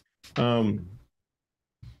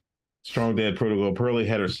 Strong Dad Protocol. Pearly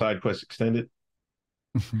had her side quest extended.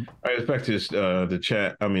 All right, let's back to this,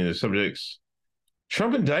 the subjects.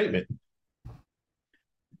 Trump indictment.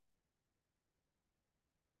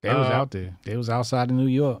 They was out there. They was outside of New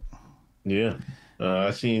York. Yeah. I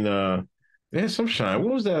seen they had some shine.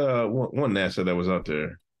 What was that one NASA that was out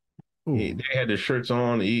there? They had their shirts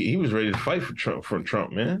on. He was ready to fight for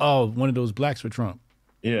Trump, man. Oh, one of those blacks for Trump.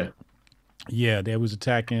 Yeah. Yeah, they was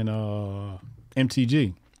attacking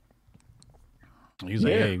MTG. He was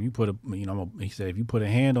like, "Hey, if you put he said, if you put a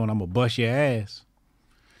hand on, I'm gonna bust your ass."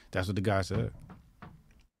 That's what the guy said.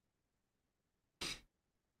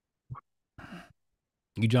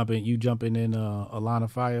 You jumping in a line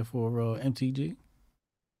of fire for MTG?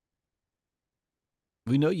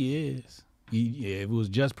 We know you is. If it was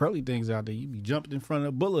just Pearly things out there, you'd be jumping in front of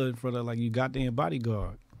a bullet in front of like you goddamn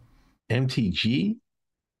bodyguard. MTG?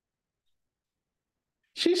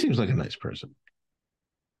 She seems like a nice person.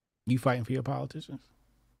 You fighting for your politicians?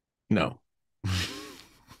 No.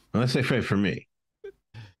 Unless they fight for me.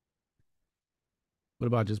 What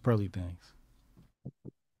about just Pearly things?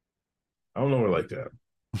 I don't know her like that.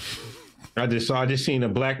 I just seen a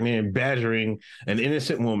black man badgering an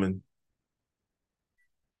innocent woman.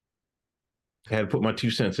 I had to put my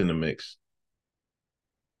 2 cents in the mix.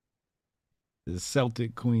 The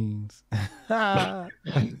Celtic Queens.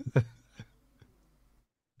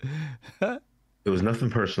 It was nothing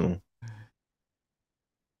personal.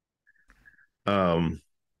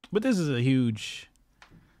 But this is a huge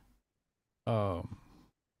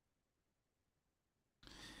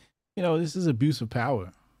this is abuse of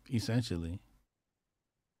power, essentially.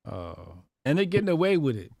 And they're getting away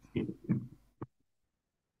with it.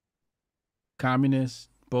 Communists,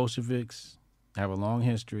 Bolsheviks have a long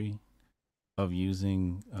history of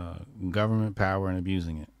using government power and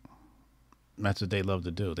abusing it. That's what they love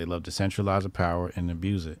to do. They love to centralize the power and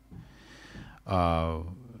abuse it.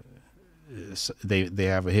 They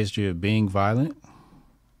have a history of being violent.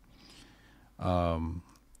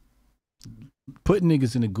 Putting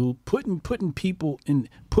niggas in the gulag,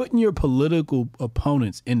 putting your political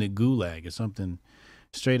opponents in the gulag is something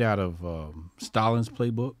straight out of Stalin's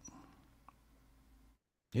playbook.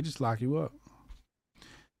 They just lock you up.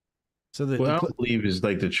 So I believe is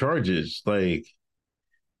like the charges,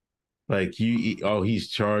 he's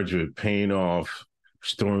charged with paying off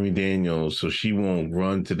Stormy Daniels so she won't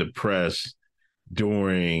run to the press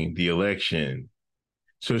during the election.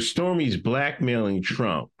 So Stormy's blackmailing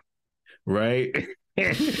Trump, right?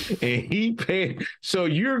 And he paid. So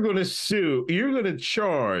you're going to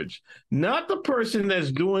charge not the person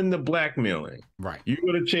that's doing the blackmailing. Right. You're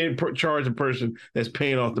going to charge the person that's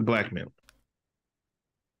paying off the blackmail.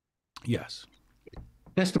 Yes.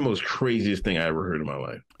 That's the most craziest thing I ever heard in my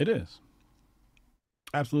life. It is.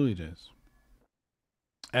 Absolutely it is.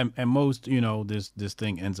 And most, this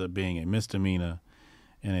thing ends up being a misdemeanor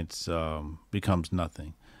and it's becomes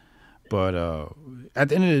nothing. But at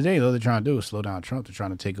the end of the day, all they're trying to do is slow down Trump. They're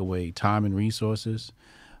trying to take away time and resources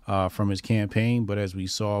from his campaign. But as we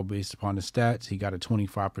saw, based upon the stats, he got a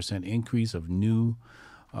 25% increase of new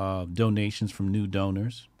donations from new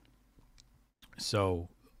donors. So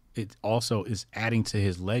it also is adding to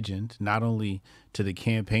his legend, not only to the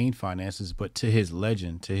campaign finances, but to his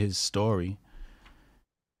legend, to his story.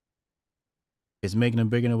 It's making him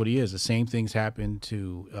bigger than what he is. The same things happened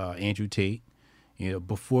to Andrew Tate. You know,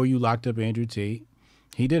 before you locked up Andrew Tate,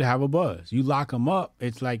 he did have a buzz. You lock him up,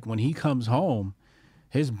 it's like when he comes home,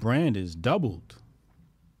 his brand is doubled,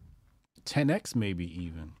 10x maybe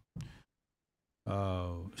even.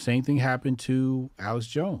 Same thing happened to Alex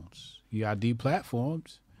Jones. You got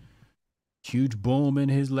deplatformed. Huge boom in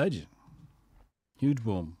his legend. Huge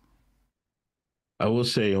boom. I will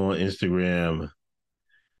say on Instagram,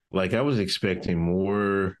 like I was expecting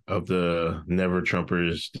more of the Never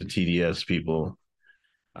Trumpers, the TDS people.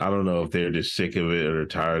 I don't know if they're just sick of it or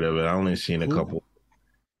tired of it. I only seen a Who? couple,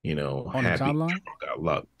 On the happy timeline? Trump got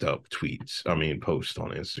locked up tweets. I mean, posts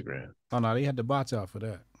on Instagram. Oh no, they had the bots out for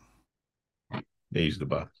that. They use the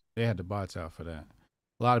bots. They had the bots out for that.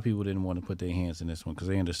 A lot of people didn't want to put their hands in this one because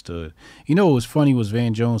they understood. You know what was funny was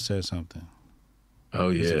Van Jones said something. Oh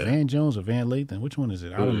yeah, Is it Van Jones or Van Lathan? Which one is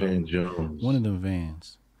it? I don't know. Van Jones. One of them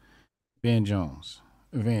Vans. Van Jones.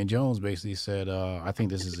 Van Jones basically said, I think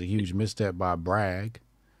this is a huge misstep by Bragg.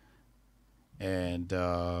 And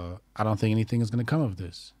I don't think anything is going to come of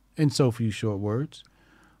this. In so few short words.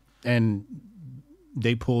 And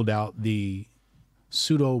they pulled out the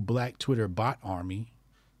pseudo black Twitter bot army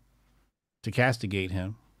to castigate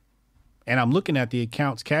him. And I'm looking at the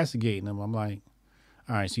accounts castigating him. I'm like,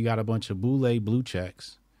 all right, so you got a bunch of blue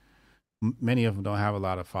checks. Many of them don't have a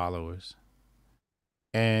lot of followers.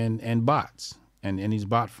 And bots. And these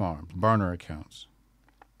bot farms, burner accounts.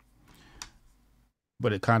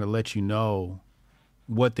 But it kind of lets you know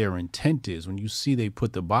what their intent is. When you see they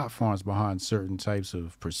put the bot farms behind certain types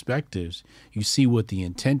of perspectives, you see what the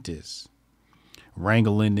intent is.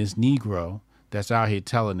 Wrangling this Negro that's out here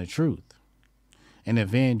telling the truth. And if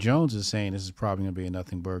Van Jones is saying this is probably going to be a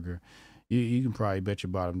nothing burger, you can probably bet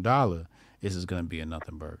your bottom dollar this is going to be a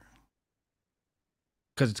nothing burger.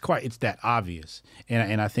 Because it's that obvious.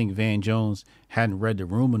 And I think Van Jones hadn't read the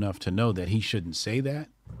room enough to know that he shouldn't say that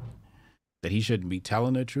he shouldn't be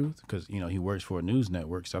telling the truth, because, he works for a news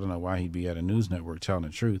network, so I don't know why he'd be at a news network telling the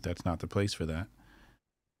truth. That's not the place for that.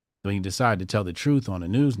 So he decided to tell the truth on a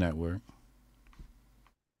news network,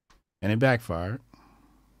 and it backfired.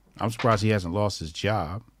 I'm surprised he hasn't lost his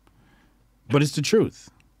job, but it's the truth.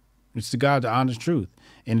 It's the God, the honest truth,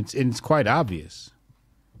 and it's quite obvious.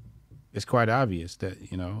 It's quite obvious that,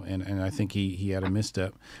 and I think he had a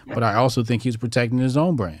misstep, but I also think he's protecting his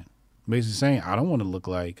own brand. Basically saying, I don't want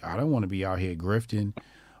to be out here grifting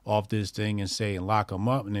off this thing and say and lock them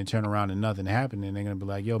up and then turn around and nothing happened. And they're going to be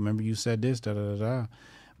like, yo, remember you said this, da, da, da, da.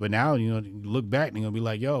 But now, look back and they're going to be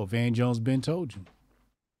like, yo, Van Jones been told you.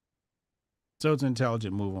 So it's an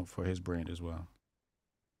intelligent move for his brand as well.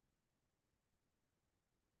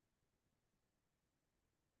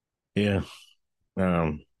 Yeah.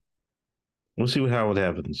 We'll see how it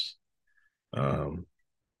happens.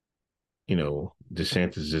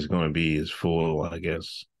 DeSantis is going to be as full, I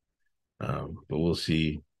guess. But we'll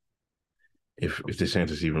see if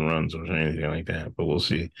DeSantis even runs or anything like that. But we'll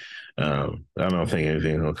see. I don't think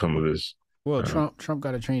anything will come of this. Well, Trump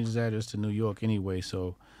got to change his address to New York anyway,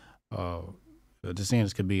 so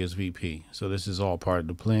DeSantis could be his VP. So this is all part of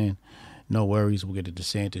the plan. No worries. We'll get a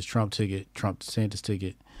DeSantis-Trump ticket, Trump-DeSantis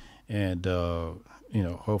ticket, and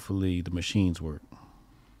hopefully the machines work.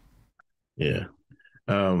 Yeah.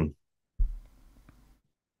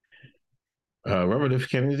 Robert F.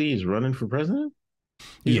 Kennedy is running for president?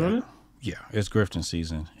 He's running? Yeah, it's grifting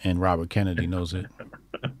season, and Robert Kennedy knows it.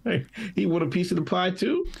 He want a piece of the pie,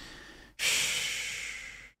 too?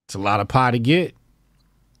 It's a lot of pie to get.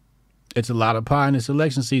 It's a lot of pie in this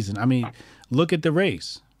election season. I mean, look at the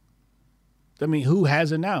race. I mean, who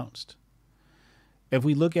has announced? If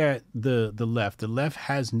we look at the left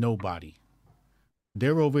has nobody.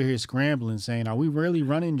 They're over here scrambling, saying, are we really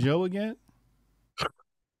running Joe again?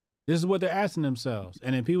 This is what they're asking themselves.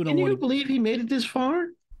 And then people don't want to believe he made it this far?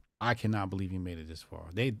 I cannot believe he made it this far.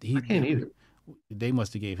 I can't either. They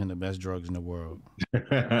must have gave him the best drugs in the world.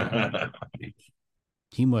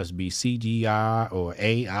 He must be CGI or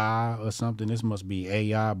AI or something. This must be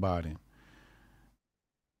AI body.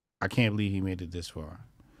 I can't believe he made it this far.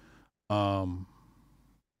 But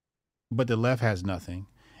the left has nothing.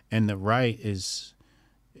 And the right is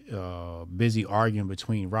busy arguing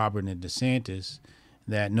between Robert and DeSantis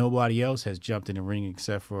that nobody else has jumped in the ring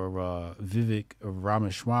except for Vivek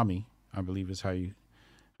Ramaswamy, I believe is how you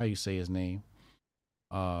say his name.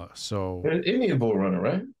 So an Indian bull runner,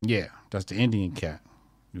 right? Yeah, that's the Indian cat,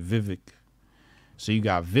 Vivek. So you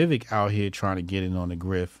got Vivek out here trying to get in on the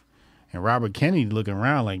grift, And Robert Kennedy looking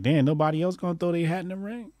around like, damn, nobody else gonna throw their hat in the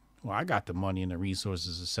ring? Well, I got the money and the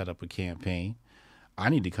resources to set up a campaign. I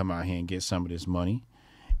need to come out here and get some of this money.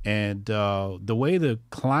 And the way the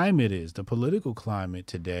climate is, the political climate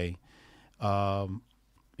today,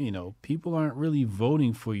 people aren't really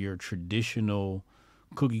voting for your traditional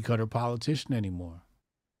cookie cutter politician anymore.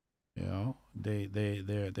 You know,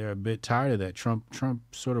 they're a bit tired of that. Trump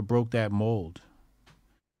sort of broke that mold.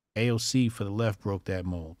 AOC for the left broke that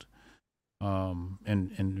mold.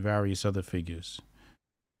 And various other figures.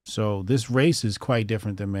 So this race is quite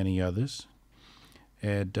different than many others.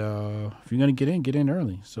 And if you're gonna get in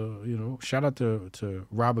early. So shout out to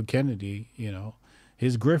Robert Kennedy.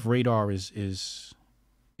 His grift radar is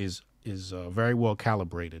very well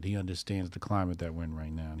calibrated. He understands the climate that we're in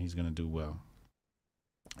right now, and he's gonna do well.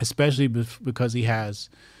 Especially because he has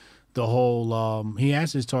the whole. He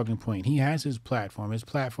has his talking point. He has his platform. His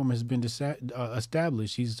platform has been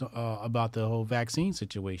established. He's about the whole vaccine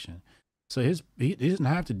situation. So he doesn't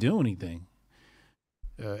have to do anything.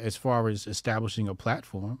 As far as establishing a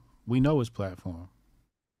platform, we know his platform.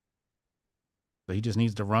 So he just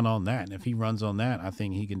needs to run on that. And if he runs on that, I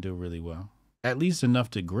think he can do really well. At least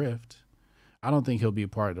enough to grift. I don't think he'll be a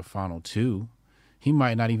part of the final two. He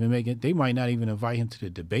might not even make it. They might not even invite him to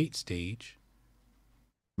the debate stage.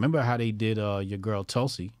 Remember how they did your girl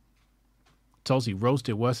Tulsi? Tulsi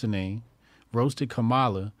roasted what's her name, roasted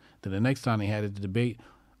Kamala. Then the next time they had a debate,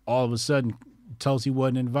 all of a sudden Tulsi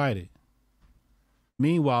wasn't invited.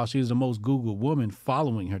 Meanwhile, she was the most Googled woman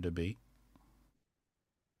following her debate.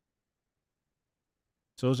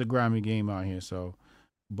 So it's a grimy game out here.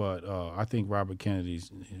 But I think Robert Kennedy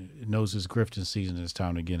knows his grifting season. It's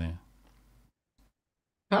time to get in.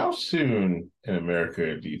 How soon in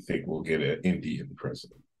America do you think we'll get an Indian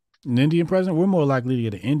president? An Indian president? We're more likely to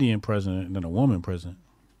get an Indian president than a woman president.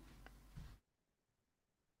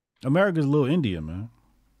 America's a little India, man.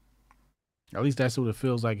 At least that's what it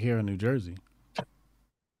feels like here in New Jersey.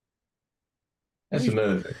 That's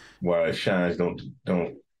another thing why Shines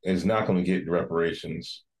is not going to get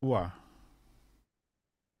reparations. Why?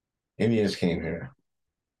 Indians came here,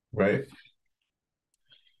 right?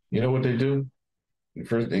 You know what they do?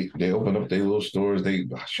 First, they open up their little stores. They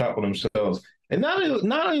shop for themselves, and not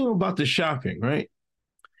even about the shopping, right?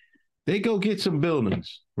 They go get some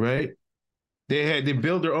buildings, right? They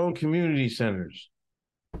build their own community centers.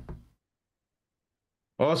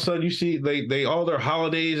 All of a sudden, you see they all their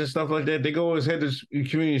holidays and stuff like that. They go always head to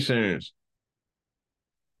community centers.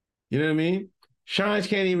 You know what I mean? Shines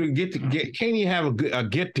can't even can't even have a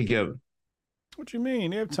get together. What you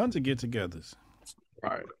mean? They have tons of get-togethers.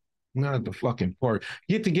 Right. Not at the fucking park.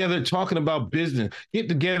 Get together talking about business. Get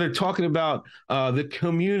together talking about the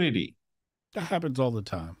community. That happens all the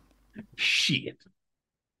time. Shit.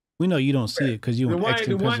 We know you don't see it because you in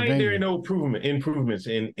extra Pennsylvania. Why ain't there no improvements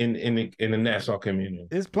in the Nassau community?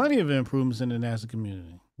 There's plenty of improvements in the Nassau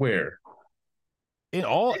community. Where? In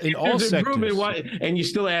all sectors. And you're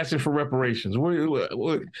still asking for reparations.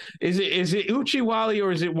 Is it Uchi Wally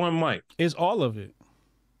or is it one mic? It's all of it.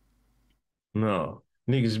 No.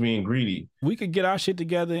 Niggas being greedy. We could get our shit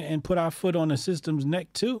together and put our foot on the system's neck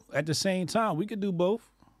too at the same time. We could do both.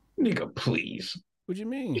 Nigga, please. What you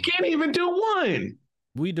mean? You can't even do one.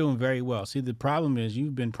 We doing very well. See, the problem is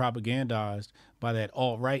you've been propagandized by that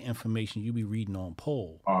alt-right information you be reading on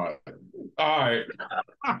poll. All right.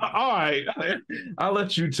 I'll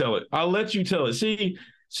let you tell it. See,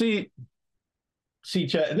 chat.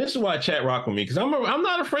 This is why chat rock with me because I'm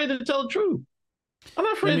not afraid to tell the truth. I'm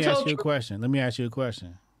not afraid to tell the truth. Let me ask you a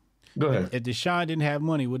question. Go ahead. If Deshaun didn't have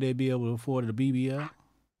money, would they be able to afford a BBL?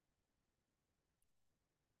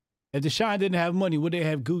 If Deshaun didn't have money, would they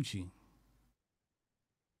have Gucci?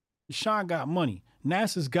 Deshaun got money.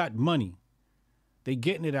 NASA's got money. They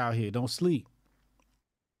getting it out here. Don't sleep.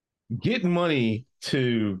 Get money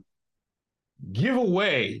to give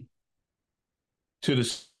away to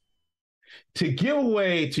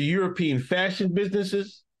European fashion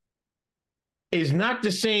businesses is not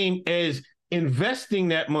the same as investing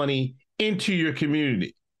that money into your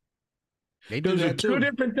community. Those are two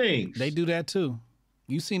different things. They do that too.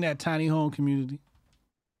 You seen that tiny home community?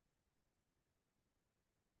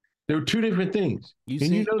 There were two different things.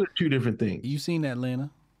 You know they're two different things. You seen Atlanta?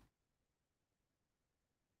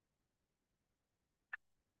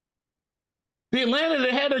 The Atlanta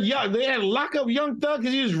they had to lock up Young Thug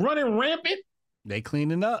because he was running rampant. They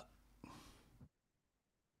cleaning up.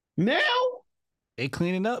 Now? They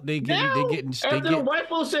cleaning up. After the white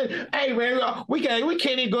folks said, "Hey man, we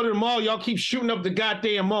can't even go to the mall. Y'all keep shooting up the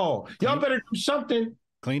goddamn mall. Y'all better do something."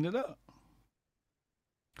 Clean it up.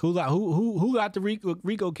 Who got the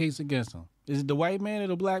RICO case against him? Is it the white man or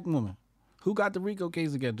the black woman? Who got the RICO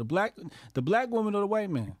case again? The black woman or the white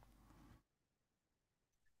man?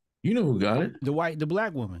 You know who got it. The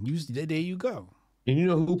black woman. There you go. And you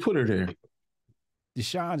know who put her there.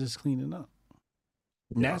 Deshaun's is cleaning up.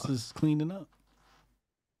 NASA's cleaning up.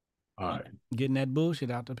 All right. Getting that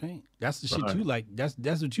bullshit out the paint. That's the shit you like.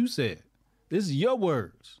 That's what you said. This is your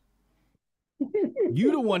words.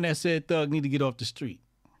 You the one that said Thug need to get off the street.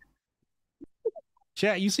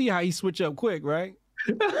 Chat, you see how he switch up quick, right?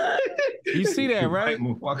 You see that, right?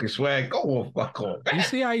 Fucking swag. Go on, fuck off. You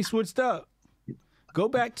see how he switched up? Go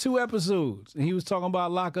back 2 episodes, and he was talking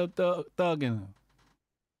about lock up Thug in him.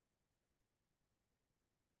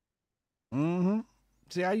 Mm-hmm.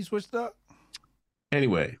 See how you switched up?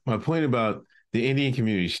 Anyway, my point about the Indian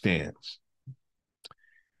community stands.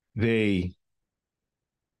 They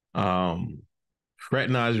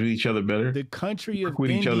fraternize with each other better. The country of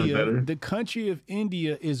with India, each other better. The country of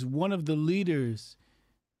India is one of the leaders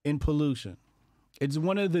in pollution. It's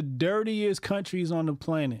one of the dirtiest countries on the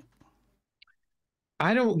planet.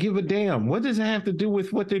 I don't give a damn. What does it have to do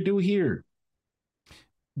with what they do here?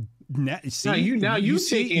 Now you're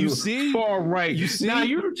taking far right. Now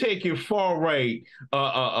you're taking far right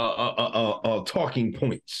talking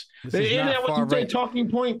points. Isn't that what you say? Talking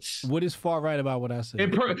points. What is far right about what I said?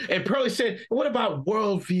 And Pearly said, "What about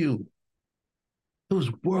worldview?" It was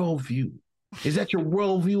worldview. Is that your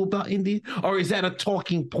worldview about India, or is that a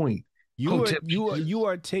talking point? You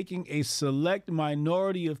are taking a select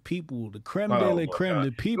minority of people, the creme de la creme,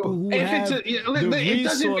 the people who have the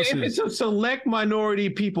resources. If it's a select minority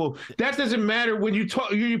of people, that doesn't matter when you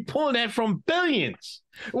talk. You're pulling that from billions.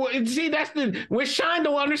 Well, see, where Shine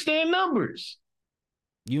don't understand numbers.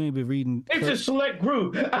 You ain't been reading. It's a select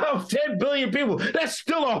group of 10 billion people. That's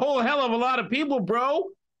still a whole hell of a lot of people, bro.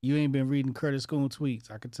 You ain't been reading Curtis Schoon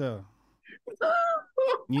tweets. I could tell.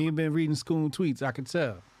 You ain't been reading Schoon tweets. I could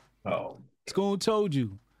tell. Oh, Schoon told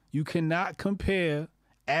you cannot compare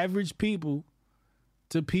average people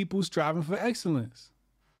to people striving for excellence.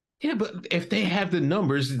 Yeah, but if they have the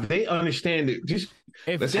numbers, they understand it. Just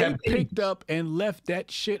if they picked up and left that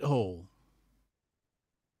shithole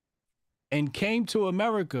and came to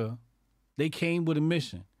America, they came with a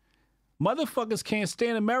mission. Motherfuckers can't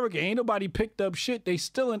stand America. Ain't nobody picked up shit. They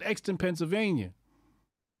still in Exton, Pennsylvania.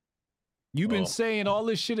 You've been saying all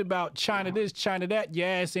this shit about China this, China that. Your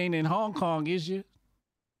ass ain't in Hong Kong, is you?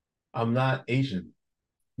 I'm not Asian.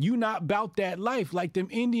 You not about that life. Like them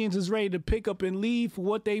Indians is ready to pick up and leave for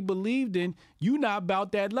what they believed in. You not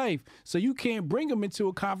about that life. So you can't bring them into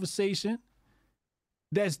a conversation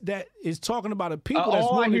that is talking about a people that's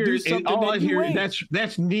willing to do something that you ain't.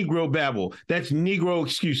 That's Negro babble. That's Negro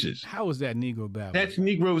excuses. How is that Negro babble? That's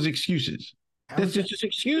Negro's excuses. That's just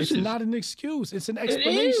excuses. It's not an excuse. It's an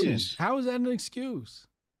explanation. How is that an excuse?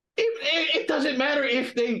 It doesn't matter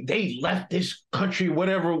if they left this country,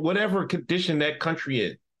 whatever condition that country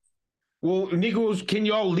is. Well, Negroes, can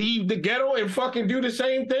y'all leave the ghetto and fucking do the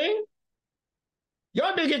same thing?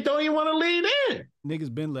 Y'all niggas don't even want to leave in.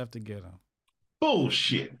 Niggas been left the ghetto.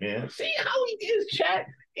 Bullshit, man. See how he is, chat?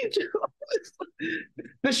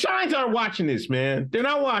 The Shines aren't watching this, man. They're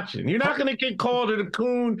not watching. You're not going to get called to the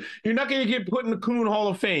Coon. You're not going to get put in the Coon Hall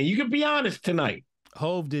of Fame. You can be honest tonight.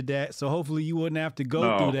 Hove did that, so hopefully you wouldn't have to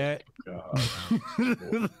go through that.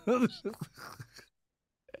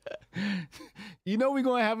 You know we're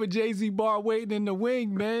going to have a Jay-Z bar waiting in the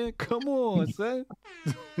wing, man. Come on, son.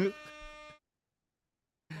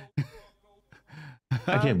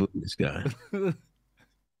 I can't believe this guy.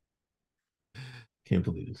 Can't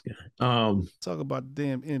believe this guy. Talk about the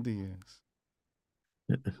damn Indians.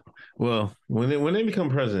 Well, when they become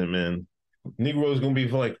president, man, Negroes gonna be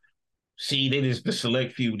like, see, they just the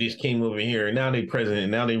select few just came over here, and now they president,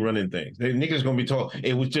 and now they running things. Niggas gonna be told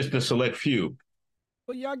it was just the select few.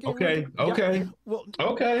 Well, y'all get okay. Well,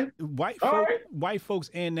 okay. White folks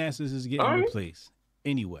and NASA's is getting replaced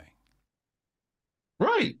anyway.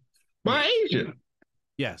 Right. By Asia.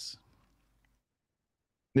 Yes.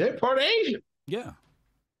 They're part of Asia. Yeah.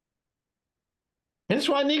 And that's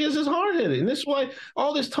why niggas is hard-headed. And that's why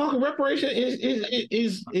all this talk of reparation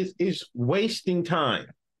is wasting time.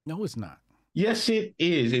 No, it's not. Yes, it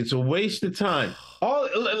is. It's a waste of time.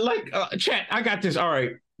 Chat, I got this. All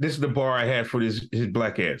right. This is the bar I had for his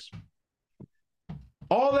black ass.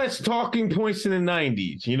 All that's talking points in the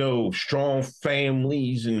 90s, strong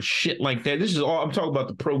families and shit like that. This is all I'm talking about,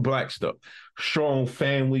 the pro-black stuff. Strong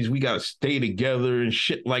families, we got to stay together and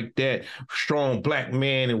shit like that. Strong black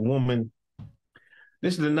man and woman.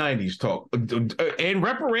 This is the 90s talk. And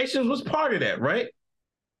reparations was part of that, right?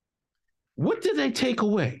 What did they take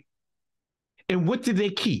away? And what did they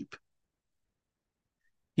keep?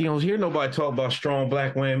 You don't hear nobody talk about strong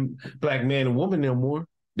black man and woman no more.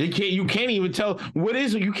 You can't even tell what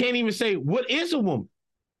is. You can't even say what is a woman.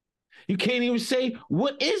 You can't even say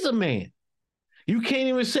what is a man. You can't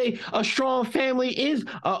even say a strong family is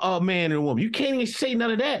a man and a woman. You can't even say none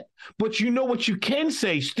of that. But you know what you can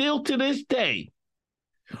say still to this day.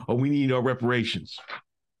 Oh, we need our reparations.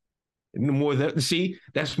 And the more that, see,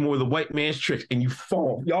 that's more the white man's tricks. And you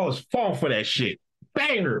fall. Y'all is fall for that shit.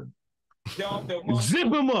 Banger. Zip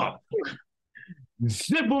him up.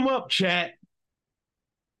 Zip him up, chat.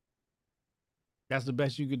 That's the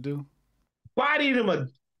best you could do? Bodied him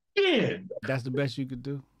again. That's the best you could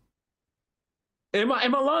do? Am I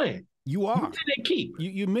lying? You are. What did they keep?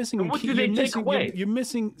 You're missing. What did they take away? You're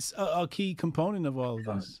missing a key component of all of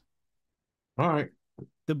this. All right.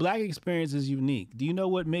 The black experience is unique. Do you know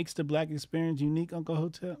what makes the black experience unique, Uncle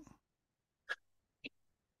Hotep?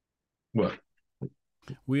 What?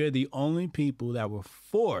 We are the only people that were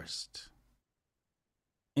forced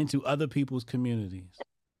into other people's communities.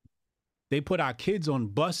 They put our kids on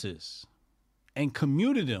buses and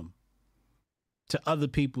commuted them to other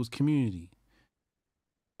people's community.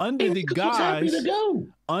 Under the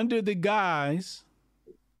guise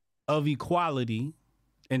of equality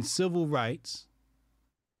and civil rights,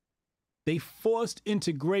 they forced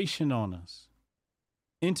integration on us.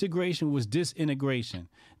 Integration was disintegration.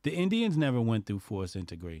 The Indians never went through forced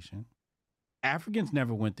integration. Africans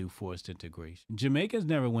never went through forced integration. Jamaicans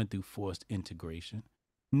never went through forced integration.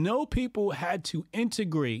 No people had to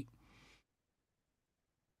integrate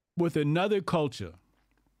with another culture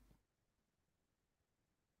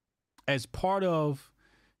as part of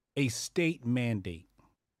a state mandate.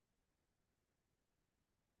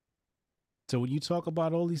 So when you talk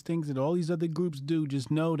about all these things that all these other groups do,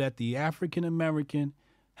 just know that the African American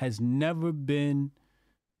has never been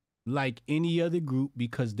like any other group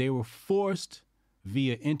because they were forced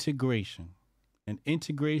via integration. And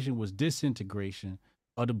integration was disintegration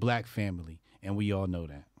of the black family. And we all know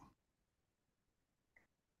that.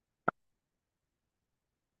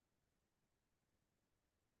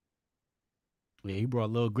 Yeah, he brought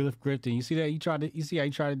Lil Griff in. You see that? You see how he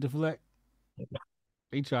tried to deflect?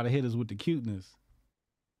 He tried to hit us with the cuteness.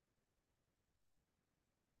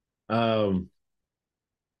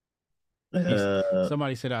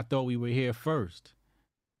 Somebody said, I thought we were here first.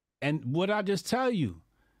 And what I just tell you,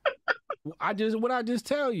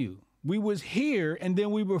 we was here and then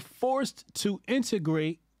we were forced to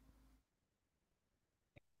integrate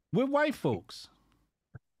with white folks.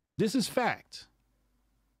 This is fact.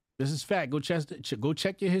 This is fact. Go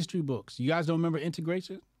check your history books. You guys don't remember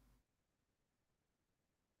integration?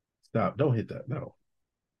 Stop. Don't hit that. No.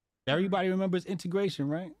 Everybody remembers integration,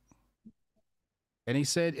 right? And he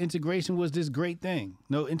said integration was this great thing.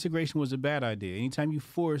 No, integration was a bad idea. Anytime you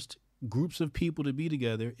forced groups of people to be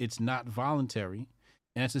together, it's not voluntary.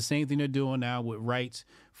 And that's the same thing they're doing now with rights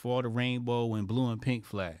for all the rainbow and blue and pink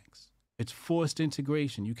flags. It's forced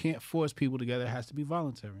integration. You can't force people together. It has to be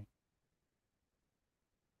voluntary.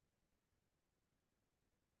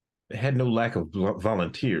 They had no lack of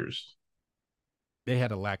volunteers. They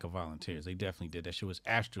had a lack of volunteers. They definitely did. That shit was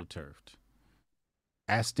astroturfed.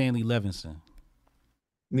 Ask Stanley Levinson.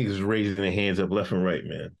 Niggas raising their hands up left and right,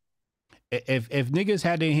 man. If niggas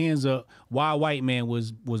had their hands up, why white man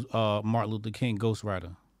was Martin Luther King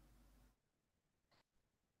ghostwriter?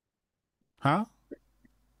 Huh?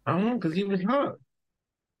 I don't know, because he was hot.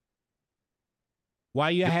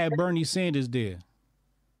 Why you had Bernie Sanders there?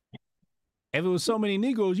 If it was so many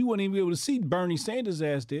Negroes, you wouldn't even be able to see Bernie Sanders'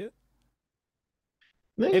 ass there.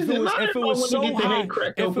 If it was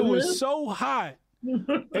so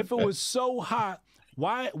hot,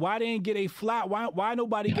 why they didn't get a flower? Why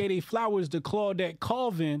nobody gave a flowers to Claudette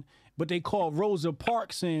Colvin, but they called Rosa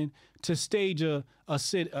Parks in to stage the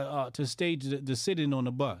sitting on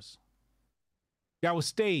the bus? That was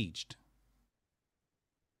staged.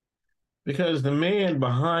 Because the man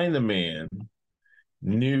behind the man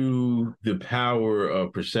knew the power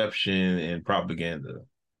of perception and propaganda.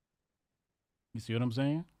 You see what I'm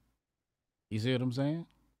saying? You see what I'm saying?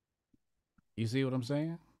 You see what I'm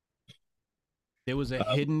saying? There was a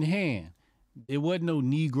hidden hand. It wasn't no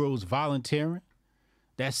Negroes volunteering.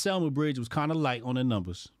 That Selma Bridge was kind of light on the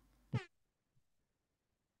numbers.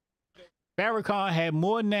 Farrakhan had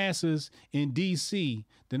more NASAs in D.C.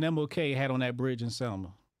 than MLK had on that bridge in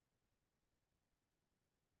Selma.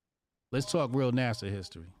 Let's talk real NASA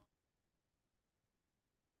history.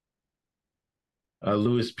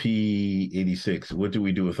 Louis P. 86. What do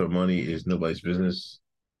we do with our money is nobody's business.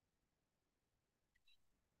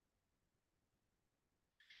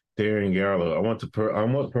 Darren Gallo. I want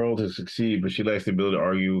Pearl to succeed, but she lacks the ability to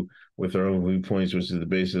argue with her own viewpoints, which is the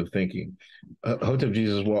basis of thinking. Hotep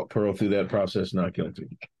Jesus walked Pearl through that process, not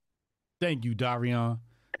guilty. Thank you, Darion.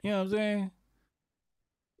 You know what I'm saying?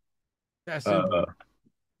 That's simple.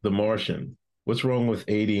 The Martian. What's wrong with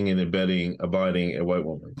aiding and abiding a white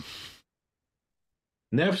woman?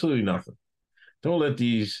 Absolutely nothing. Don't let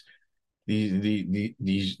these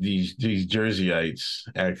Jerseyites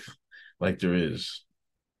act like there is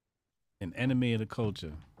an enemy of the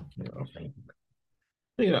culture.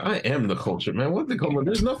 I am the culture, man. What the culture?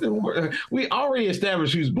 There's nothing more. We already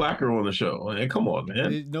established who's blacker on the show. I mean, come on,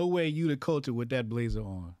 man. There's no way you the culture with that blazer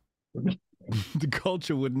on. The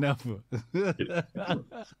culture would never.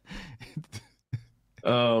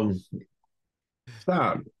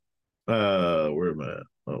 Stop. Where am I?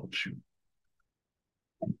 Oh shoot.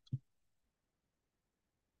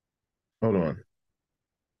 Hold on.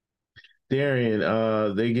 Darian,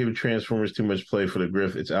 they give Transformers too much play for the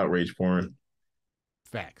Griff. It's outrage porn.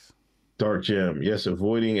 Facts. Dark Gem. Yes,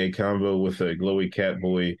 avoiding a combo with a glowy cat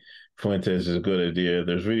boy Fuentes is a good idea.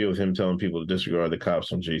 There's video of him telling people to disregard the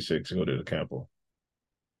cops on J6 and go to the campo.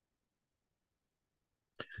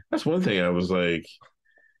 That's one thing I was like,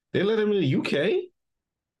 they let him in the UK?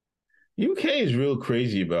 UK is real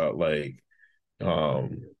crazy about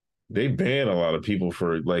they ban a lot of people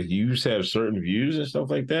for you used to have certain views and stuff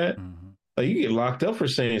like that. Mm-hmm. Like you get locked up for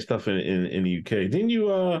saying stuff in the UK. Didn't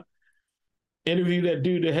you interview that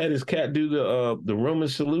dude that had his cat do the Roman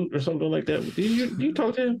salute or something like that? Did you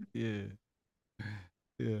talk to him? Yeah.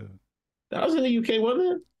 That was in the UK,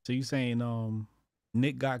 wasn't it? So you saying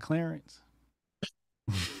Nick got clearance?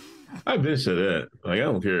 I've been said that. I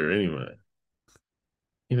don't care anyway.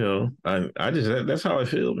 I just that's how I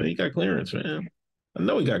feel, man. He got clearance, man. I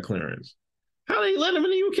know he got clearance. How they let him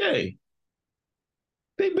in the UK?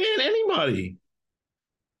 They ban anybody.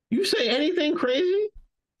 You say anything crazy?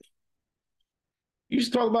 You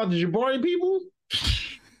used to talk about the Jabari people?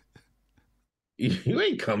 You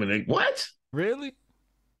ain't coming in. What? Really?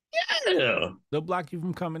 Yeah. They'll block you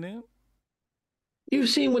from coming in? You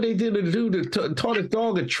seen what they did to the dude that taught his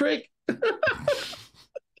dog a trick? They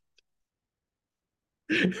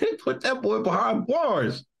put that boy behind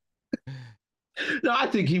bars. No, I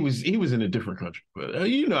think he was in a different country, but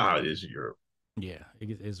you know how it is in Europe. Yeah,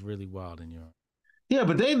 it's really wild in Europe. Yeah,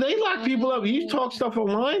 but they lock people up. You talk stuff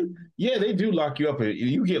online, yeah, they do lock you up.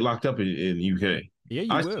 You get locked up in UK. Yeah,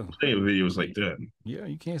 I will. Say videos like that. Yeah,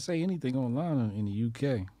 you can't say anything online in the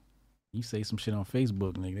UK. You say some shit on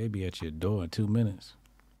Facebook, nigga, they be at your door in 2 minutes.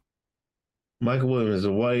 Michael Williams is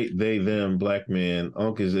a white, they, them, black man.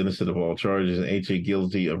 Unc is innocent of all charges and HA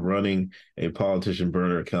guilty of running a politician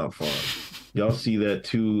burner account farm. Y'all see that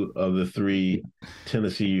 2 of the 3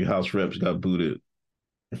 Tennessee House reps got booted.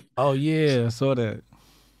 Oh, yeah, I saw that.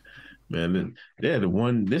 Man, they had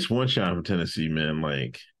this one shot from Tennessee, man,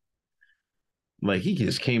 like he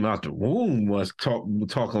just came out the womb was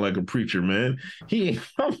talking like a preacher, man. I'm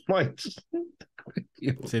like,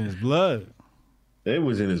 it's in his blood. It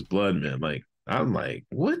was in his blood, man. Like, I'm like,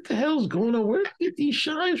 what the hell's going on? Where did he get these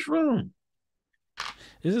shines from?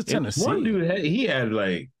 Is it Tennessee? One dude, he had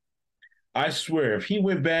I swear, if he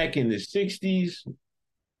went back in the 60s,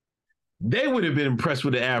 they would have been impressed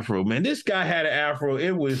with the afro, man. This guy had an afro.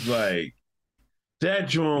 It was like, that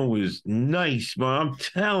joint was nice, man. I'm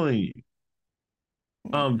telling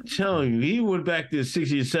you. He went back to the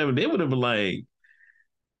 60s and 70s. They would have been like,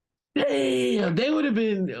 damn, they would have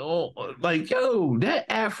been like, yo, that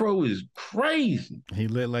afro is crazy. He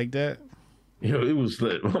lit like that? It was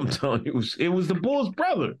lit. I'm telling you, it was the Bull's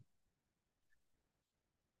brother.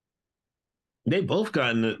 They both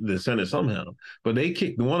got in the Senate somehow, but they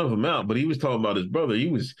kicked one of them out. But he was talking about his brother. He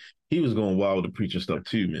was going wild with the preacher stuff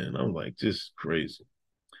too, man. I was like, just crazy.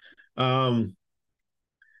 Jabari,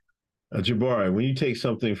 when you take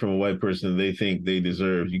something from a white person they think they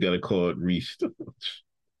deserve, you got to call it Reese.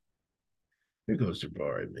 Here goes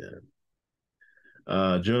Jabari,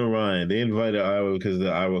 man. Joe Ryan, they invited Iowa because of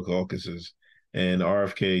the Iowa caucuses and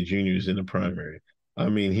RFK Jr. is in the primary. I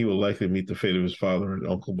mean, he will likely meet the fate of his father and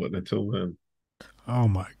uncle, but until then. Oh,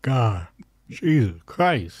 my God. Jesus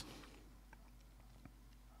Christ.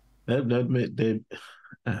 That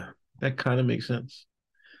kind of makes sense.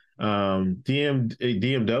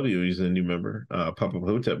 DMW is a new member. Papa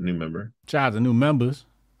Hotep, new member. Shout out to new members.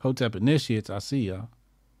 Hotep initiates. I see y'all.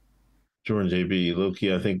 Jordan JB, low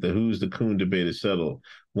key, I think the who's the coon debate is settled.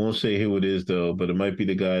 Won't say who it is though, but it might be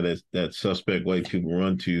the guy that suspect white people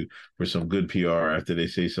run to for some good PR after they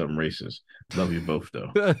say something racist. Love you both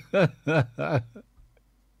though.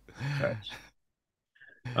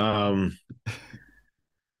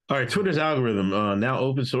 All right, Twitter's algorithm now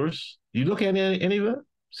open source. You look at any of it?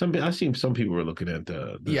 I seen some people were looking at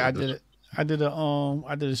Yeah, I did it. I did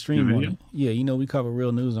a stream on it. Yeah, you know, we cover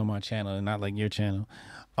real news on my channel and not like your channel.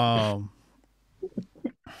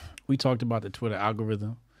 We talked about the Twitter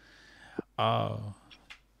algorithm.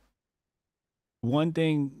 One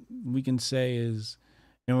thing we can say is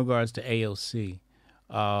in regards to AOC,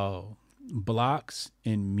 blocks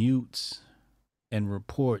and mutes and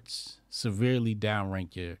reports severely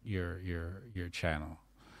downrank your channel.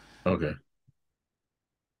 Okay.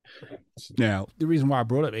 Now, the reason why I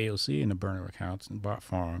brought up AOC and the burner accounts and bot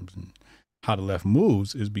farms and how the left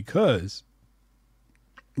moves is because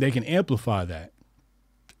they can amplify that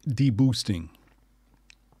deboosting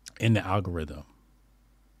in the algorithm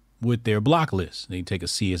with their block list. They take a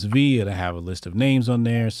CSV, it'll have a list of names on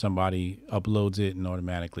there. Somebody uploads it and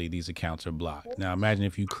automatically these accounts are blocked. Now imagine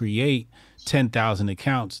if you create 10,000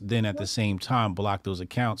 accounts, then at the same time block those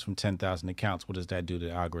accounts from 10,000 accounts. What does that do to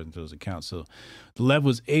the algorithm for those accounts? So the left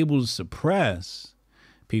was able to suppress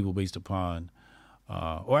people based upon,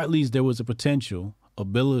 or at least there was a potential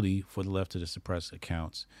ability for the left to suppress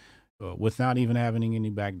accounts without even having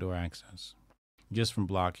any backdoor access, just from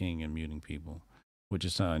blocking and muting people, which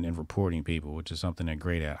is and reporting people, which is something they're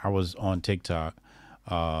great at. I was on TikTok.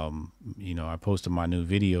 You know, I posted my new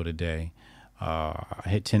video today. I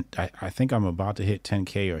hit 10. I think I'm about to hit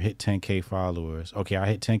 10K or hit 10K followers. Okay, I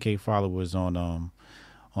hit 10K followers on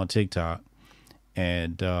TikTok,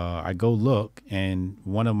 and I go look, and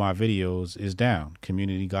one of my videos is down.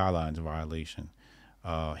 Community guidelines violation,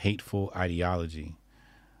 hateful ideology.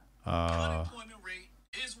 And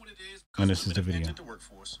this is the video.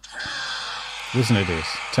 Listen to this.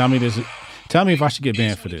 Tell me this. Tell me if I should get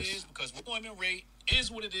banned for this. Because employment rate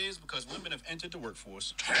is what it is because women have entered the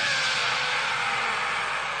workforce.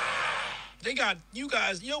 They got you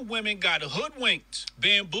guys, your women got hoodwinked,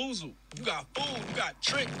 bamboozled. You got fooled, you got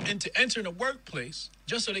tricked into entering the workplace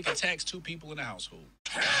just so they could tax 2 people in the household.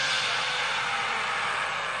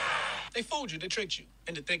 They fooled you, they tricked you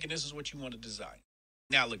into thinking this is what you want to desire.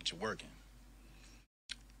 Now look at you working.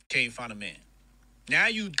 Can't find a man. Now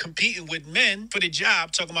you competing with men for the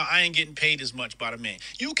job, talking about I ain't getting paid as much by the man.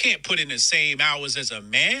 You can't put in the same hours as a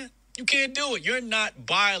man. You can't do it. You're not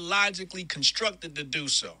biologically constructed to do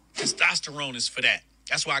so. Testosterone is for that.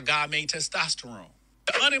 That's why God made testosterone.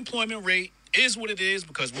 The unemployment rate is what it is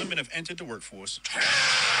because women have entered the workforce.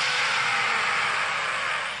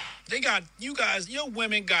 They got you guys, your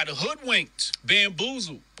women got hoodwinked,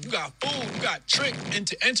 bamboozled. You got fooled, you got tricked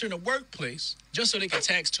into entering the workplace just so they could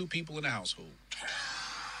tax 2 people in the household.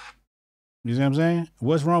 You see what I'm saying?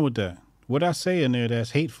 What's wrong with that? What I say in there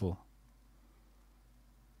that's hateful?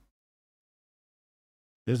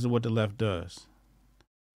 This is what the left does.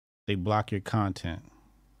 They block your content.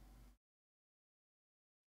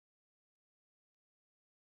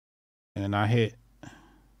 And then I hit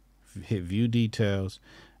view details.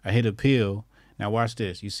 I hit appeal. Now watch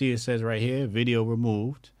this. You see it says right here, video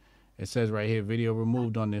removed. It says right here, video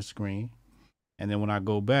removed on this screen. And then when I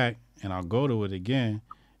go back and I'll go to it again,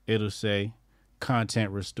 it'll say content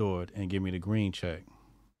restored and give me the green check.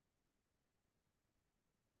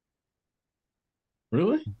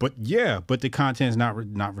 Really? But yeah, but the content's not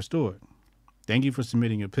restored. Thank you for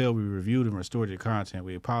submitting your appeal. We reviewed and restored your content.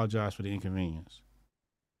 We apologize for the inconvenience.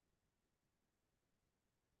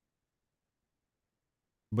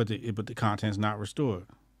 But the content's not restored.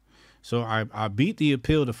 So I beat the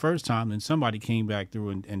appeal the first time, and somebody came back through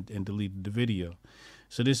and deleted the video.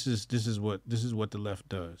 So this is what the left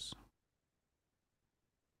does.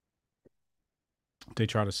 They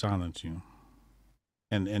try to silence you.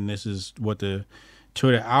 And this is what the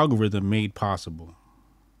Twitter algorithm made possible.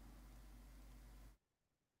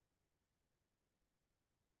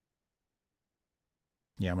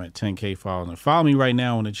 Yeah, I'm at 10K followers. Follow me right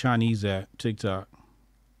now on the Chinese app, TikTok.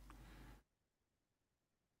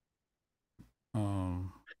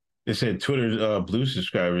 They said Twitter Blue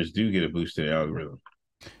subscribers do get a boost in the algorithm.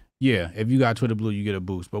 Yeah, if you got Twitter Blue, you get a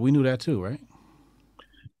boost. But we knew that too, right?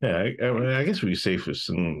 Yeah, I guess we say for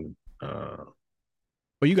some.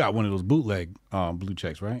 But you got one of those bootleg blue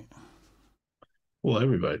checks, right? Well,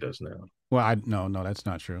 everybody does now. Well, no, that's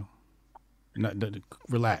not true.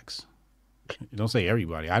 Relax. Don't say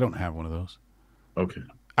everybody. I don't have one of those. Okay.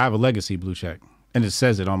 I have a legacy blue check, and it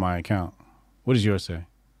says it on my account. What does yours say?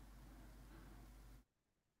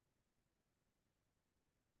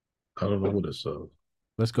 I don't know what it says.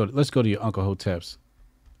 Let's go to your Uncle Hoteps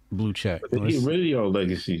blue check. They get rid of y'all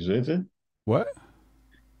legacies, ain't they? What?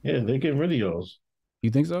 Yeah, they get rid of y'all's. You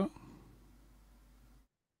think so?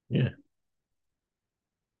 Yeah.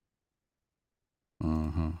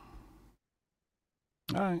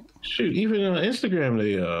 All right. Shoot, even on Instagram,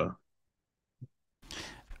 they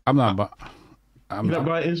I'm not. I'm you not not.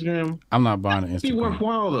 buying Instagram. I'm not buying an Be Instagram.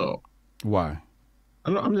 worthwhile though. Why?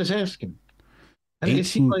 I'm just asking. It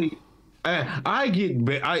seems 18. like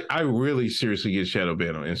I really seriously get shadow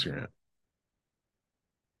banned on Instagram.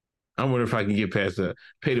 I wonder if I can get past the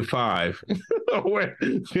pay the $5.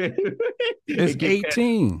 It's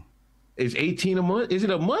 18 It's 18 a month. Is it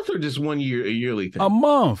a month or just 1 year, a yearly thing? a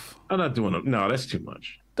month. I'm not doing it. No, that's too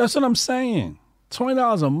much. That's what I'm saying.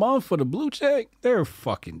 $20 a month for the blue check? They're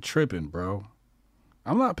fucking tripping, bro.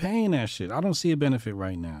 I'm not paying that shit. I don't see a benefit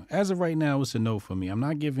right now. As of right now, it's a no for me. I'm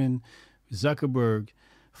not giving Zuckerberg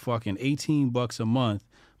fucking $18 a month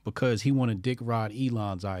because he wanted Dick Rod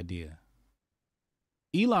Elon's idea.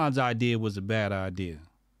 Elon's idea was a bad idea.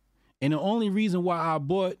 And the only reason why I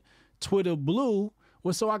bought Twitter Blue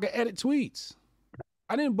was so I could edit tweets.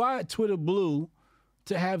 I didn't buy Twitter Blue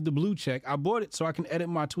to have the blue check. I bought it so I can edit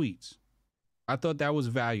my tweets. I thought that was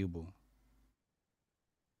valuable.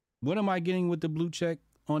 What am I getting with the blue check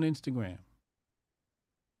on Instagram?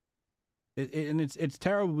 It's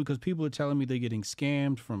terrible because people are telling me they're getting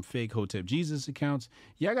scammed from fake Hotep Jesus accounts.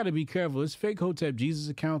 Y'all got to be careful. It's fake Hotep Jesus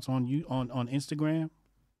accounts on Instagram.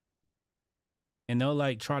 And they'll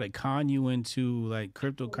like try to con you into like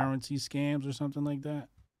cryptocurrency scams or something like that.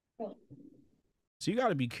 So you got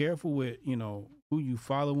to be careful with, who you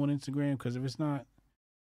follow on Instagram, because if it's not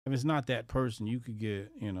that person, you could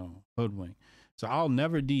get, hoodwinked. So I'll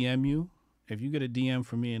never DM you. If you get a DM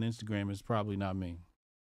from me on Instagram, it's probably not me.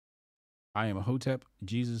 I am a Hotep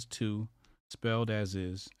Jesus 2, spelled as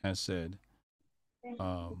is, as said.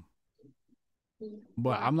 But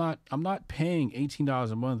I'm not paying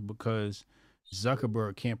 $18 a month because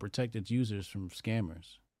Zuckerberg can't protect its users from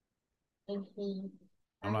scammers.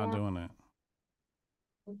 I'm not doing that.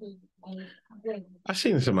 I've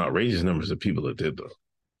seen some outrageous numbers of people that did though.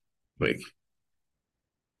 Like,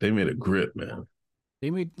 they made a grip, man. They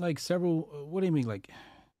made like several. What do you mean? Like,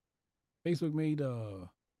 Facebook made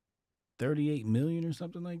 38 million or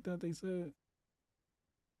something like that. They said.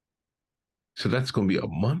 So that's gonna be a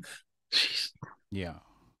month. Jeez. Yeah.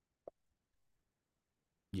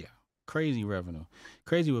 Crazy revenue.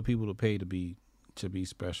 Crazy what people will pay to be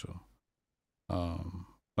special.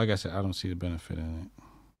 Like I said, I don't see the benefit in it.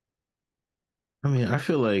 I mean, I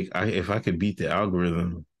feel like if I could beat the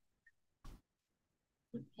algorithm,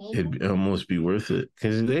 it'd almost be worth it,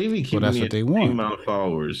 because they be keeping me at the same amount of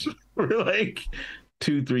followers for like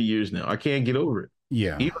 2-3 years now. I can't get over it.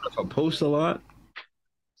 Yeah. Even if I post a lot.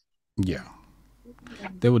 Yeah.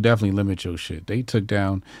 They will definitely limit your shit. They took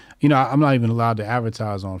down, I'm not even allowed to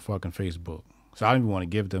advertise on fucking Facebook. So I don't even want to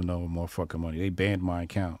give them no more fucking money. They banned my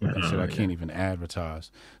account. They said I can't even advertise.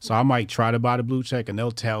 So I might try to buy the blue check and they'll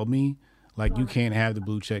tell me, like, you can't have the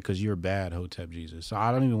blue check because you're bad, Hotep Jesus. So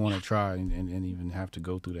I don't even want to try and even have to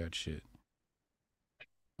go through that shit.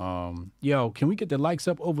 Yo, can we get the likes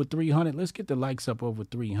up over 300? Let's get the likes up over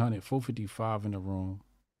 300. 455 in the room.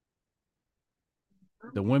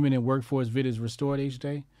 The women in workforce vid is restored each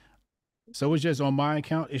day. So it's just on my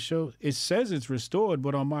account. It says it's restored,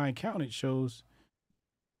 but on my account it shows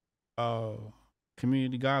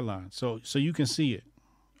community guidelines. So you can see it.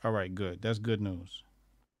 All right, good. That's good news.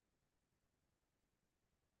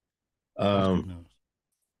 That's good news.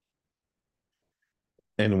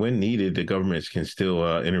 And when needed, the governments can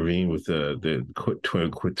still intervene with the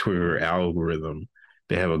Twitter algorithm.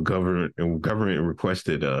 They have a government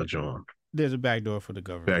requested, John. There's a backdoor for the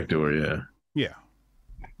government. Backdoor, yeah.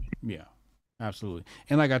 Yeah, absolutely.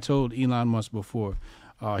 And like I told Elon Musk before,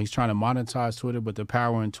 he's trying to monetize Twitter, but the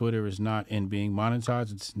power in Twitter is not in being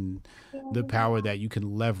monetized. It's in the power that you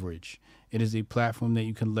can leverage. It is a platform that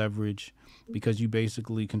you can leverage because you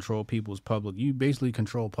basically control you basically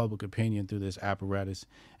control public opinion through this apparatus,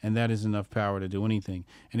 and that is enough power to do anything.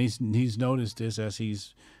 And he's noticed this as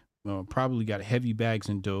he's probably got heavy bags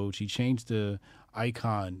in Doge. He changed the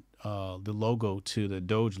icon, the logo, to the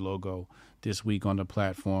Doge logo this week on the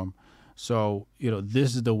platform. So,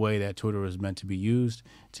 this is the way that Twitter is meant to be used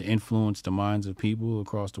to influence the minds of people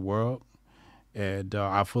across the world. And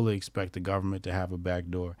I fully expect the government to have a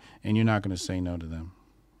backdoor, and you're not going to say no to them.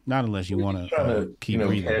 Not unless you want to keep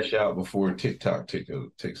breathing. Cash out before TikTok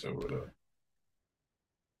takes over, though.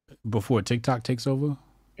 Before TikTok takes over?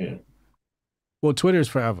 Yeah. Well, Twitter is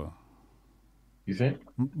forever. You think?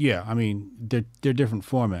 Yeah, I mean, they're different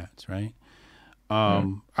formats, right?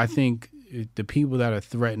 I think the people that are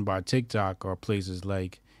threatened by TikTok are places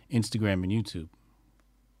like Instagram and YouTube.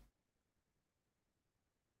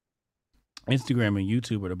 Instagram and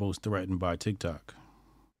YouTube are the most threatened by TikTok.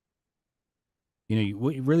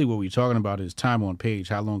 really what we're talking about is time on page.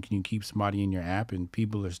 How long can you keep somebody in your app? And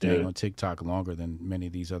people are staying on TikTok longer than many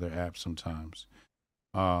of these other apps sometimes.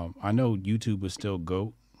 I know YouTube is still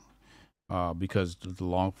GOAT because of the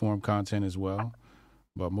long form content as well.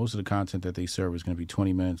 But most of the content that they serve is going to be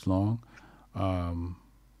 20 minutes long.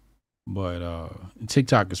 But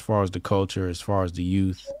TikTok, as far as the culture, as far as the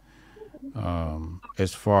youth,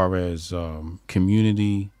 as far as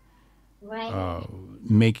community,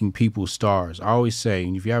 making people stars. I always say,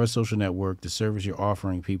 if you have a social network, the service you're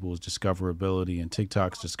offering people is discoverability, and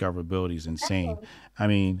TikTok's discoverability is insane. I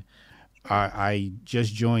mean, I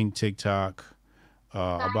just joined TikTok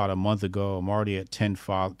about a month ago. I'm already at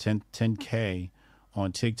 10K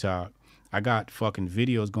on TikTok. I got fucking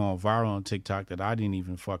videos going viral on TikTok that I didn't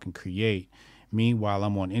even fucking create. Meanwhile,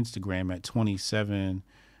 I'm on Instagram at 27,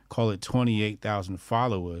 call it 28,000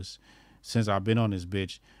 followers since I've been on this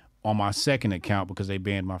bitch on my second account because they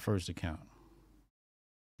banned my first account.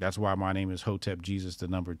 That's why my name is Hotep Jesus, the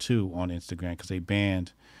number 2 on Instagram, because they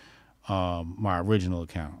banned my original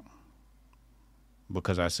account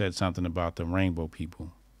because I said something about the rainbow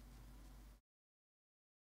people.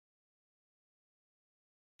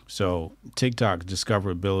 So TikTok's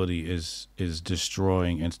discoverability is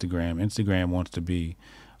destroying Instagram. Instagram wants to be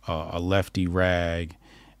a lefty rag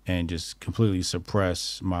and just completely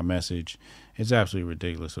suppress my message. It's absolutely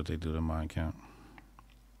ridiculous what they do to my account.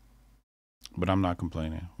 But I'm not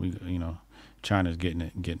complaining. China's getting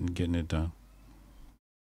it done.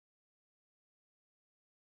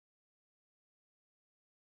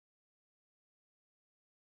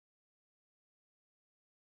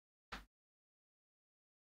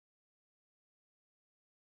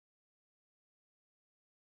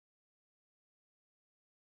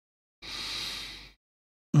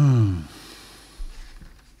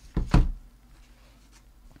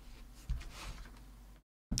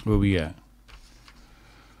 Where we at?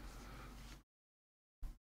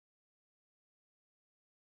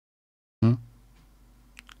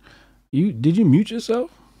 Did you mute yourself?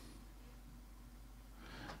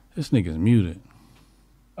 This nigga's muted.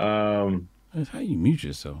 How you mute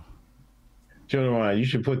yourself? Jonah, you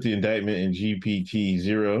should put the indictment in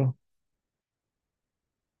GPT-0.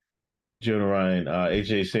 Jonah Ryan,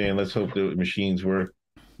 AJ saying, let's hope the machines work.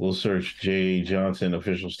 We'll search Jay Johnson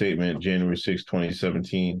official statement, January 6,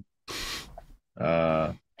 2017.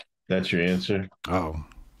 That's your answer. Oh,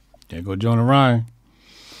 there go Jonah Ryan.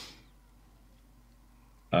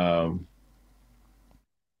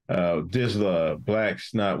 Disla,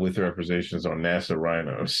 blacks not with representations on NASA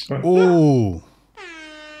rhinos. Oh.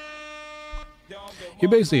 You're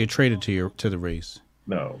basically a traitor to the race.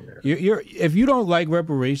 No. You're if you don't like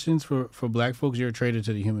reparations for black folks, you're a traitor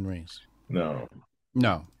to the human race. No,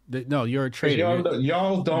 you're a traitor.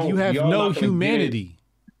 Y'all don't. You have no humanity.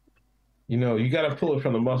 You got to pull it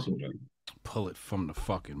from the muscle. Man. Pull it from the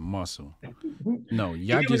fucking muscle. No,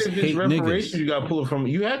 y'all just hate reparations. niggas. You got to pull it from.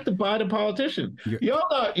 You have to buy the politician.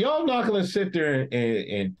 Y'all not gonna sit there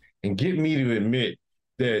and get me to admit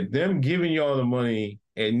that them giving y'all the money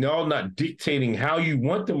and y'all not dictating how you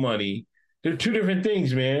want the money. They're two different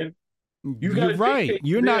things, man. You're right.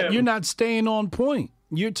 You're not staying on point.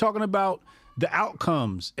 You're talking about the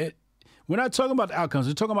outcomes. We're not talking about the outcomes.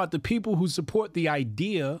 We're talking about the people who support the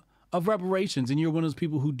idea of reparations, and you're one of those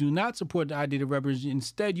people who do not support the idea of reparations.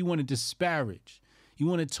 Instead, you want to disparage. You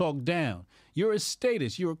want to talk down. You're a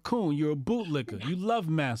statist. You're a coon. You're a bootlicker. You love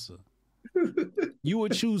massa. You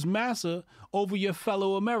would choose massa over your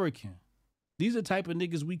fellow American. These are the type of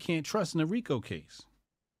niggas we can't trust in a RICO case.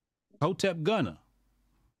 Hotep Gunner.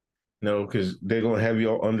 No, because they're gonna have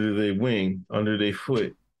y'all under their wing, under their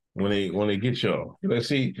foot when they get y'all.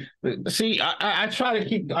 See, I try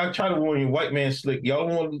to warn you, white man slick. Y'all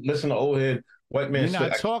don't want to listen to old head white man slick. We're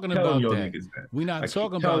not talking about that. We're not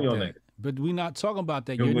talking about that. But we're not talking about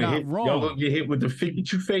that. You're not wrong. Y'all gonna get hit with the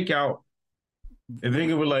get you fake out, and then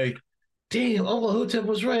it was like, damn, Uncle Hotep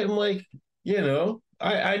was right. I'm like,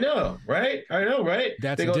 I know, right? I know, right?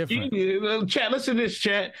 That's different. Chat, listen to this,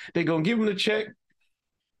 chat. They're going to give them the check.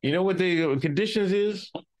 You know what the conditions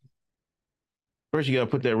is? First, you got to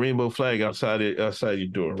put that rainbow flag outside your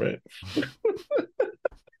door, right?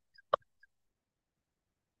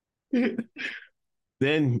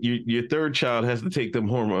 Then your third child has to take them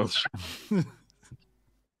hormones. You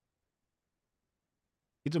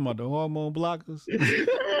talking about the hormone blockers?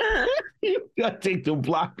 You got to take them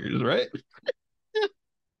blockers, right?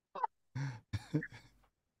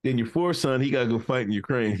 Then your fourth son, he got to go fight in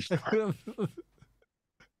Ukraine.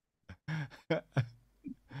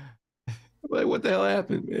 Like, what the hell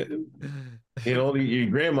happened, man? Only your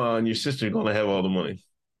grandma and your sister are going to have all the money.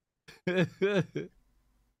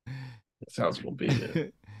 That's how it's gonna be.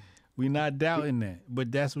 Man. We not doubting that,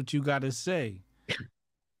 but that's what you got to say.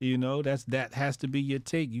 You know, that has to be your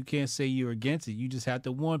take. You can't say you're against it. You just have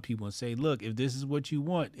to warn people and say, look, if this is what you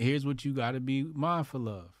want, here's what you got to be mindful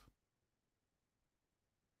of.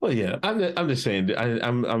 Well, yeah, I'm just saying.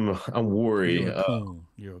 I'm worried. You're a coon.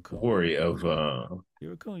 You're a coon. Worry of.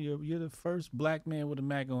 You're a coon. You're the first black man with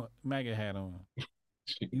a MAGA hat on.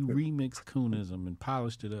 You remixed coonism and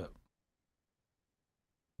polished it up.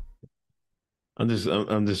 I'm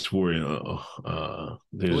just worried.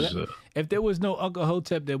 There's if there was no Uncle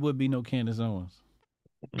Hotep, there would be no Candace Owens.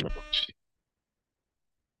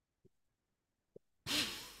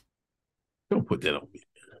 Don't put that on me.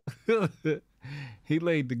 He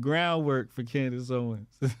laid the groundwork for Candace Owens.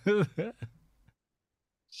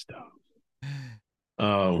 Stop.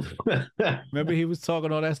 Remember he was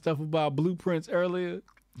talking all that stuff about blueprints earlier?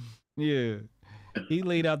 Yeah. He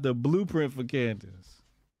laid out the blueprint for Candace.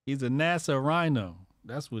 He's a NASA rhino.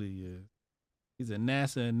 That's what he is. He's a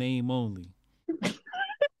NASA in name only.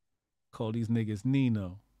 Call these niggas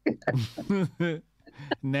Nino.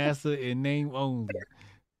 NASA in name only.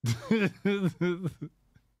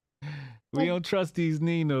 We don't trust these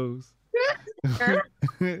Ninos.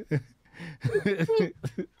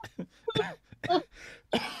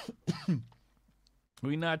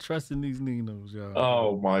 We not trusting these Ninos, y'all.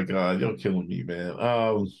 Oh my God, you're killing me,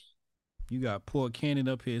 man. You got poor Cannon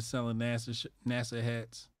up here selling NASA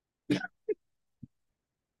hats. He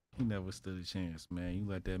never stood a chance, man. You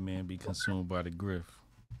let that man be consumed by the grift.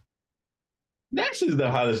 NASA's the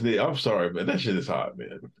hottest thing. I'm sorry, man. That shit is hot,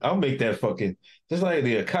 man. I'll make that fucking just like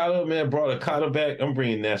the Okada, man, brought Okada back. I'm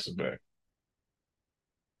bringing NASA back.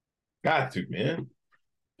 Got to, man.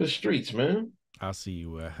 The streets, man. I'll see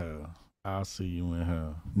you at hell. I'll see you in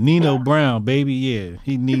hell. Nino Brown, baby, yeah.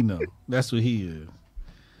 He Nino. That's what he is.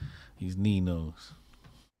 He's Nino's.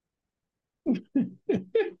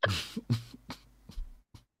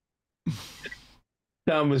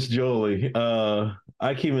 Thomas Jolie.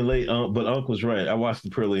 I came in late, but Unc was right. I watched the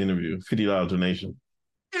Pearly interview. $50 donation.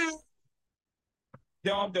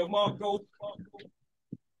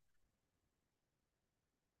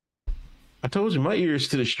 I told you, my ears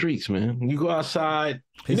to the streets, man. You go outside.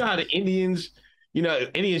 You know how the Indians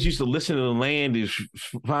used to listen to the land and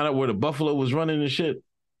find out where the buffalo was running and shit.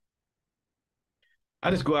 I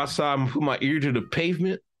just go outside and put my ear to the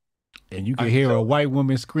pavement. And you can hear a white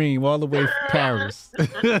woman scream all the way from Paris.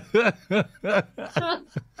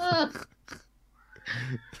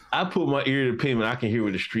 I put my ear to the pavement. I can hear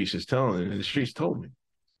what the streets is telling, and the streets told me.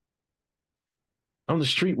 I'm the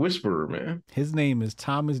street whisperer, man. His name is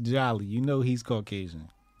Thomas Jolly. You know he's Caucasian.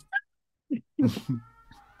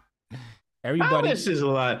 Everybody, Thomas is a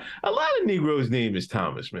lot of Negroes' name is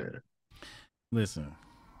Thomas, man. Listen,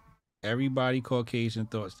 everybody Caucasian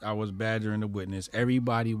thought I was badgering the witness.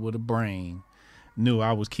 Everybody with a brain knew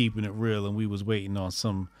I was keeping it real, and we was waiting on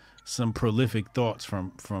some prolific thoughts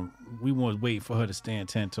from. We was waiting for her to stand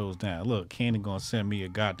 10 toes down. Look, Cannon gonna send me a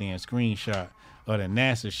goddamn screenshot of the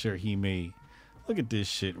NASA shirt he made. Look at this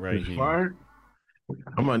shit right here. Fired?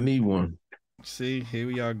 I might need one. See, here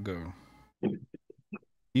we all go.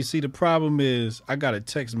 You see, the problem is I got a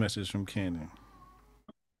text message from Cannon.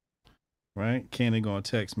 Right? Cannon gonna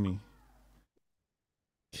text me.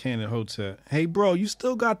 Cannon Hotep. Hey, bro, you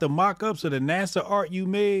still got the mock-ups of the NASA art you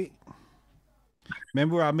made?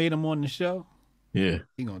 Remember I made him on the show? Yeah.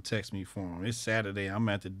 He gonna text me for him. It's Saturday. I'm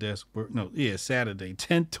at the desk. Saturday,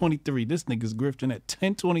 10:23. This nigga's grifting at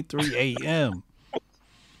 10:23 a.m.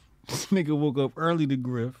 This nigga woke up early to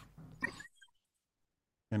grift.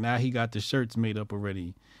 And now he got the shirts made up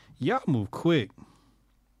already. Y'all move quick.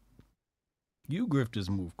 You grifters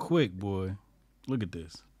move quick, boy. Look at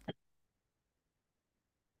this.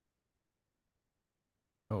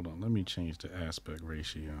 Hold on. Let me change the aspect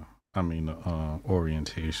ratio. I mean, the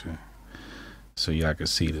orientation. So y'all can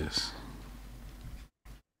see this.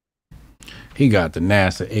 He got the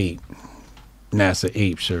NASA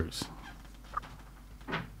ape shirts.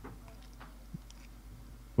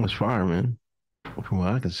 That's fire, man. From what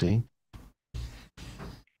I can see.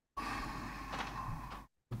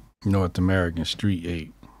 North American street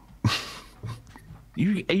ape.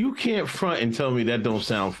 You can't front and tell me that don't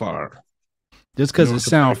sound fire. Just because it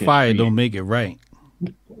sound fire don't make it right.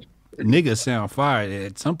 Niggas sound fire.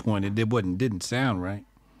 At some point it didn't sound right.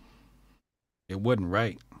 It wasn't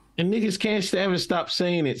right. And niggas can't ever stop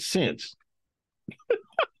saying it since.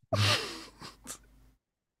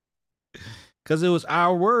 Because it was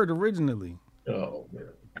our word originally. Oh,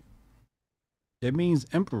 man. It means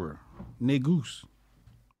emperor. Negus.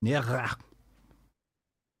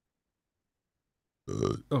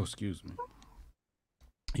 Oh, excuse me.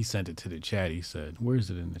 He sent it to the chat. He said, "Where is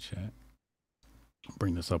it in the chat?"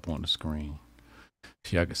 Bring this up on the screen.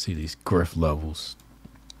 See, I can see these grift levels.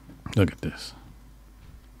 Look at this.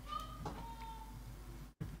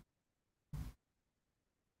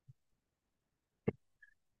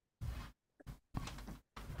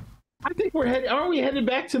 I think we're headed. Aren't we headed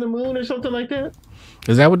back to the moon or something like that?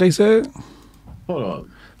 Is that what they said? Hold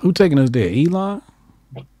on. Who taking us there? Elon?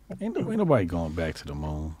 Ain't nobody going back to the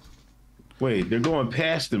moon. Wait, they're going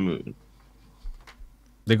past the moon.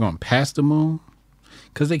 They're going past the moon?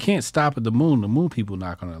 Because they can't stop at the moon. The moon people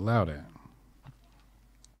not going to allow that.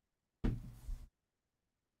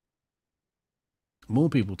 Moon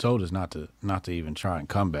people told us not to even try and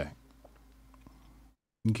come back.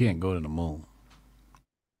 You can't go to the moon.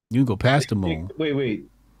 You can go past the moon. Wait.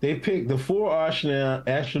 They picked the 4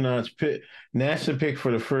 astronauts. NASA picked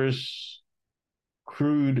for the first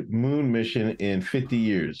crewed moon mission in 50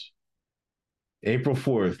 years. April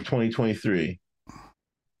 4th, 2023.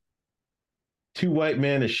 2 white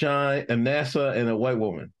men, a NASA, and a white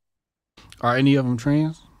woman. Are any of them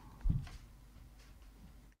trans?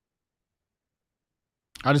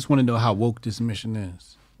 I just want to know how woke this mission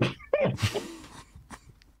is.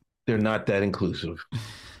 They're not that inclusive.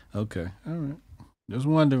 Okay. All right. Just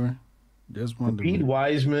wondering. Pete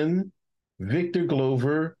Wiseman, Victor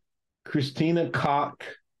Glover, Christina Koch,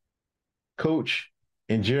 Coach,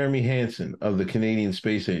 and Jeremy Hansen of the Canadian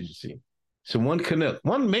Space Agency. So one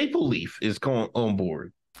Maple Leaf is going on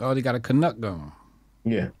board. Oh, they got a Canuck going.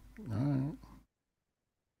 Yeah. All right.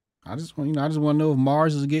 I just want to know if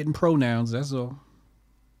Mars is getting pronouns. That's all.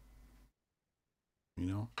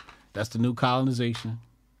 That's the new colonization.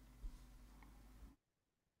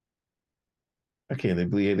 I can't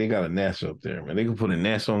believe they got a NASA up there, man. They can put a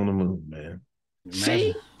NASA on the moon, man.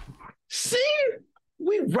 Imagine. See,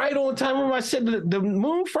 we right on time when I said the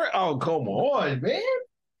moon first. Oh, come on, man.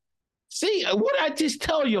 See, what I just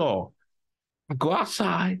tell y'all? I go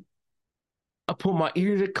outside, I put my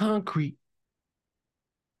ear to the concrete,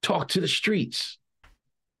 talk to the streets.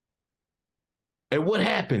 And what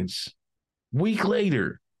happens? Week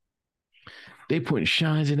later, they putting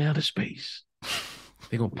shines in outer space.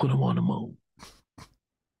 They're going to put them on the moon.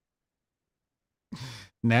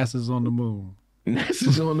 NASA's on the moon.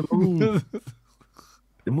 NASA's on the moon.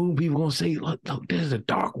 The moon people going to say, look, there's a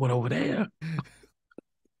dark one over there.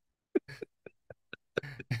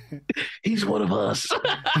 He's one of us.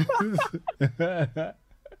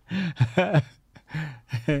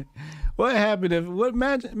 What happened if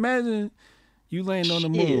imagine you laying on the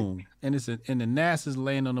moon and the NASA's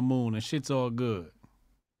laying on the moon and shit's all good?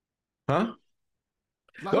 Huh?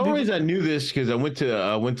 The only reason I knew this because I went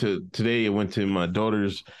to my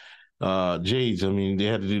daughter's Jade's. I mean, they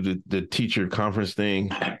had to do the teacher conference thing.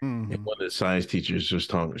 Mm-hmm. And one of the science teachers was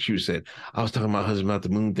talking. She said, I was talking to my husband about the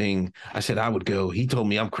moon thing. I said I would go. He told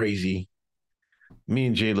me I'm crazy. Me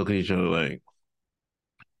and Jade look at each other like.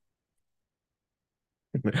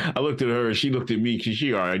 I looked at her. She looked at me because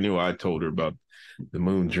she already knew I told her about the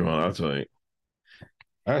moon drawing. I was like,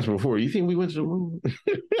 I asked her before, you think we went to the moon?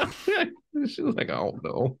 She was like, I don't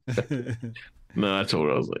know. No, I told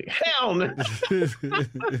her, I was like, hell no.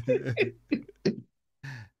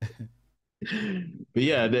 But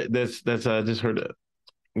yeah, that's I just heard that.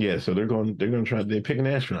 Yeah, so they're gonna try. They're picking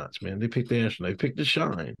astronauts, man. They picked the astronaut. They picked the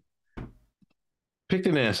shine. Picked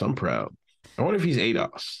an ass. I'm proud. I wonder if he's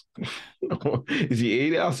ADOS. Is he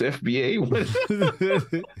ADOS FBA?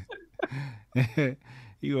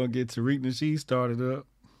 You gonna get Tariq Nasheed started up?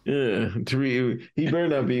 Yeah, Tariq. He better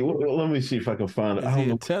not be. Let me see if I can find it. Is he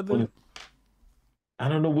a tether? I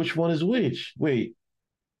don't know which one is which. Wait,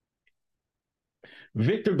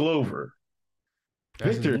 Victor Glover.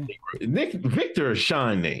 That's Victor is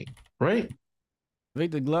Shine name, right?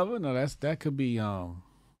 Victor Glover? No, that could be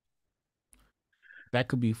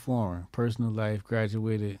foreign. Personal life,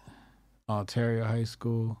 graduated Ontario High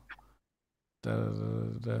School. They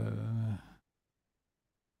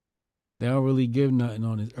don't really give nothing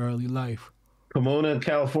on his early life. Pomona,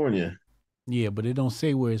 California. Yeah, but it don't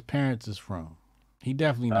say where his parents is from. He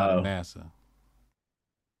definitely not a NASA.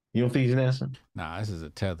 You don't think he's NASA? Nah, this is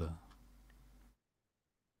a tether.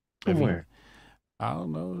 From where? I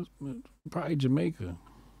don't know. Probably Jamaica.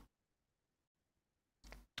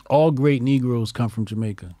 All great Negroes come from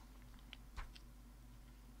Jamaica.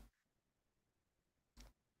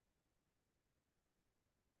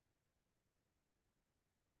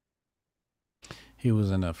 He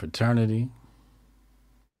was in a fraternity.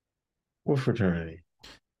 What fraternity?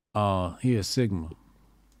 He is Sigma.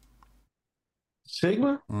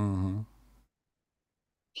 Sigma? Mm-hmm.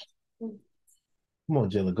 Come on,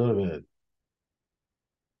 Jilla, go to bed.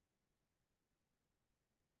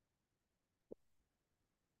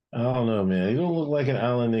 I don't know, man. You don't look like an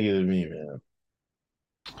island nigga to me, man.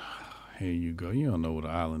 Here you go. You don't know what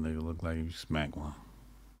an island nigga look like. You smack one.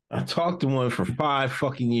 I talked to one for 5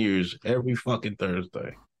 fucking years every fucking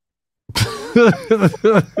Thursday.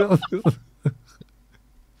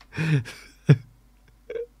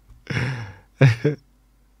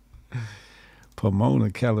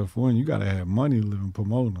 Pomona, California. You gotta have money to live in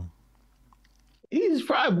Pomona. He's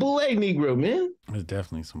probably a bootleg Negro, man. There's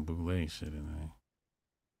definitely some bootleg shit in there.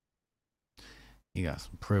 He got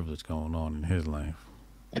some privilege going on in his life.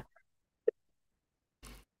 They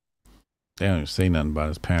don't even say nothing about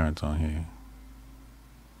his parents on here.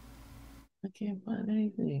 I can't find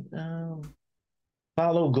anything.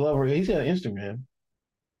 Follow Glover. He's got Instagram.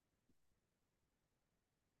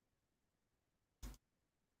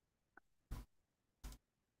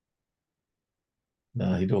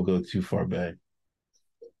 Nah, he don't go too far back.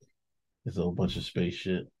 There's a whole bunch of space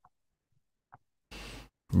shit.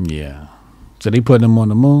 Yeah. So they putting him on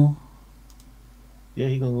the moon? Yeah,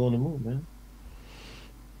 he gonna go on the moon, man.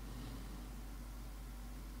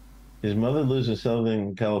 His mother lives in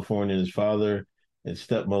Southern California. His father and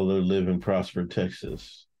stepmother live in Prosper,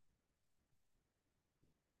 Texas.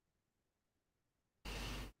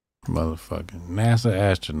 Motherfucking NASA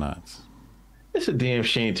astronauts. It's a damn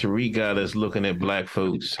shame Tariq got us looking at black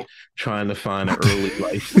folks trying to find an early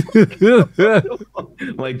life.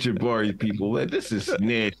 Like Jabari people. Like, this is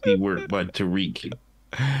nasty work by Tariq.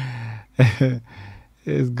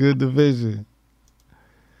 It's good division.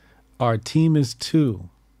 Our team is 2.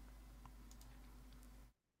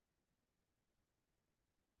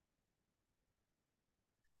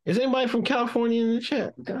 Is anybody from California in the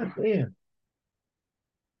chat? God damn.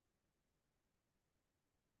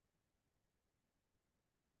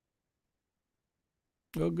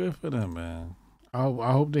 Well, good for them, man. I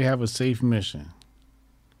hope they have a safe mission.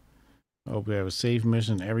 I hope they have a safe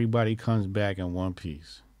mission. Everybody comes back in one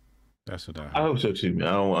piece. That's what I hope. I hope so too, man.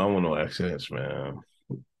 I don't want no accidents, man.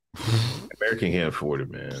 America can't afford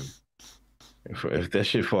it, man. If that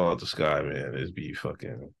shit fall out the sky, man, it'd be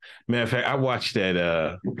fucking. Matter of fact, I watched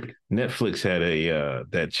that. Netflix had a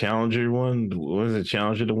that Challenger one. What was it,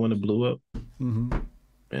 Challenger, the one that blew up? Mm-hmm.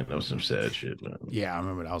 Man, that was some sad shit, man. Yeah, I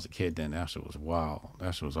remember that. I was a kid then. That shit was wild.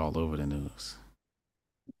 That shit was all over the news.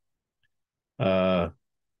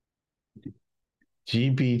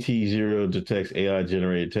 GPT-0 detects AI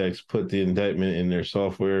generated text. Put the indictment in their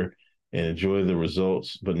software and enjoy the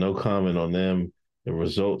results, but no comment on them. The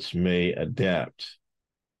results may adapt.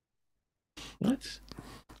 What?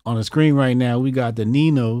 On the screen right now, we got the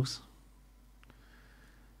Ninos.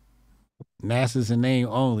 NASA's a name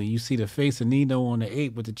only. You see the face of Nino on the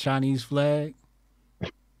 8 with the Chinese flag?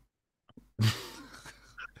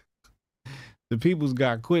 The people's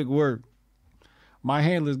got quick work. My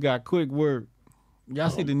handlers got quick work. Y'all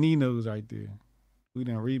see the Ninos right there. We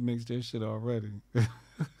done remixed this shit already.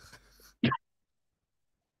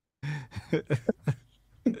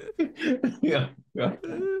 Yeah. Y'all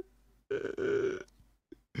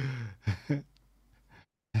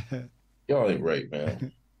ain't right,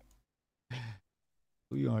 man.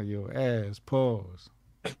 We on your ass. Pause.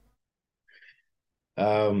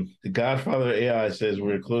 The Godfather AI says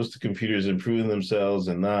we're close to computers improving themselves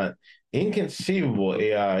and not inconceivable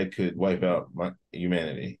AI could wipe out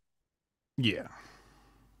humanity. Yeah.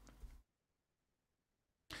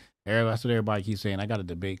 That's what everybody keeps saying. I got a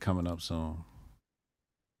debate coming up soon.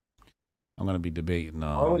 I'm going to be debating.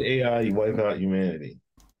 Why would AI wipe out humanity?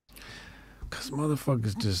 Because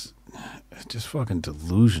motherfuckers just fucking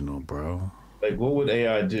delusional, bro. Like, what would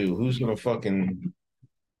AI do? Who's going to fucking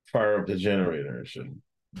fire up the generator and shit?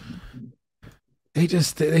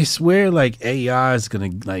 They swear like AI is gonna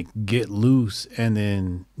like get loose and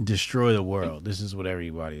then destroy the world. This is what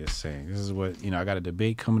everybody is saying. This is what I got a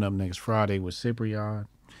debate coming up next Friday with Cyprian,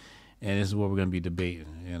 and this is what we're gonna be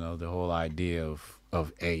debating. The whole idea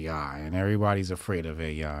of AI, and everybody's afraid of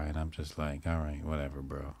AI, and I'm just like, all right, whatever,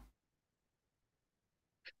 bro.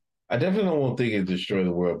 I definitely won't think it destroy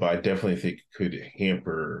the world, but I definitely think it could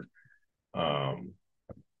hamper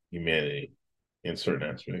humanity in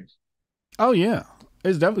certain aspects. Oh yeah,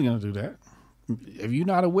 it's definitely gonna do that. If you're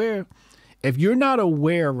not aware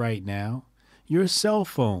right now, your cell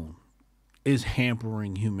phone is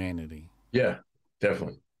hampering humanity. Yeah,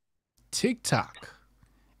 definitely. TikTok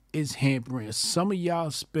is hampering. Some of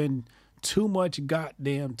y'all spend too much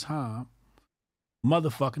goddamn time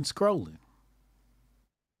motherfucking scrolling.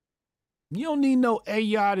 You don't need no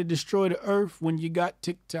AI to destroy the earth when you got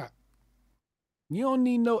TikTok. You don't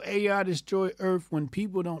need no AI to destroy earth when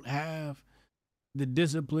people don't have the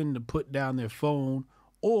discipline to put down their phone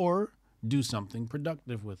or do something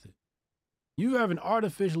productive with it. You have an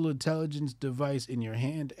artificial intelligence device in your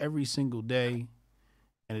hand every single day,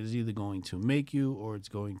 and it is either going to make you or it's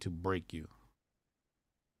going to break you.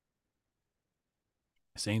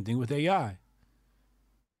 Same thing with AI.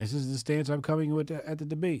 This is the stance I'm coming with at the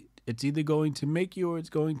debate. It's either going to make you or it's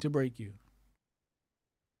going to break you.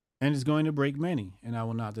 And it's going to break many, and I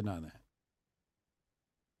will not deny that.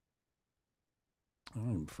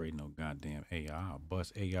 I'm afraid no goddamn AI. I'll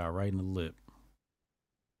bust AI right in the lip.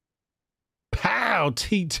 Pow,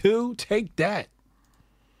 T2, take that.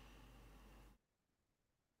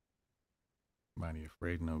 Nobody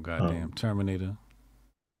afraid no goddamn Terminator.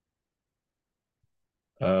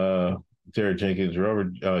 Derek Jenkins,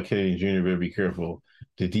 Robert Kennedy Jr. better be careful.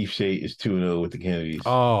 The deep state is 2-0 with the Kennedys.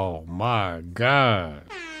 Oh my God.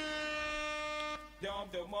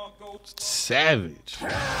 Savage.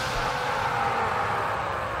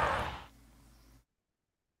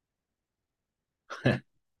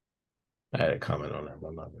 I had a comment on that, but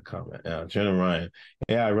I'm not going to comment. Jenna Ryan.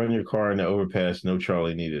 Yeah, I run your car in the overpass. No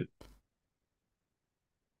Charlie needed.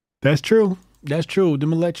 That's true. That's true.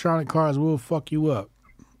 Them electronic cars will fuck you up.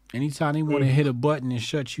 Anytime they want to hit a button and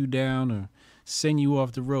shut you down or send you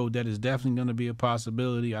off the road, that is definitely going to be a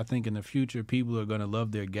possibility. I think in the future, people are going to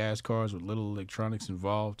love their gas cars with little electronics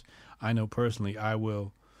involved. I know personally I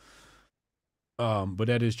will. But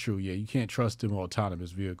that is true. Yeah, you can't trust them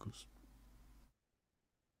autonomous vehicles.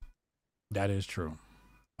 That is true.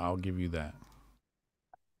 I'll give you that.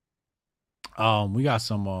 We got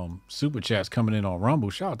some super chats coming in on Rumble.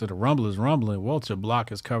 Shout out to the Rumblers rumbling. Walter Block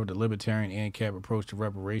has covered the libertarian ANCAP approach to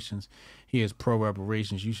reparations. He is pro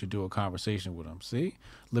reparations. You should do a conversation with him. See,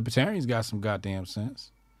 libertarians got some goddamn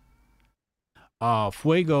sense.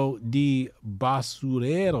 Fuego de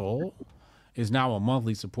Basurero is now a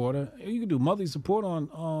monthly supporter. You can do monthly support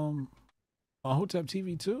on Hotep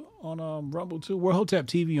TV too, on Rumble too. We're Hotep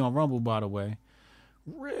TV on Rumble, by the way.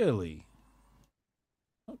 Really?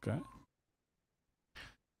 Okay.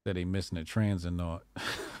 That they missing a transinaut.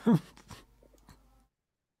 Shout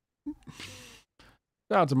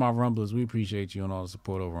out to my Rumblers. We appreciate you and all the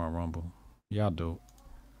support over on Rumble. Y'all dope.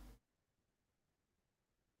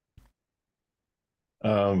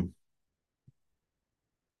 What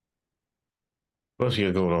else you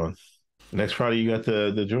got going on? Next Friday you got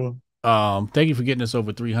the drill? Thank you for getting us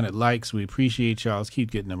over 300 likes. We appreciate y'all. Let's keep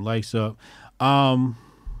getting them likes up.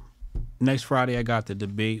 Next Friday I got the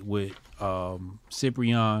debate with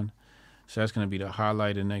Cyprian. So that's gonna be the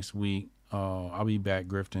highlight of next week. I'll be back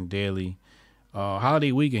grifting daily.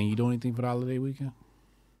 Holiday weekend. You doing anything for the holiday weekend?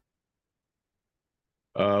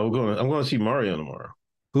 I'm going to see Mario tomorrow.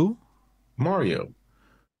 Who? Mario.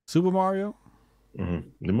 Super Mario? Mm-hmm.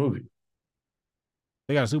 The movie.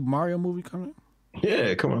 They got a Super Mario movie coming?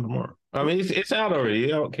 Yeah, come on tomorrow. I mean, it's out already.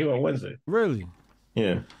 It came out Wednesday. Really?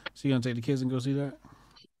 Yeah. So you gonna take the kids and go see that?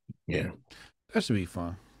 Yeah. That should be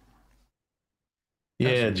fun.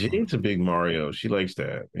 Yeah, Jane's a big Mario. She likes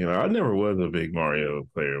that. You know, I never was a big Mario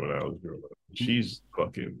player when I was growing up.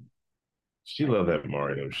 She loved that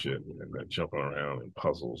Mario shit and that jumping around and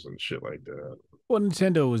puzzles and shit like that. Well,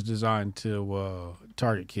 Nintendo was designed to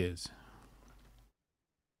target kids.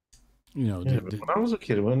 You know, when I was a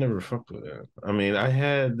kid, I never fucked with that. I mean, I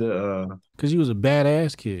had because you was a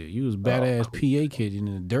badass kid. You was a badass PA kid in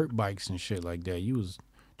the dirt bikes and shit like that. You was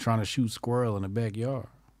trying to shoot squirrel in the backyard.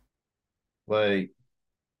 Like,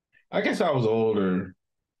 I guess I was older,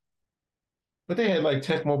 but they had like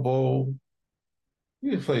Tecmo Bowl.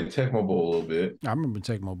 You just played Tecmo Bowl a little bit. I remember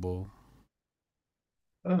Tecmo Bowl.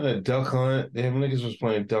 Duck Hunt. Damn, niggas was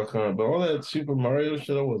playing Duck Hunt, but all that Super Mario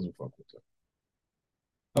shit, I wasn't fucking with that.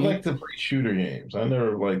 I like to play shooter games. I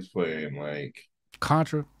never liked playing like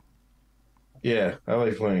Contra. Yeah, I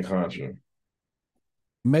like playing Contra.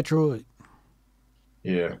 Metroid.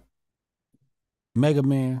 Yeah. Mega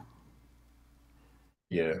Man.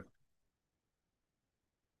 Yeah.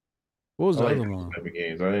 What was the other one? Type of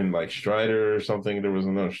games. I didn't like Strider or something. There was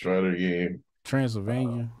another Strider game.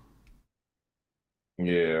 Transylvania.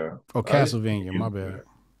 Yeah. Oh, Castlevania. My bad.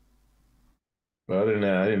 But other than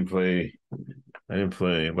that, I didn't play.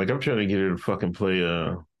 Like, I'm trying to get her to fucking play.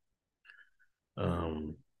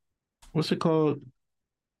 What's it called?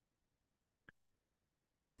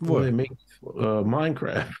 What they make?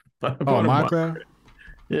 Minecraft. Minecraft.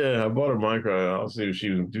 Yeah, I bought her Minecraft. I'll see if she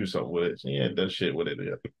can do something with it. She ain't done shit with it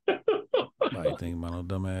yet. Why you think about no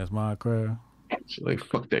dumbass Minecraft? She's like,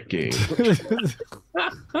 fuck that game.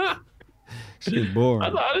 Shit boring.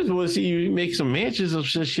 I just want to see you make some mansions of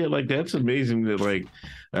shit like that. It's amazing that, like,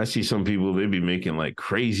 I see some people, they be making like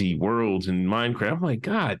crazy worlds in Minecraft. I'm like,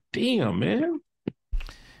 God damn, man.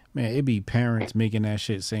 Man, it be parents making that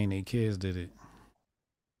shit saying their kids did it.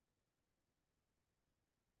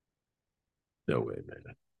 No way,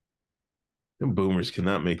 man. Them boomers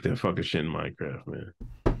cannot make that fucking shit in Minecraft, man.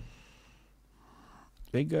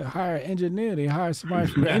 They got hire an engineer. They hire somebody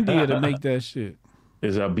from India to make that shit.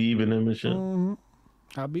 Is Habib in them and shit? Mm-hmm.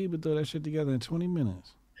 Habib would throw that shit together in 20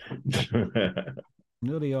 minutes. You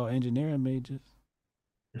know they all engineering majors.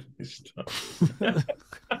 I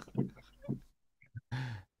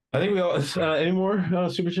think we all any more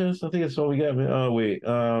super chats? I think that's all we got, man. Oh wait.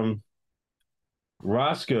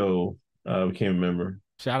 Roscoe became a member.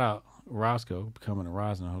 Shout out Roscoe becoming a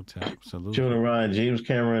Rising Hotel. Salute. Jonah Ryan, James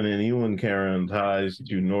Cameron, and Ewan Cameron ties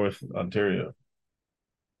to North Ontario.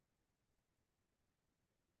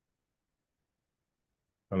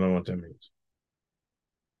 I don't know what that means.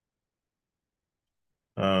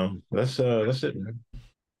 That's it, man.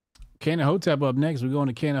 Canaan Hotep up next. We're going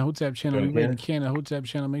to Canaan Hotep channel. You ready to Canaan Hotep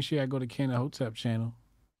channel? Make sure I go to Canaan Hotep channel.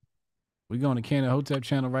 We're going to Canaan Hotep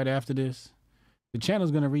channel right after this. The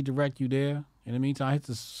channel's going to redirect you there. In the meantime, hit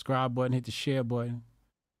the subscribe button, hit the share button.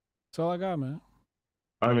 That's all I got, man.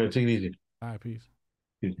 All right, man. Take it easy. All right, peace.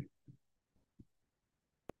 Save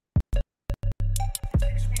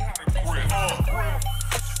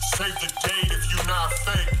the date if you not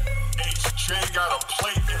fake. HJ got a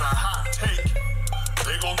plate and a hot take.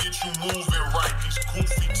 They gon' get you moving right. These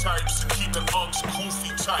goofy types and keeping unks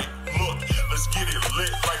goofy tight. Look, let's get it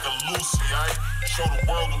lit like a Lucy, aight? Show the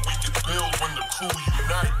world what we can build when the crew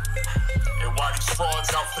unite. And while these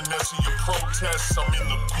frauds out finessing your protests, I'm in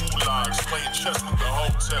the gulags playing chess with the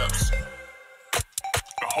Hoteps.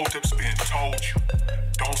 The Hoteps been told you.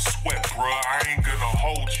 Don't sweat, bruh, I ain't gonna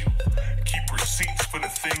hold you. Keep receipts for the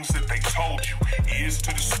things that they told you. Ears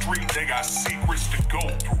to the street, they got secrets to go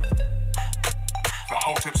through. The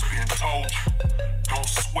Hoteps been told you. Don't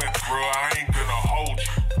sweat, bruh, I ain't gonna hold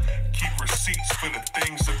you. Keep receipts for the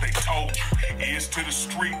things that they told you. Ears to the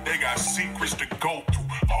street, they got secrets to go through.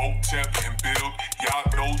 Hotep and build, y'all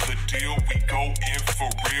know the deal. We go in for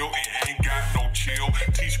real and ain't got no chill.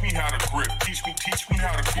 Teach me how to grip, teach me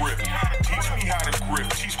how to grip. Teach me how to grip,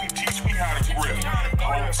 teach me how to grip.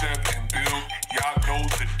 Hotep and build, y'all know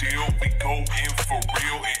the deal. We go in for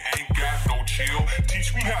real and ain't got no chill.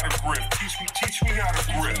 Teach me how to grip, teach me how to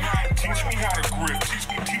grip. Teach me how to grip,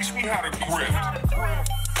 teach me how to grip.